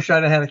 I wish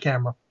I'd have had a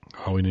camera.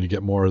 Oh, we need to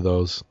get more of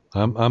those.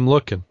 I'm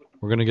looking.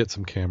 We're going to get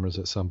some cameras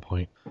at some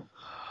point.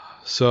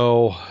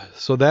 So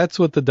that's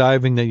what the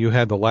diving that you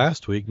had the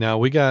last week. Now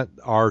we got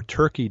our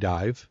turkey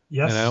dive.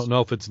 Yes. And I don't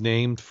know if it's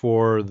named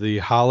for the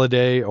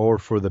holiday or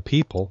for the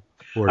people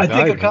who are I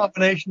diving. think a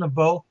combination of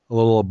both. A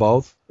little of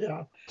both.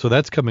 Yeah. So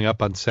that's coming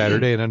up on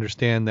Saturday, and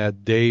understand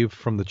that Dave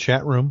from the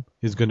chat room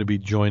is going to be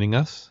joining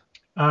us.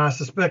 I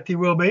suspect he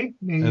will be.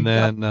 And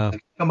then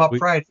come up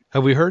Friday.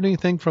 Have we heard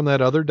anything from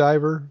that other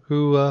diver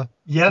who?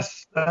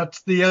 Yes,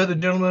 that's the other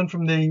gentleman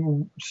from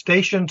the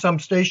station, some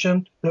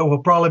station that will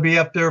probably be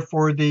up there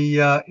for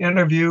the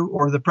interview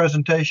or the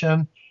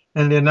presentation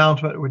and the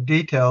announcement with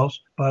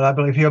details. But I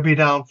believe he'll be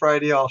down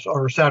Friday also,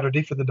 or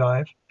Saturday for the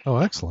dive. Oh,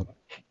 excellent.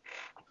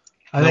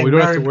 I No, think we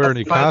don't have Mary to wear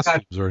any Beth-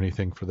 costumes or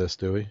anything for this,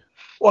 do we?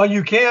 Well,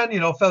 you can.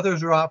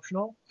 Feathers are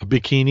optional.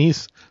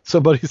 Bikinis?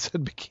 Somebody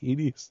said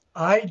bikinis.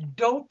 I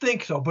don't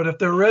think so, but if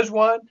there is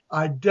one,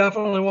 I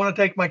definitely want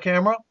to take my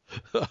camera.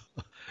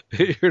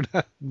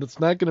 It's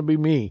not going to be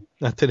me.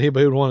 Not that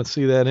anybody would want to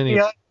see that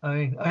anyway.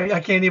 Yeah, I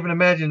can't even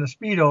imagine a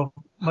Speedo,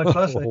 much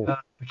less a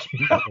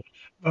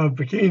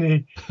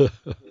bikini.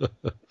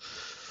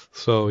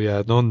 So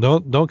yeah,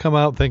 don't come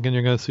out thinking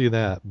you're going to see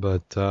that.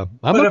 But I'm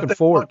looking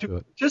forward to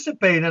it.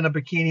 Participate in a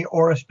bikini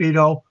or a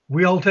Speedo,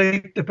 we'll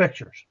take the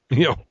pictures.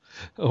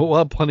 We'll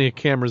have plenty of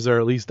cameras there,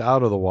 at least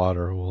out of the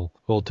water.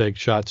 We'll take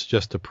shots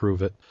just to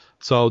prove it.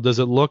 So does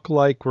it look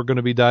like we're going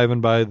to be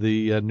diving by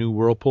the new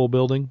Whirlpool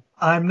building?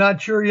 I'm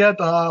not sure yet.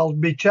 I'll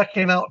be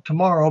checking out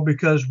tomorrow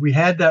because we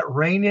had that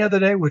rain the other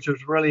day, which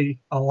was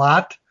really a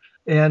lot.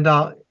 And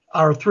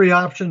our three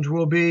options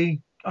will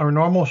be our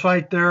normal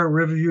site there,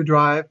 Riverview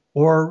Drive,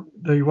 or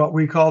what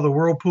we call the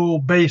Whirlpool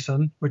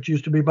Basin, which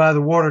used to be by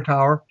the water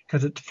tower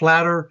because it's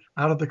flatter,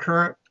 out of the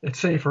current, it's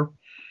safer.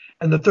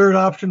 And the third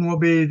option will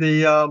be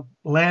the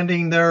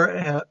landing there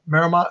at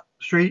Merrimont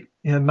Street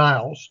in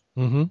Niles.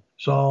 Mm-hmm.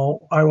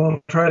 So I will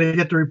try to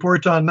get the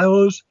reports on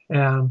those.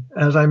 And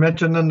as I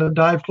mentioned in the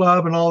dive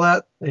club and all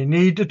that, they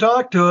need to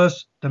talk to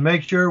us to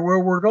make sure where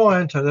we're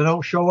going so they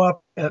don't show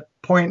up at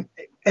point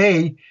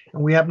A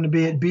and we happen to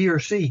be at B or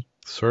C.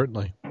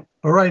 Certainly.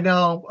 But right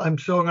now, I'm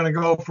still going to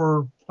go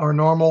for our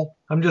normal.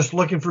 I'm just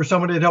looking for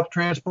somebody to help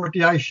transport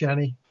the ice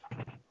shanty.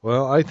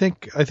 Well, I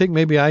think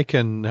maybe I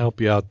can help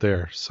you out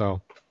there.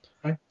 So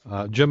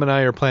Jim and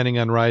I are planning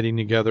on riding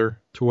together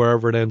to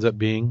wherever it ends up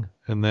being.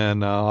 And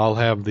then I'll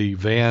have the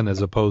van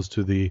as opposed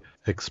to the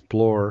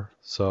Explorer.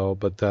 So,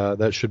 but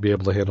that should be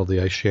able to handle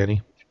the ice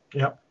shanty.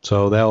 Yep.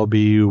 So that will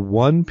be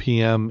 1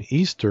 p.m.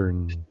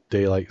 Eastern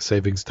Daylight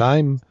Savings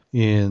Time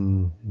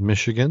in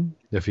Michigan.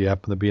 If you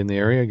happen to be in the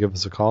area, give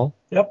us a call.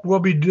 Yep. We'll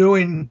be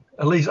doing,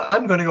 at least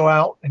I'm going to go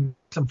out and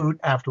get some food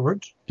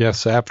afterwards.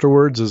 Yes,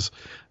 afterwards is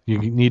you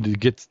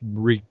need to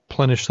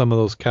replenish some of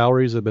those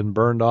calories that have been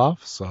burned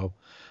off. So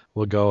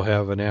we'll go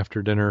have an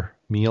after dinner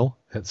meal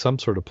at some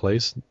sort of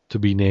place to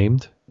be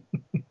named.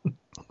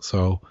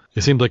 So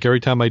it seems like every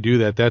time I do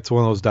that, that's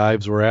one of those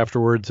dives where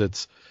afterwards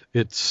it's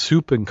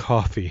soup and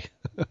coffee,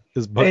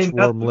 as much Ain't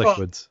warm nothing wrong.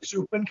 liquids.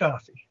 Soup and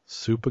coffee.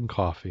 Soup and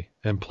coffee,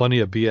 and plenty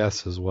of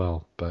BS as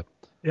well. But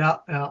Yeah,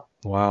 yeah.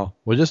 wow,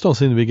 we just don't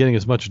seem to be getting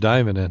as much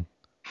diving in.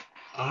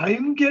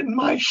 I'm getting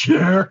my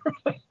share.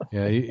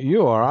 Yeah,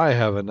 you are. I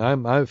haven't.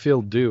 I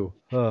feel due.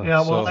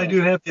 Yeah, well, I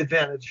do have the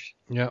advantage.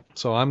 Yeah,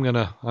 so I'm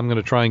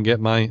gonna try and get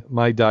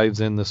my dives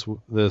in this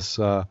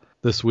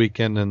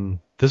weekend, and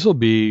this will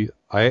be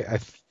I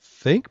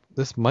think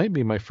this might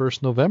be my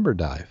first November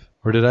dive.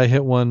 Or did I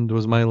hit one?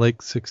 Was my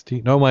Lake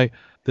 16? No,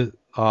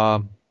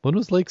 when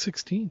was Lake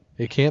 16?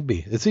 It can't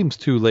be. It seems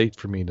too late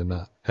for me to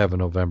not have a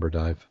November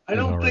dive. I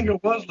don't think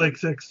it was Lake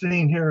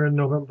 16 here in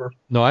November.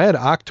 No, I had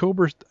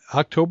October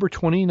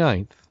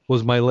 29th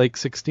was my Lake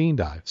 16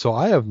 dive. So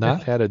I have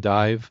not had a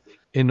dive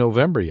in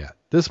November yet.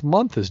 This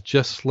month has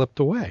just slipped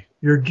away.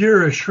 Your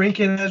gear is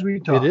shrinking as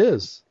we talk.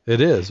 It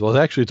is. Well,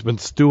 actually, it's been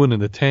stewing in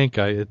the tank.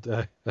 I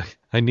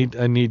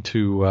need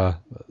to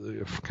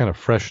kind of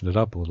freshen it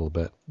up a little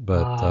bit.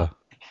 But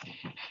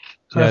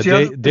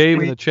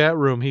Dave in the chat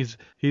room, he's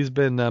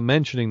been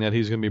mentioning that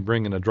he's going to be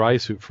bringing a dry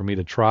suit for me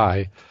to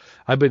try.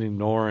 I've been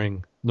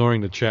ignoring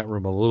the chat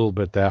room a little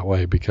bit that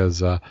way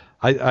because I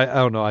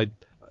don't know.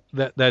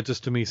 That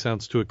just to me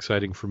sounds too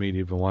exciting for me to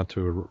even want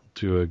to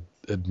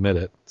admit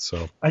it.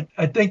 So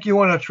I think you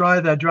want to try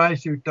that dry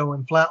suit though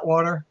in flat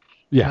water.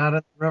 Yeah. Not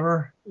in the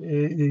river.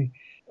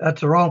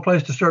 That's the wrong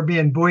place to start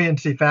being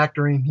buoyancy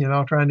factoring,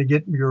 trying to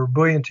get your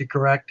buoyancy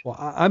correct. Well,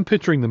 I'm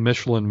picturing the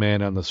Michelin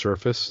Man on the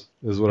surface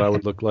is what I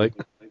would look like.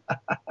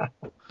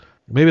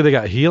 Maybe they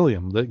got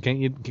helium. Can't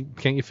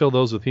you fill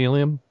those with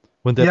helium?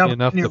 Wouldn't that be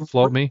enough to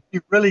float me? You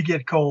really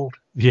get cold.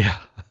 Yeah.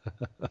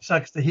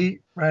 Sucks the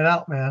heat right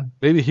out, man.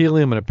 Maybe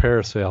helium and a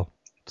parasail.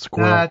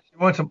 Squirrel. You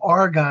want some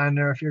argon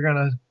there if you're going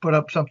to put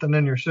up something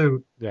in your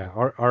suit. Yeah,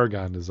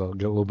 argon is a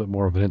little bit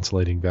more of an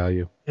insulating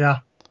value. Yeah,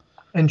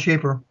 and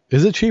cheaper.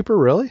 Is it cheaper,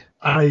 really?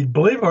 I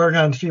believe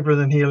argon's cheaper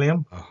than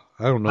helium. Oh,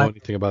 I don't know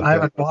anything about that. I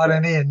haven't bought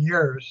any in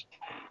years.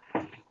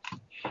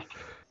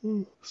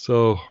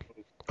 So,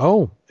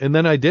 and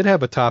then I did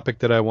have a topic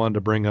that I wanted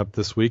to bring up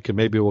this week, and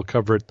maybe we'll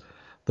cover it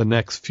the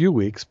next few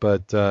weeks,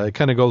 but it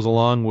kind of goes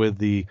along with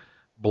the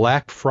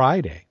Black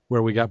Friday,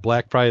 where we got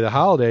Black Friday, the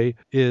holiday,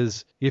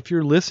 is if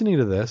you're listening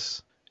to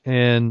this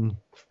and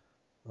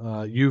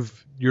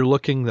you're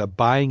looking at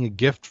buying a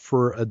gift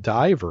for a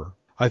diver,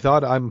 I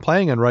thought I'm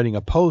planning on writing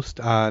a post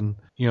on,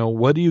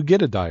 what do you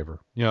get a diver?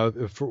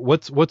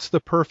 What's the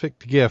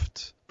perfect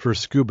gift for a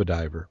scuba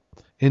diver?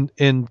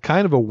 And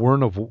kind of a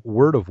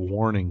word of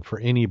warning for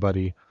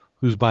anybody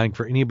who's buying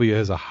for anybody who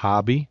has a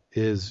hobby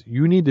is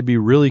you need to be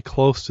really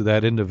close to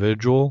that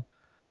individual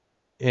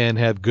and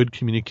have good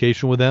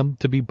communication with them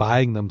to be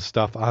buying them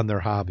stuff on their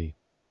hobby.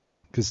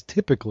 Because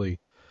typically,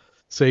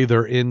 say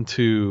they're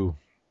into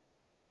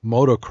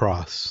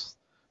motocross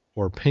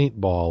or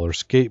paintball or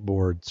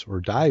skateboards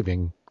or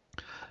diving,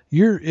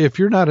 if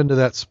you're not into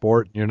that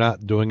sport and you're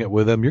not doing it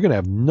with them, you're going to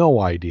have no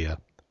idea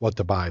what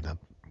to buy them.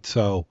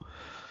 So,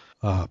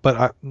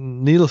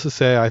 needless to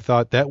say, I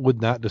thought that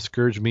would not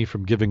discourage me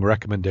from giving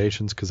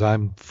recommendations because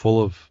I'm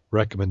full of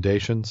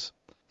recommendations.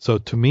 So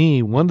to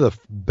me, one of the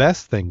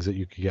best things that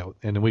you could get,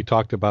 and we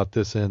talked about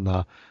this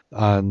on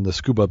the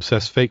Scuba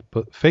Obsessed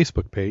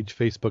Facebook page,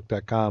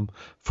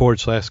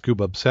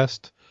 facebook.com/Scuba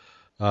Obsessed.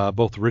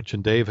 Both Rich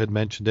and Dave had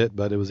mentioned it,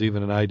 but it was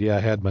even an idea I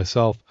had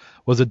myself,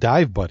 was a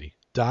dive buddy.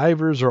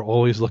 Divers are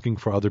always looking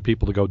for other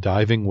people to go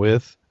diving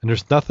with, and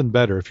there's nothing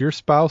better. If your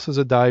spouse is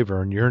a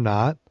diver and you're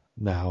not,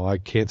 now I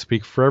can't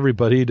speak for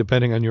everybody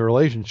depending on your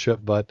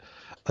relationship, but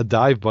a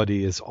dive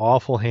buddy is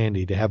awful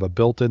handy to have a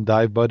built-in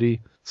dive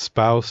buddy.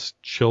 Spouse,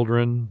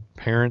 children,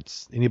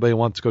 parents, anybody who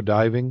wants to go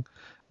diving,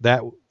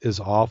 that is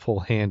awful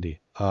handy.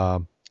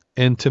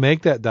 And to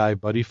make that dive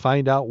buddy,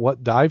 find out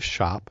what dive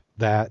shop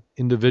that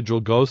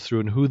individual goes through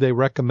and who they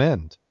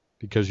recommend,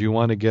 because you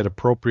want to get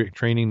appropriate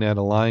training that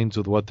aligns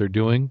with what they're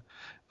doing.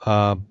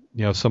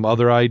 Some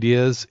other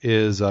ideas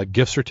is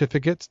gift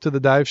certificates to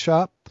the dive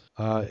shop.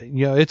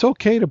 It's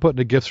okay to put in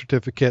a gift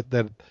certificate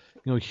that,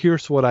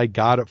 here's what I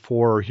got it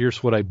for, or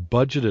here's what I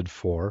budgeted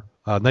for.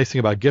 Nice thing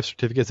about gift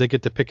certificates, they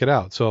get to pick it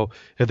out. So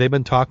if they've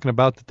been talking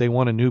about that they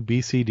want a new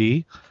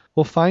BCD,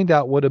 we'll find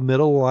out what a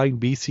middle line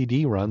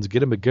BCD runs,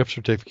 get them a gift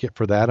certificate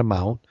for that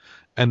amount,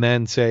 and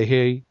then say,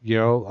 hey,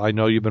 I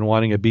know you've been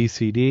wanting a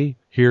BCD.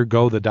 Here,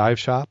 go the dive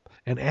shop,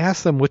 and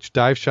ask them which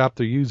dive shop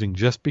they're using.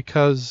 Just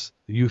because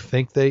you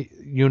think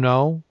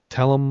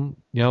tell them,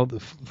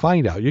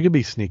 find out. You can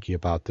be sneaky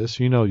about this.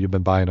 You've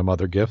been buying them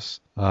other gifts.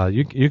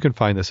 You can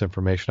find this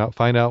information out.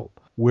 Find out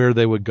where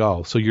they would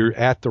go, so you're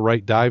at the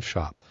right dive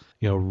shop.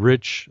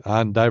 Rich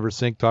on Divers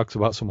Inc. talks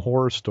about some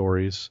horror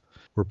stories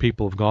where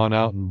people have gone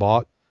out and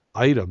bought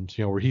items,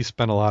 where he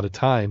spent a lot of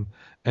time,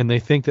 and they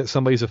think that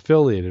somebody's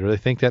affiliated, or they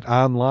think that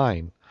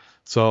online.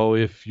 So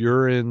if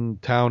you're in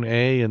town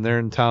A and they're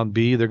in town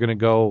B, they're going to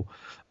go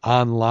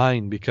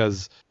online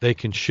because they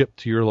can ship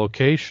to your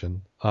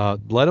location.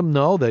 Let them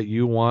know that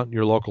you want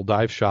your local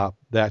dive shop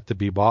that to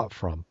be bought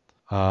from.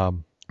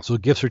 So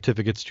gift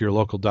certificates to your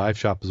local dive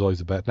shop is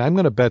always a bet. And I'm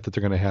going to bet that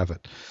they're going to have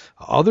it.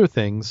 Other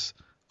things,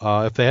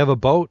 if they have a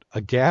boat,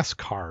 a gas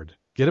card.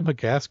 Get them a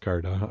gas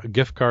card, a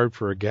gift card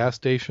for a gas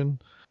station,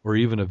 or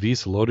even a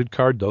Visa loaded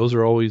card. Those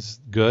are always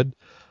good.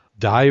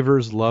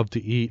 Divers love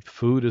to eat.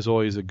 Food is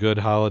always a good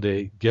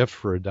holiday gift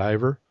for a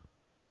diver.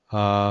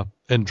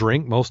 And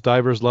drink. Most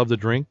divers love to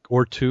drink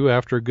or two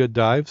after a good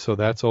dive, so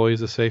that's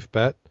always a safe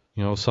bet.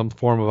 Some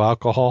form of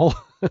alcohol.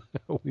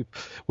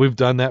 We've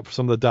done that for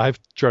some of the dive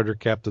charter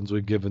captains.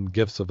 We've given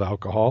gifts of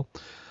alcohol.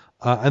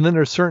 And then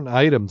there's certain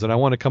items, and I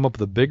want to come up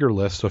with a bigger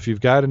list. So if you've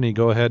got any,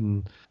 go ahead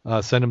and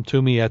send them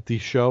to me at the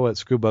show at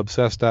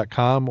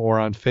scubaobsessed.com or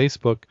on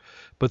Facebook.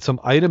 But some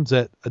items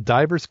that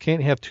divers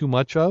can't have too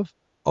much of: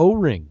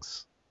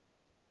 O-rings.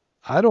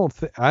 I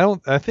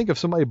think if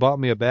somebody bought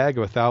me a bag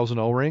of 1,000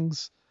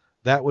 O-rings,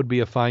 that would be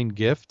a fine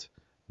gift.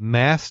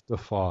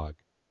 Mastifog.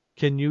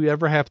 Can you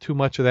ever have too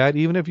much of that?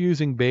 Even if you're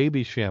using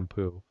baby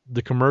shampoo,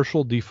 the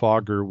commercial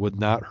defogger would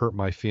not hurt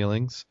my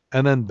feelings.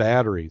 And then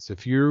batteries.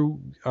 If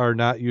you are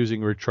not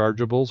using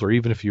rechargeables, or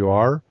even if you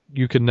are,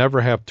 you can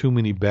never have too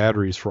many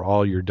batteries for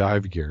all your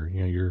dive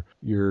gear.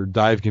 Your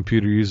dive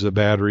computer uses a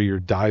battery, your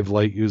dive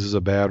light uses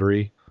a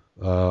battery.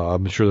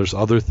 I'm sure there's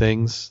other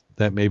things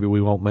that maybe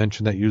we won't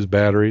mention that use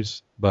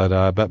batteries, but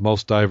I bet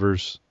most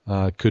divers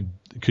could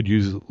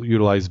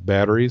utilize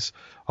batteries.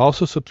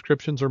 Also,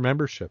 subscriptions or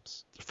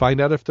memberships.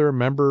 Find out if they're a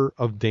member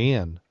of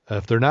Dan.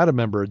 If they're not a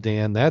member of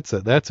Dan, that's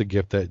a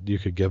gift that you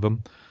could give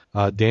them.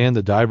 Dan,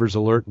 the Divers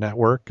Alert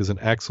Network, is an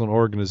excellent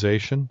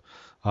organization.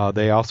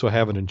 They also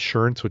have an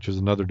insurance, which is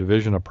another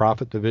division, a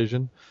profit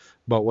division.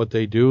 But what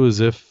they do is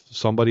if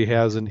somebody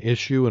has an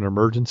issue, an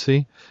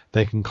emergency,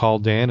 they can call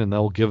Dan and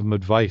they'll give them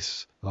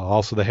advice.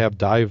 Also, they have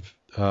dive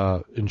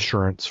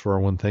insurance for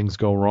when things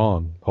go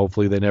wrong.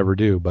 Hopefully they never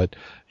do, but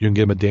you can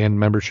give them a Dan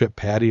membership.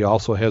 Patty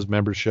also has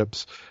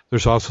memberships.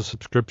 There's also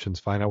subscriptions.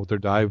 Find out what their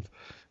dive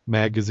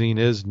magazine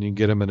is, and you can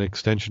get them an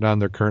extension on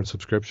their current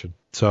subscription.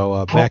 So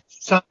all of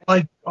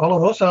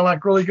those sound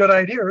like really good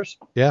ideas.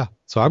 Yeah.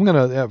 So I'm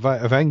gonna, if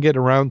I can get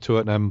around to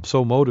it, and I'm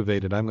so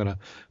motivated, I'm gonna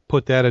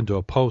put that into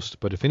a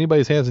post. But if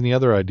anybody has any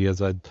other ideas,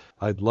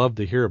 I'd love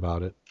to hear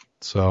about it.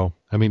 So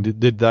I mean,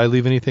 did I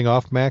leave anything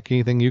off, Mac?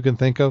 Anything you can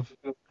think of?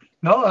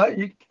 No,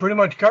 you pretty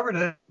much covered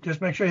it.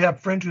 Just make sure you have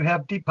friends who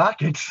have deep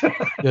pockets.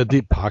 Yeah,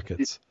 deep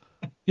pockets.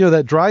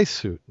 That dry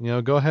suit.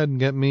 Go ahead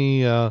and get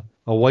me a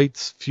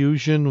White's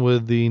Fusion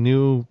with the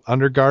new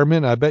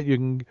undergarment. I bet you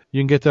can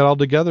get that all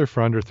together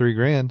for under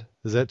 $3,000.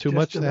 Is that too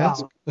much to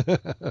ask?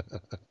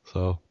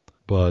 So,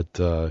 but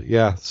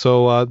yeah.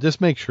 So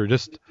just make sure,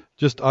 just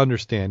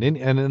understand,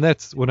 and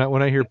that's when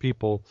I hear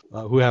people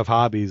who have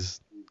hobbies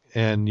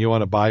and you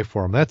want to buy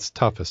for them. That's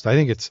toughest. I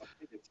think it's.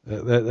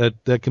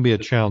 That can be a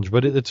challenge,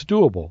 but it's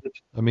doable.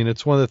 I mean,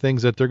 it's one of the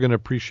things that they're going to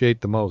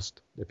appreciate the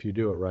most if you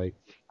do it right.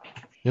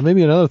 And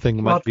maybe another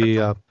thing might be,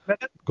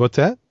 what's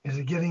that? Is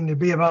it getting to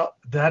be about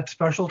that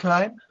special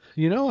time?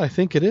 I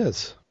think it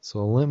is.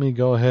 So let me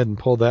go ahead and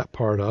pull that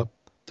part up,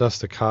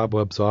 dust the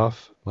cobwebs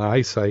off my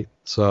eyesight.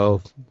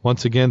 So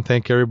once again,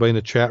 thank everybody in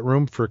the chat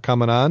room for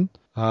coming on.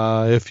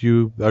 If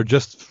you are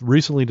just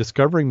recently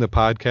discovering the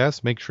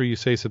podcast, make sure you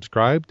say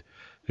subscribed.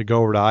 You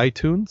go over to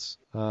iTunes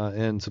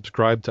and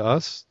subscribe to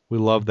us. We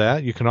love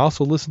that. You can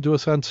also listen to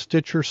us on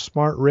Stitcher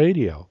Smart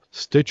Radio,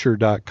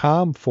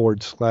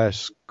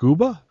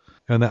 stitcher.com/scuba,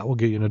 and that will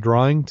get you in a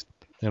drawing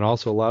and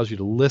also allows you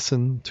to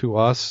listen to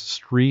us,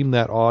 stream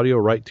that audio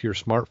right to your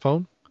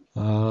smartphone.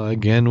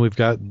 Again, we've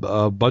got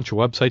a bunch of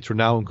websites. We're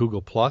now in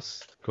Google+. Go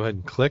ahead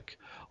and click.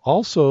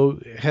 Also,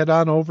 head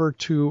on over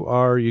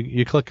to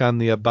you click on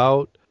the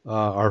About,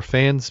 our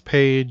fans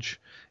page,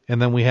 and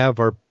then we have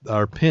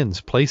our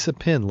pins. Place a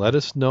pin. Let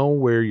us know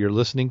where you're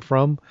listening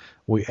from.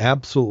 We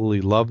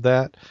absolutely love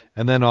that.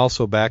 And then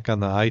also back on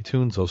the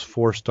iTunes, those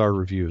 4-star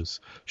reviews.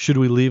 Should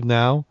we leave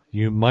now?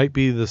 You might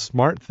be the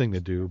smart thing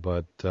to do,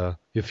 but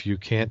if you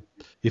can't,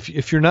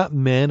 if you're not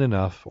man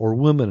enough or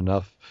woman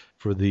enough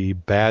for the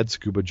bad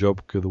scuba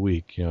joke of the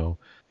week, you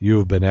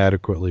have been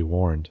adequately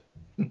warned.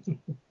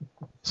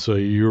 So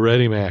you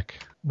ready,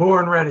 Mac?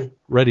 Born ready.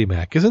 Ready,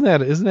 Mac. Isn't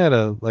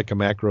that like a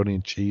macaroni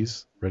and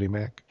cheese, Ready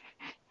Mac?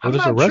 Well,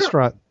 there's a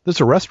restaurant. Sure.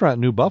 There's a restaurant in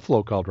New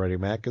Buffalo called Ready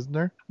Mac, isn't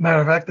there? Matter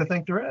of fact, I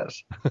think there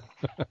is.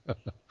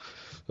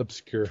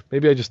 Obscure.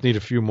 Maybe I just need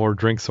a few more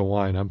drinks of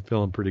wine. I'm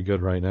feeling pretty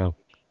good right now.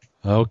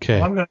 Okay.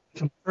 Well, I'm going to have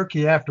some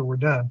turkey after we're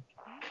done.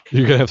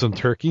 You're going to have some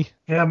turkey?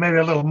 Yeah, maybe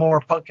a little more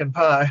pumpkin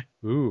pie.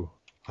 Ooh,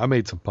 I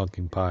made some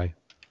pumpkin pie.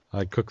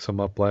 I cooked some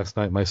up last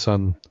night. My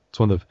son,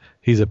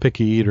 he's a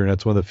picky eater, and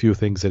that's one of the few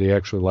things that he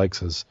actually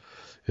likes is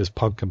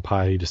pumpkin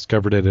pie. He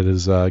discovered it at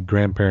his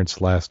grandparents'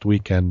 last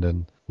weekend,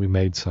 and we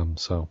made some.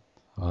 So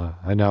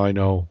I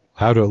know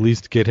how to at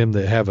least get him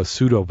to have a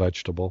pseudo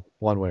vegetable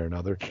one way or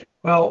another.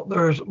 Well,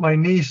 there's my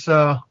niece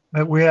that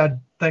we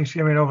had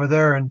Thanksgiving over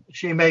there, and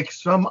she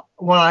makes one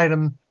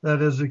item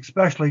that is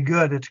especially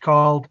good. It's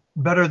called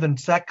Better Than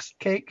Sex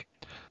cake.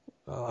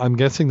 I'm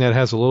guessing that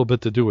has a little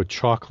bit to do with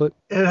chocolate.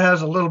 It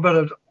has a little bit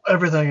of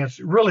everything. It's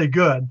really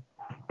good.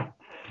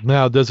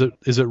 Now, is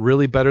it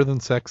really better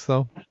than sex,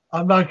 though?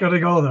 I'm not going to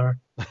go there.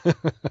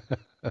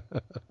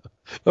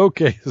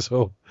 Okay,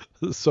 so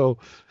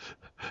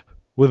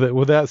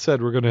with that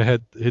said, we're going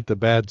to hit the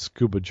bad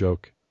scuba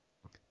joke.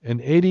 An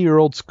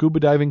 80-year-old scuba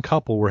diving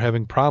couple were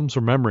having problems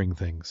remembering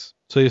things,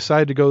 so they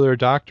decided to go to their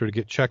doctor to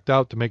get checked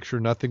out to make sure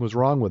nothing was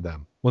wrong with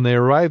them. When they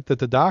arrived at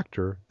the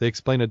doctor, they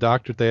explained to the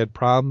doctor that they had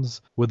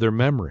problems with their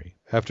memory.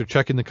 After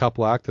checking the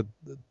couple out,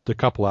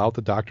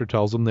 the doctor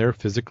tells them they're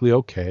physically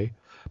okay,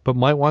 but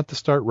might want to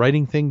start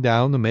writing things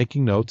down and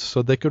making notes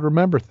so they could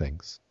remember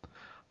things.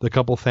 The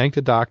couple thanked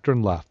the doctor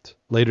and left.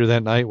 Later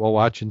that night, while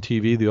watching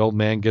TV, the old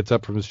man gets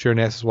up from his chair and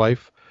asks his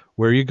wife,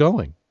 "Where are you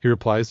going?" He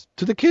replies,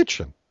 "To the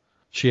kitchen."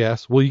 She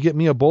asks, "Will you get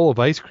me a bowl of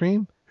ice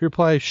cream?" He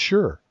replies,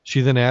 "Sure." She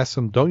then asks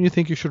him, "Don't you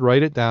think you should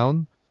write it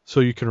down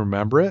so you can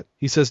remember it?"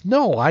 He says,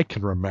 "No, I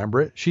can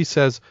remember it." She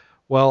says,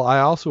 "Well,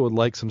 I also would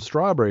like some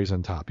strawberries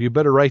on top. You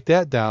better write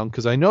that down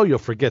because I know you'll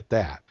forget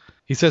that."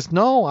 He says,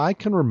 "No, I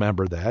can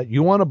remember that.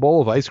 You want a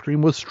bowl of ice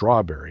cream with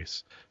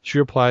strawberries." She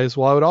replies,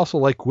 "Well, I would also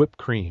like whipped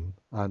cream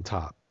on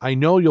top. I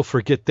know you'll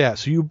forget that,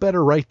 so you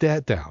better write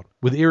that down."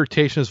 With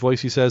irritation in his voice,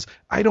 he says,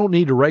 "I don't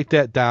need to write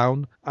that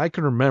down. I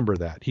can remember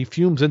that." He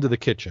fumes into the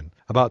kitchen.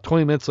 About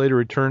 20 minutes later, he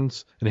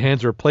returns and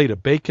hands her a plate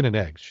of bacon and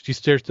eggs. She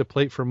stares at the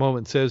plate for a moment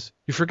and says,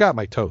 "You forgot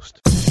my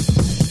toast."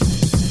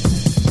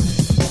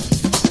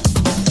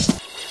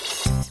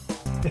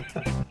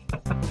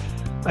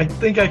 I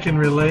think I can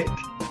relate.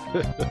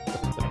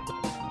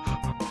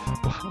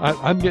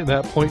 I'm getting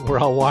that point where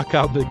I'll walk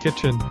out to the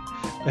kitchen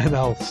and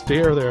I'll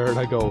stare there and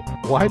I go,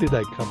 why did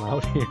I come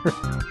out here?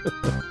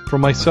 For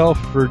myself,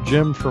 for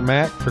Jim, for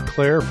Mac, for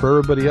Claire, for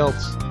everybody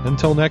else,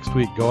 until next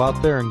week, go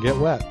out there and get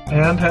wet.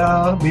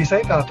 And be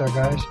safe out there,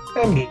 guys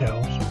and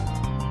gals.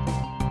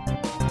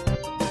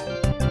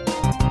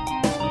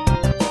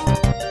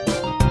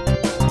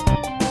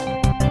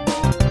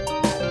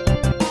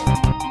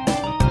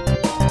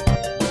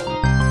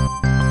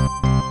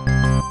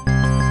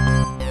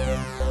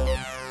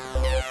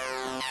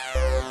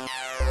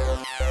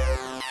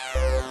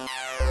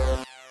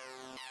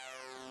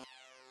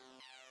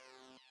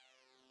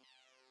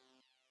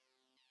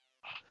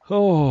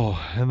 Oh,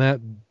 and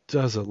that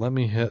does it. Let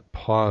me hit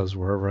pause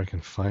wherever I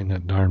can find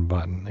that darn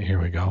button.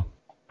 Here we go.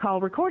 Call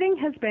recording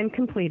has been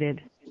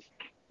completed.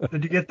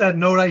 Did you get that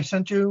note I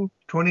sent you?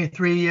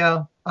 23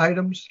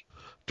 items?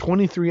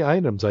 23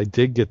 items. I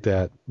did get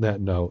that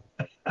note.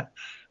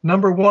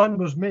 Number one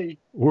was me.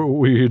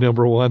 Were you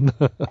number one?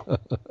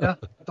 Yeah.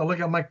 I look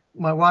at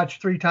my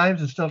watch 3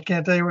 times and still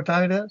can't tell you what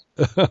time it is.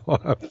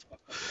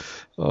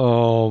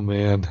 Oh,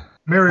 man.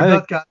 Mary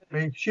Beth got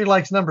me. She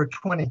likes number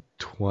 20.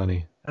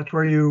 20. That's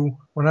where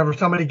whenever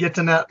somebody gets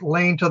in that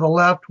lane to the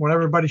left, when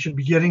everybody should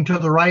be getting to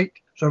the right,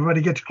 so everybody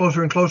gets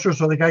closer and closer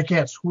so the guy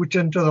can't switch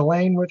into the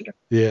lane with you.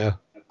 Yeah.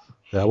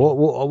 Yeah,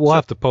 we'll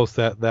have to post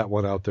that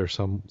one out there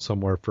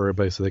somewhere for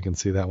everybody so they can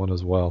see that one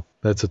as well.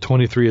 That's a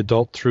 23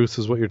 adult truths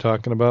is what you're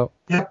talking about?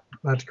 Yep,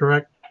 that's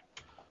correct.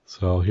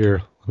 So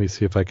here, let me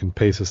see if I can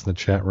paste this in the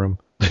chat room.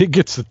 It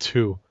gets the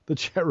 2. The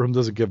chat room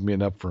doesn't give me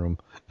enough room.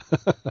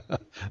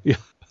 Yeah.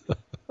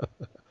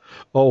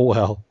 Oh,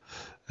 well.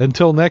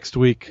 Until next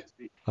week.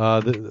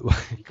 I'll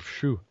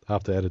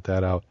have to edit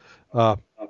that out.